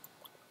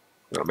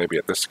 you know, maybe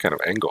at this kind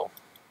of angle,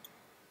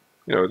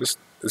 you know, this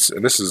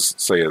is,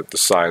 say, the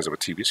size of a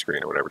TV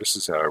screen or whatever. This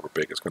is however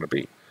big it's going to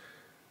be.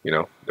 You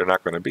know, they're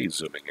not going to be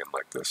zooming in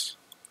like this,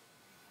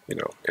 you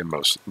know, in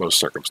most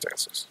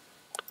circumstances.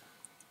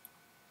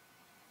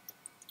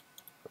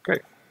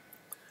 Okay.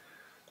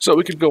 So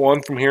we could go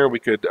on from here. We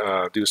could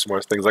do some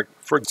more things, like,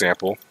 for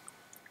example,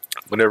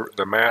 whenever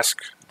the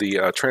mask,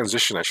 the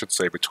transition, I should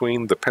say,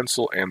 between the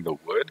pencil and the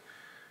wood,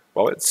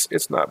 well,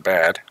 it's not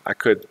bad. I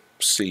could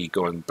see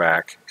going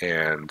back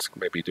and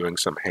maybe doing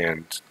some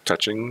hand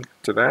touching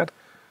to that.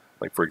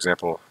 Like, for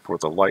example, for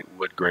the light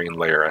wood grain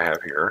layer I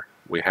have here,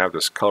 we have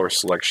this color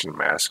selection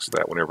mask so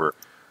that whenever,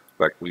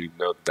 like, we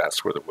know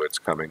that's where the wood's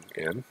coming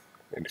in.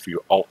 And if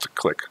you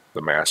alt-click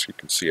the mask, you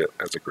can see it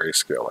as a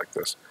grayscale like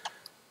this.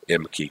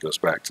 M key goes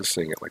back to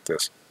seeing it like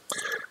this.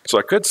 So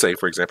I could say,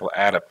 for example,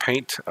 add a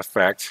paint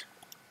effect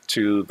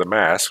to the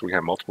mask. We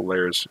have multiple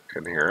layers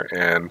in here,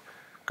 and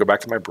go back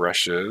to my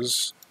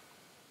brushes,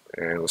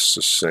 and let's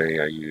just say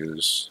I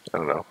use, I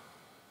don't know,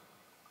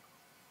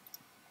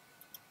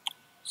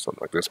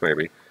 something like this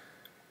maybe,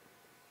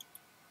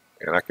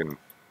 and I can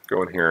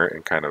go in here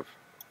and kind of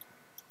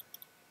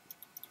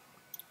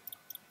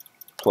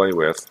play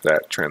with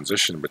that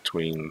transition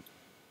between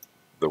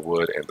the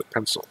wood and the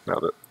pencil. Now,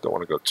 don't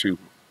want to go too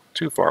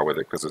far with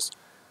it, because it's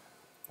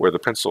where the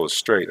pencil is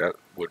straight, that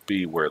would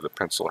be where the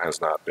pencil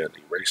has not been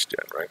erased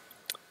yet, right?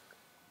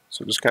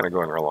 So just kind of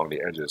going along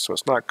the edges, so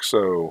it's not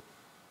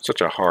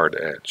such a hard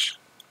edge,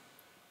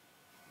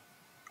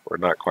 or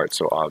not quite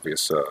so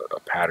obvious a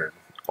pattern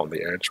on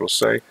the edge, we'll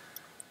say.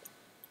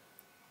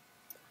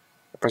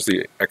 I press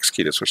the X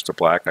key to switch to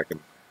black. I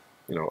can,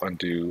 you know,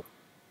 undo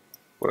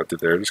what I did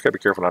there. Just gotta be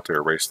careful not to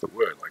erase the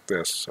wood like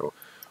this. So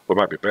what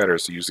might be better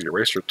is to use the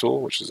eraser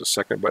tool, which is the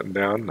second button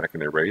down. I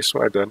can erase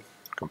what I've done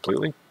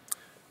completely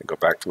and go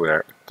back to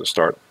where to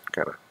start,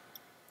 kind of,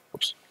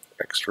 oops,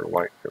 extra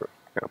white, kind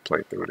of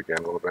play through it again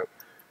a little bit.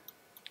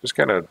 Just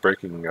kind of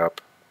breaking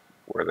up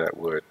where that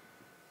wood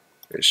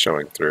is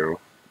showing through.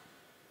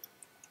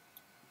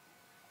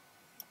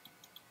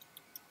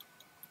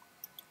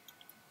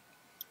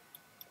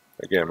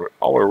 Again,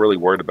 all we're really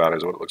worried about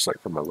is what it looks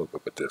like from a little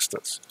bit of a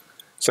distance.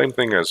 Same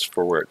thing as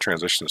for where it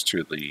transitions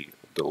to the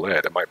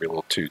lead. It might be a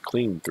little too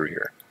clean through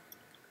here.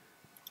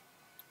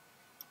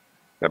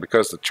 Now,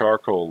 because the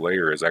charcoal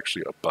layer is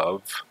actually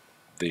above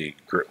the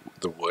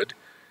wood,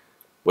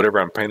 whatever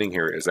I'm painting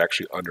here is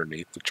actually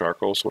underneath the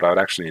charcoal. So what I would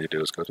actually need to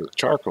do is go to the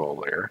charcoal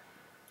layer,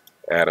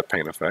 add a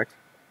paint effect.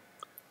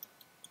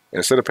 And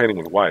instead of painting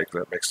with white,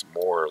 because that makes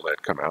more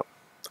lead come out,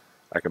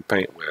 I can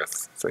paint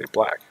with, say,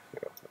 black.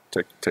 You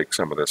know, take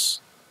some of this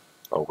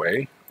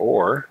away,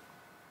 or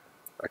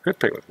I could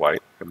paint with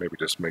white and maybe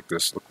just make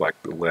this look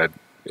like the lead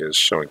is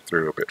showing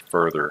through a bit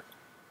further.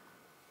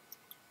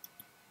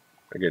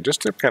 Again,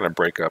 just to kind of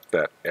break up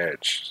that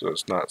edge so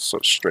it's not so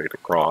straight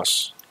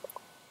across.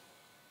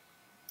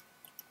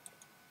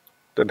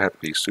 Doesn't have to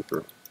be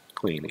super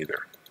clean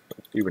either.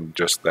 Even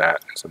just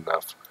that is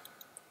enough.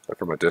 But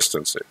from a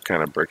distance, it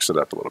kind of breaks it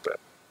up a little bit.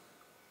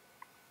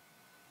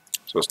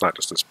 So it's not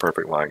just this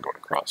perfect line going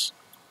across.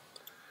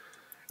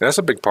 And that's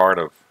a big part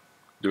of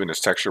doing this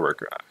texture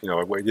work. You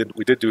know, we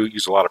did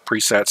use a lot of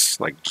presets,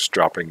 like just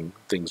dropping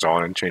things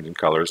on and changing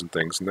colors and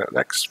things, and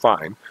that's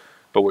fine.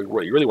 But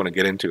what you really want to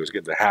get into is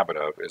get the habit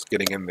of is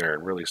getting in there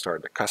and really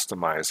starting to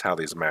customize how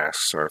these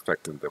masks are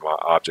affecting the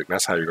object. And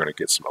that's how you're going to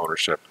get some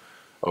ownership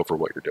over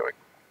what you're doing.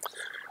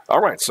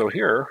 All right, so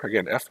here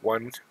again,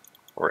 F1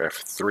 or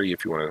F3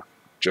 if you want to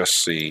just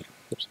see.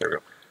 Oops, there we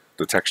go.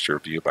 The texture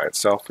view by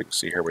itself. You can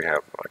see here we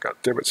have like our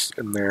divots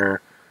in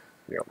there.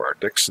 We have our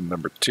Dixon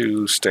number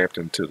 2 stamped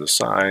into the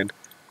side.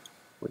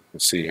 We can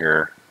see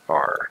here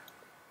our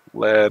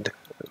lead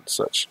and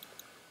such.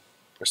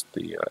 Press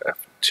the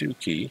F2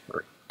 key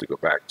or to go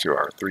back to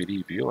our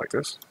 3D view like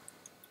this.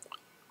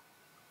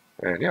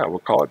 And yeah, we'll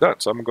call it done.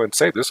 So I'm going to go ahead and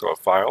save this. Go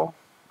to File,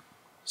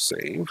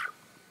 Save,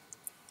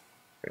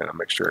 and I'll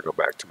make sure I go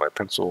back to my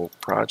pencil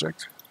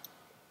project.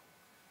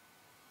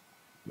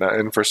 Now,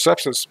 and for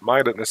substance,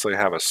 mine doesn't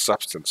necessarily have a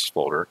substance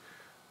folder,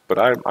 but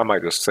I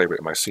might just save it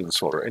in my scenes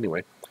folder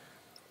anyway.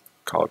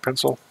 Call it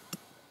pencil.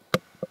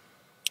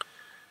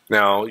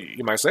 Now,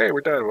 you might say, hey,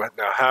 we're done.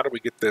 Now, how do we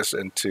get this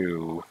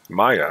into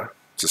Maya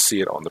to see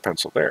it on the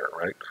pencil there,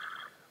 right?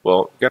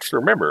 Well, you have to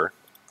remember,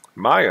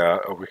 Maya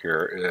over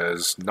here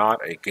is not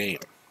a game.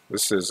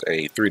 This is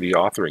a 3D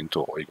authoring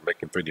tool. You can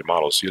make 3D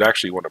models. So you'd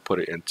actually want to put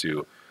it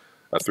into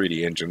a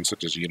 3D engine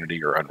such as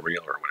Unity or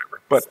Unreal or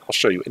whatever. But I'll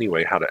show you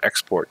anyway how to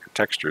export your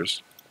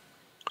textures.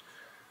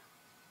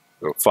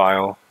 Go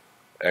File,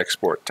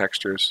 Export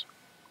Textures.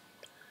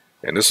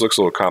 And this looks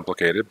a little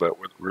complicated, but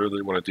what we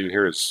really want to do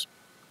here is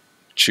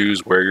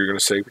choose where you're going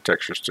to save your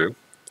textures to.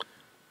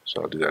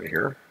 So I'll do that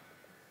here.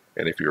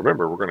 And if you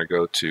remember, we're going to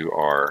go to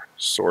our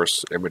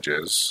source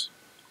images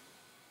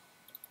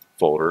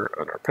folder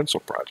on our pencil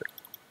project,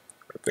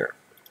 right there.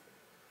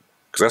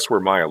 Because that's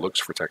where Maya looks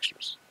for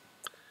textures.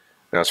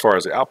 Now, as far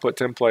as the output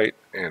template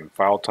and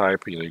file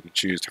type, you can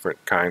choose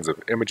different kinds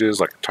of images,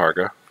 like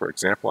Targa, for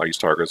example. I use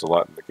Targas a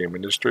lot in the game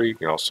industry. You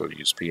can also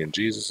use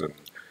PNGs, and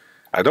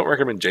I don't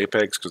recommend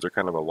JPEGs because they're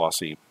kind of a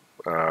lossy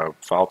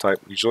file type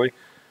usually.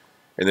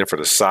 And then for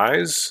the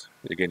size,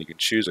 again, you can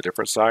choose a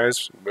different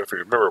size. If you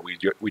remember,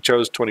 we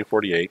chose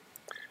 2048.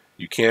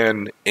 You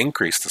can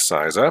increase the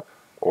size up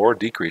or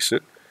decrease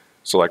it.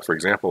 So, like for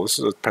example, this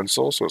is a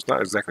pencil, so it's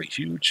not exactly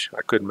huge.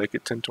 I could make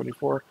it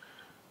 1024.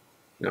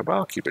 But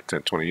I'll keep it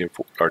 1028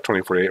 or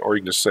 2048, or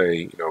you can just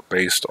say,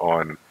 based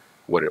on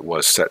what it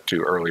was set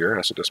to earlier.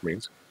 That's what this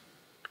means.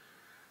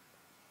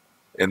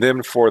 And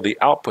then for the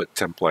output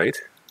template,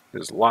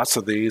 there's lots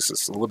of these.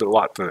 It's a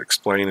lot to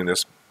explain in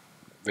this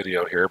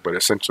video here, but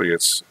essentially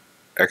it's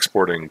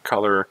exporting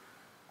color,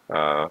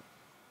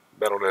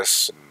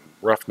 metalness, and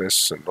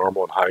roughness, and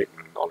normal and height,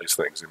 and all these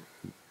things.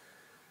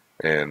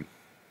 And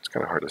it's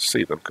kind of hard to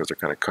see them because they're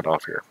kind of cut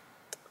off here.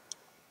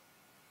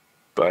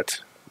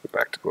 But go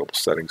back to global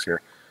settings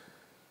here.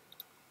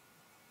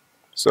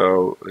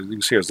 So as you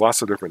can see, there's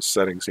lots of different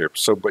settings here.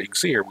 But you can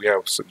see here we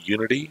have some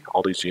Unity,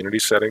 all these Unity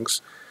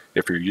settings.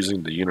 If you're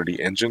using the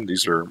Unity engine,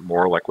 these are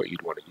more like what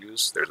you'd want to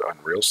use. There's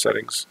Unreal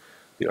settings,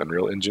 the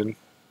Unreal engine,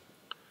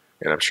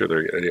 and I'm sure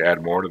they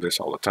add more to this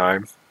all the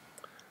time.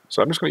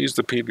 So I'm just going to use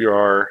the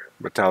PBR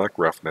metallic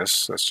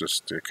roughness. That's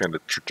just the kind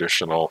of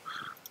traditional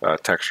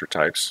texture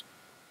types.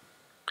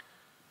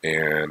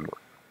 And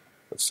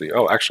let's see.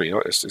 Oh, actually,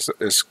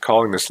 it's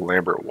calling this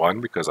Lambert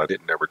 1 because I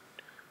didn't ever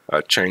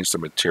change the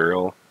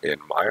material in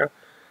Maya.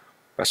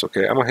 That's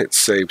okay. I'm going to hit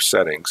Save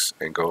Settings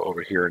and go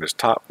over here in this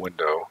top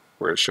window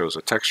where it shows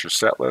a texture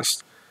set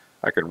list.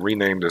 I can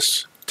rename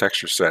this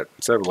texture set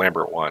instead of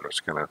Lambert 1, which is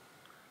kind of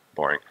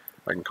boring.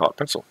 I can call it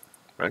Pencil,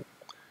 right?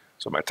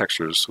 So my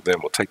textures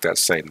then will take that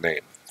same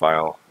name.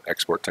 File,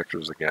 Export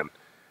Textures again,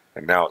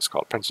 and now it's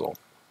called Pencil.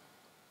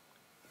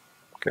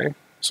 Okay.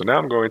 So now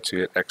I'm going to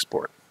hit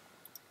Export.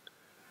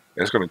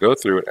 And it's going to go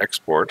through and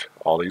export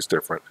all these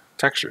different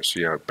textures. So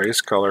you have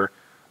base color,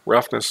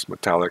 roughness,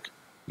 metallic,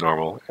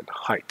 normal, and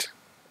height.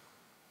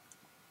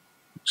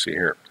 See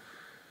here.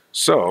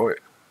 So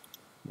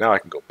now I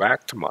can go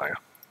back to Maya.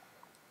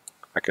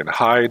 I can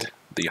hide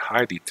the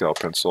high detail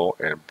pencil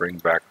and bring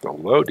back the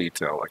low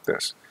detail like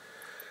this.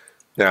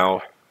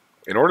 Now,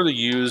 in order to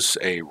use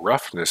a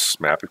roughness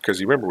map, because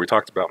you remember we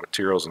talked about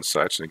materials and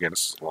such, and again,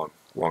 this is a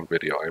long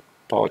video. I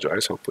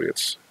apologize. Hopefully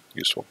it's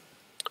useful.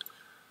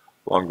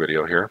 Long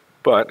video here,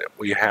 but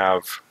we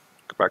have,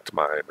 go back to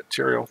my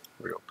material.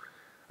 Here we go.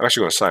 I'm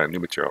actually going to assign a new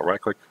material.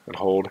 Right click and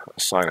hold,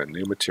 assign a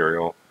new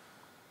material,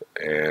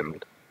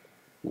 and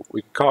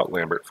we can call it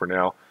Lambert for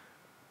now.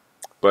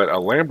 But a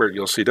Lambert,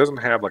 you'll see, doesn't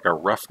have like a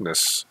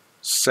roughness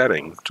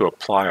setting to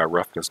apply a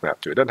roughness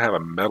map to. It doesn't have a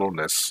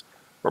metalness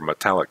or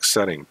metallic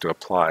setting to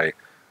apply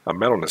a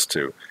metalness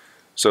to.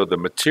 So the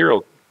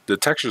material, the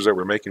textures that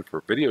we're making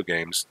for video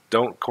games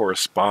don't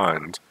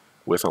correspond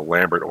with a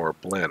Lambert or a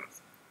blend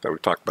that we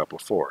talked about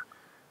before.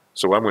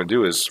 So what I'm going to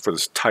do is for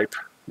this type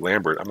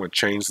Lambert, I'm going to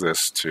change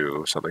this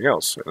to something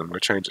else. And I'm going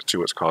to change it to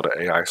what's called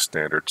an AI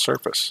standard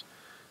surface.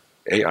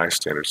 AI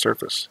standard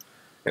surface.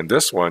 And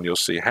this one you'll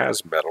see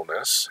has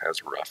metalness,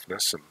 has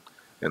roughness,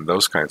 and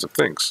those kinds of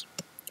things.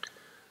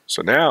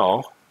 So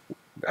now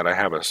that I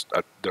have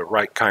the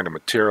right kind of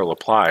material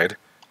applied,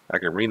 I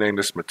can rename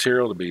this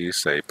material to be,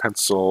 say,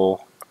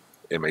 pencil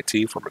MAT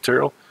for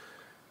material.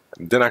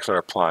 And then I start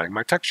applying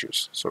my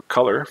textures. So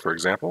color, for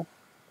example,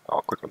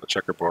 I'll click on the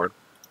checkerboard,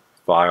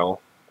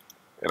 file,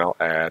 and I'll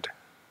add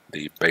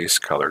the base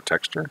color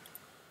texture.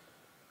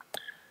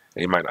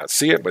 And you might not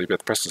see it, but you have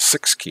to press the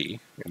 6 key,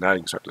 and now you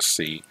can start to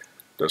see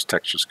those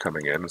textures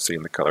coming in and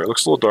seeing the color. It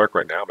looks a little dark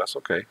right now, but that's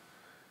okay.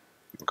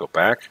 You can go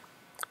back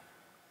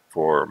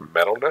for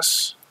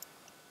metalness,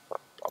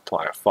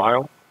 apply a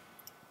file,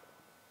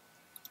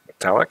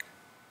 metallic,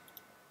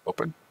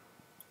 open.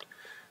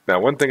 Now,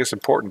 one thing that's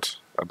important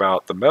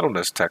about the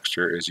metalness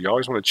texture is you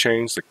always want to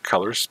change the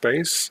color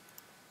space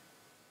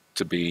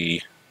to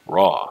be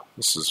raw.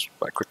 This is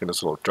by clicking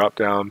this little drop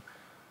down,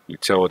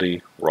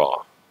 utility,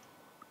 raw.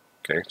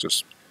 Okay,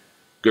 just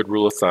good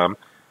rule of thumb.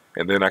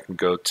 And then I can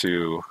go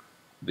to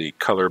the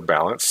color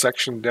balance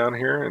section down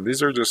here, and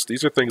these are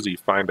things that you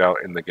find out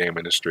in the game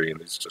industry, and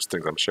these are just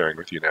things I'm sharing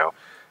with you now.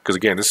 Because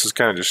again, this is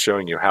kind of just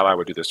showing you how I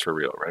would do this for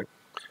real, right?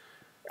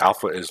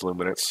 Alpha is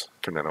luminance.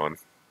 Turn that on.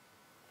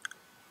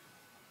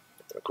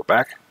 Go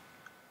back.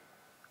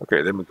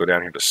 Okay, then we go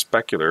down here to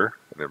specular,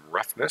 and then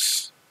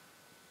roughness.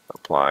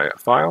 Apply a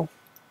file.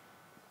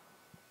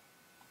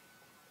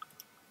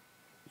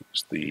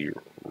 Use the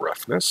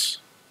roughness.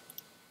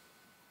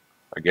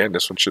 Again,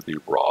 this one should be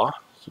raw.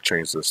 So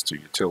change this to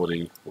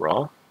utility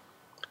raw.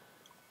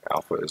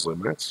 Alpha is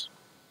luminance.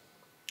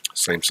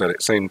 Same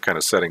kind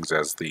of settings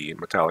as the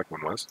metallic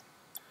one was.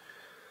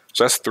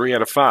 So that's 3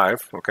 out of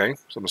 5. Okay,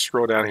 so I'm going to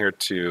scroll down here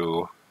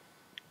to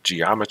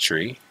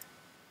geometry.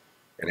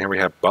 And here we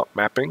have bump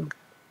mapping.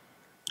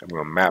 I'm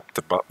going to map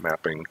the bump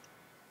mapping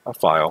a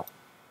file.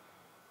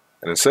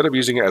 And instead of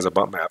using it as a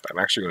bump map, I'm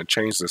actually going to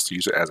change this to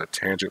use it as a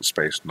tangent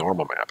space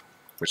normal map,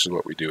 which is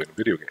what we do in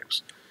video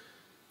games.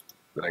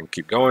 Then I can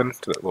keep going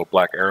to that little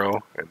black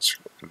arrow and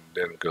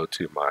then go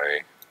to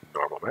my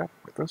normal map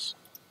like this.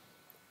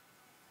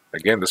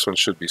 Again, this one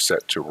should be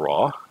set to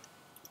raw.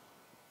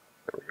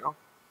 There we go.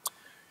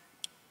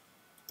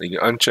 Then you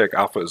can uncheck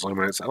alpha is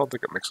luminance. I don't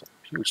think it makes a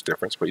huge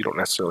difference, but you don't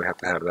necessarily have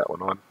to have that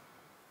one on.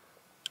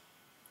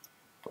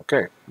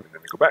 Okay, and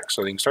then we go back.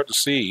 So you can start to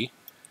see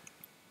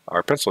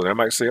our pencil. And I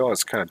might say, oh,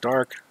 it's kind of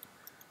dark.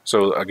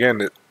 So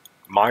again,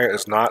 Maya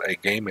is not a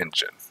game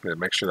engine.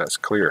 Make sure that's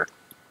clear.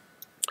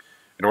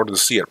 In order to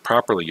see it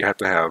properly, you have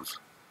to have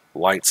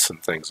lights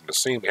and things in the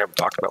scene. We haven't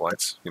talked about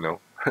lights, you know.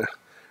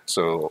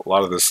 So a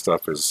lot of this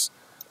stuff is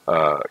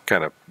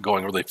kind of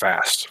going really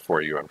fast for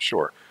you, I'm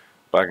sure.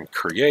 But I can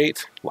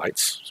create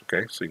lights,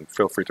 okay? So you can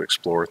feel free to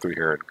explore through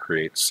here and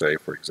create, say,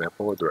 for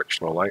example, a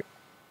directional light.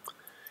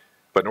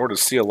 But in order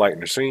to see a light in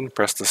your scene,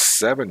 press the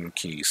 7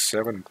 key,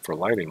 7 for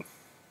lighting.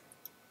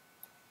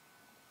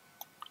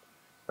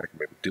 I can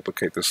maybe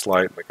duplicate this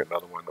light, make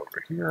another one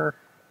over here.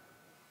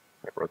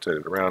 I rotate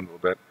it around a little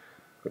bit.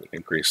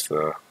 Increase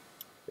the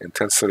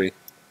intensity.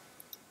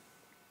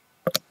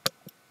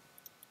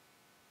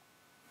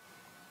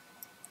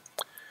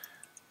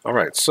 All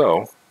right,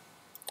 so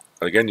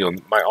again, you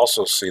might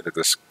also see that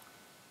this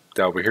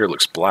down over here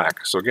looks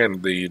black. So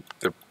again, the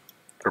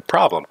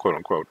problem, quote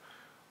unquote,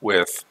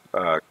 with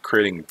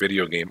creating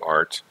video game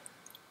art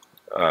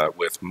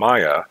with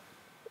Maya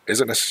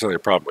isn't necessarily a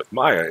problem with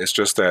Maya. It's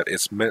just that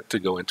it's meant to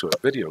go into a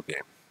video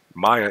game.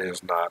 Maya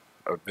is not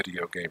a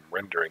video game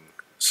rendering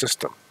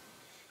system.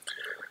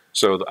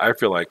 So I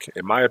feel like,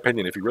 in my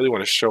opinion, if you really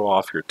want to show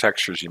off your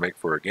textures you make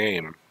for a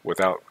game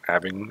without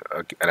having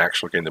an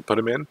actual game to put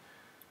them in,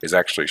 is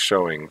actually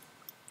showing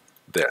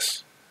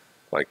this.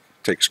 Like,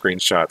 take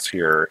screenshots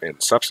here in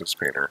Substance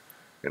Painter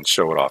and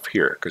show it off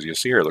here. Because you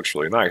see here it looks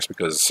really nice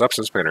because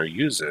Substance Painter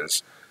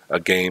uses a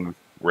game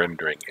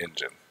rendering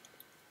engine.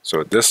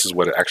 So this is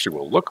what it actually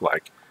will look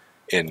like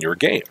in your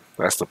game.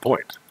 That's the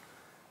point.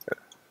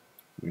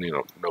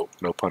 You know,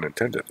 no pun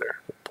intended there.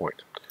 The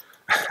point.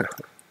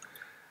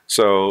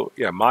 So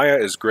yeah, Maya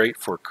is great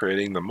for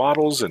creating the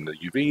models and the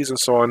UVs and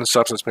so on.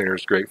 Substance Painter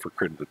is great for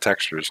creating the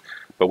textures.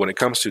 But when it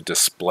comes to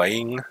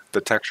displaying the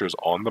textures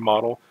on the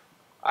model,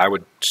 I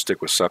would stick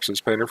with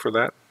Substance Painter for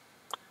that.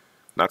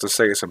 Not to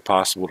say it's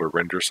impossible to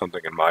render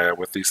something in Maya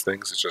with these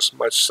things. It's just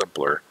much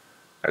simpler.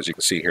 As you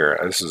can see here,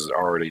 this is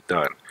already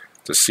done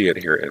to see it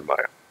here in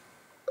Maya.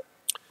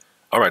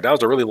 All right, that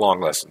was a really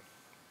long lesson.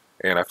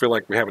 And I feel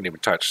like we haven't even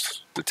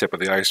touched the tip of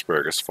the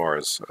iceberg as far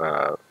as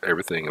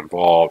everything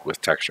involved with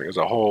texturing. There's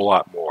a whole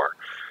lot more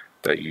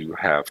that you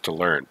have to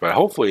learn. But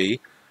hopefully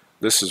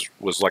this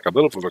was like a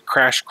little bit of a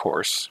crash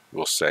course,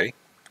 we'll say,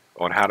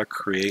 on how to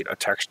create a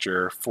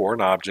texture for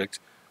an object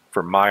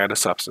from Maya to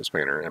Substance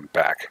Painter and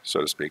back,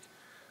 so to speak,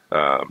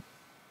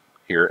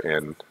 here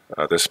in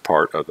this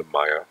part of the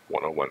Maya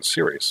 101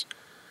 series.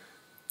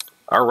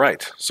 All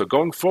right, so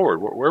going forward,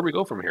 where do we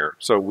go from here?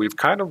 So we've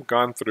kind of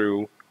gone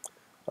through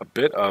a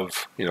bit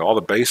of, all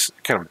the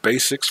kind of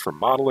basics for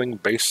modeling,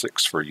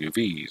 basics for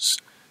UVs,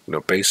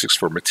 basics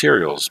for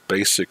materials,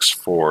 basics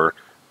for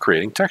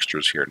creating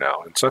textures here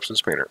now in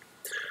Substance Painter.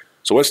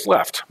 So what's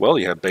left? Well,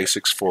 you have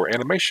basics for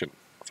animation,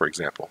 for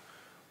example.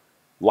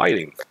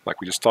 Lighting, like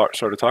we just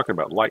started talking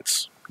about,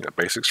 lights,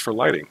 basics for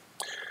lighting.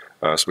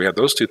 So we have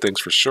those two things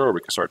for sure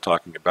we can start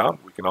talking about.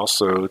 We can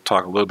also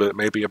talk a little bit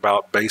maybe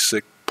about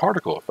basic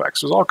particle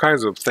effects. There's all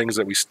kinds of things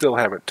that we still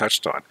haven't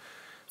touched on.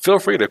 Feel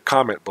free to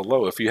comment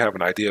below if you have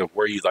an idea of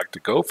where you'd like to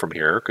go from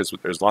here, because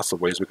there's lots of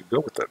ways we could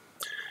go with it.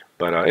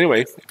 But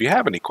anyway, if you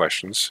have any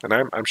questions, and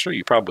I'm sure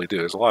you probably do,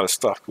 there's a lot of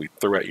stuff we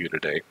threw at you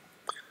today.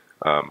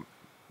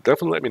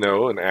 Definitely let me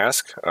know and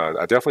ask.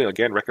 I definitely,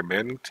 again,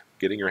 recommend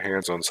getting your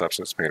hands on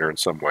Substance Painter in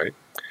some way.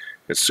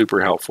 It's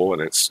super helpful,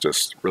 and it's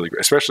just really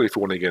great, especially if you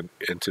want to get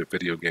into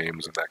video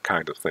games and that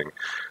kind of thing.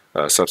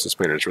 Substance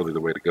Painter is really the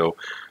way to go.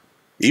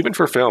 Even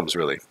for films,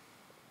 really.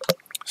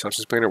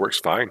 Substance Painter works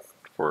fine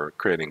for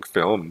creating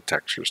film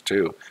textures,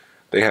 too.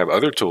 They have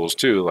other tools,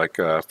 too, like,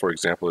 for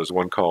example, there's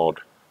one called,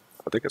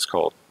 I think it's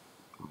called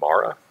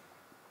Mara.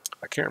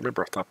 I can't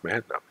remember off the top of my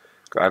head now.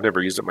 I've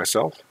never used it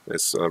myself.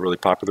 It's really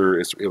popular.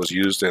 It was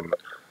used in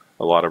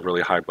a lot of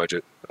really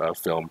high-budget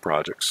film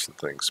projects and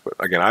things. But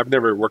again, I've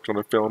never worked on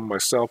a film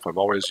myself. I've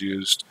always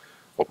used,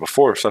 well,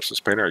 before Substance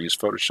Painter, I used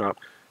Photoshop,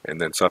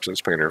 and then Substance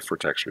Painter for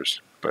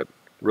textures. But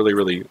really,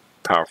 really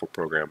powerful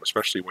program,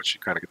 especially once you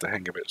kind of get the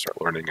hang of it and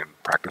start learning and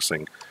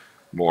practicing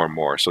more and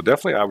more. So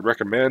definitely I would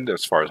recommend,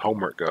 as far as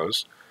homework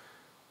goes,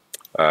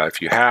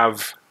 if you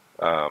have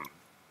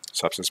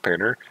Substance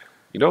Painter,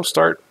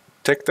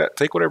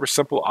 take whatever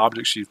simple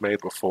objects you've made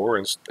before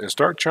and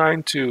start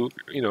trying to,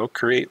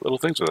 create little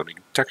things with them. You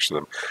can texture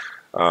them,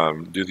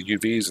 do the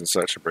UVs and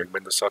such, and bring them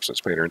into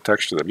Substance Painter and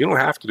texture them. You don't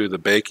have to do the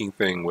baking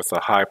thing with a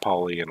high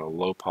poly and a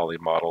low poly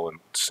model and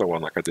so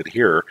on like I did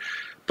here,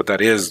 but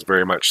that is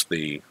very much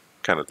the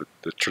kind of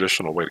the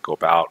traditional way to go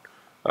about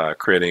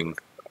creating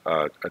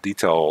a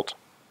detailed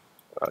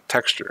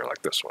texture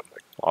like this one.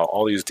 Like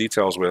all these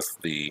details with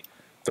the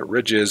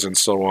ridges and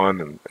so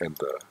on, and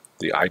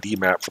the ID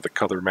map for the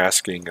color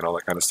masking and all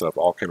that kind of stuff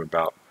all came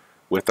about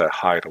with that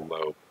high to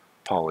low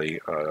poly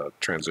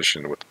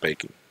transition with the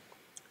baking.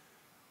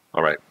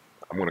 All right,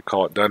 I'm going to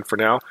call it done for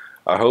now.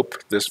 I hope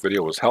this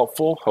video was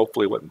helpful.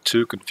 Hopefully it wasn't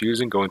too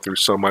confusing going through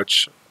so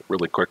much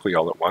really quickly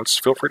all at once.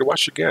 Feel free to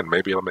watch again.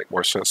 Maybe it'll make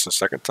more sense the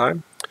second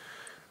time.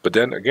 But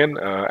then again,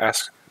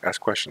 ask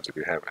questions if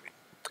you have any.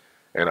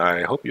 And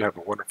I hope you have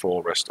a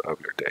wonderful rest of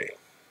your day.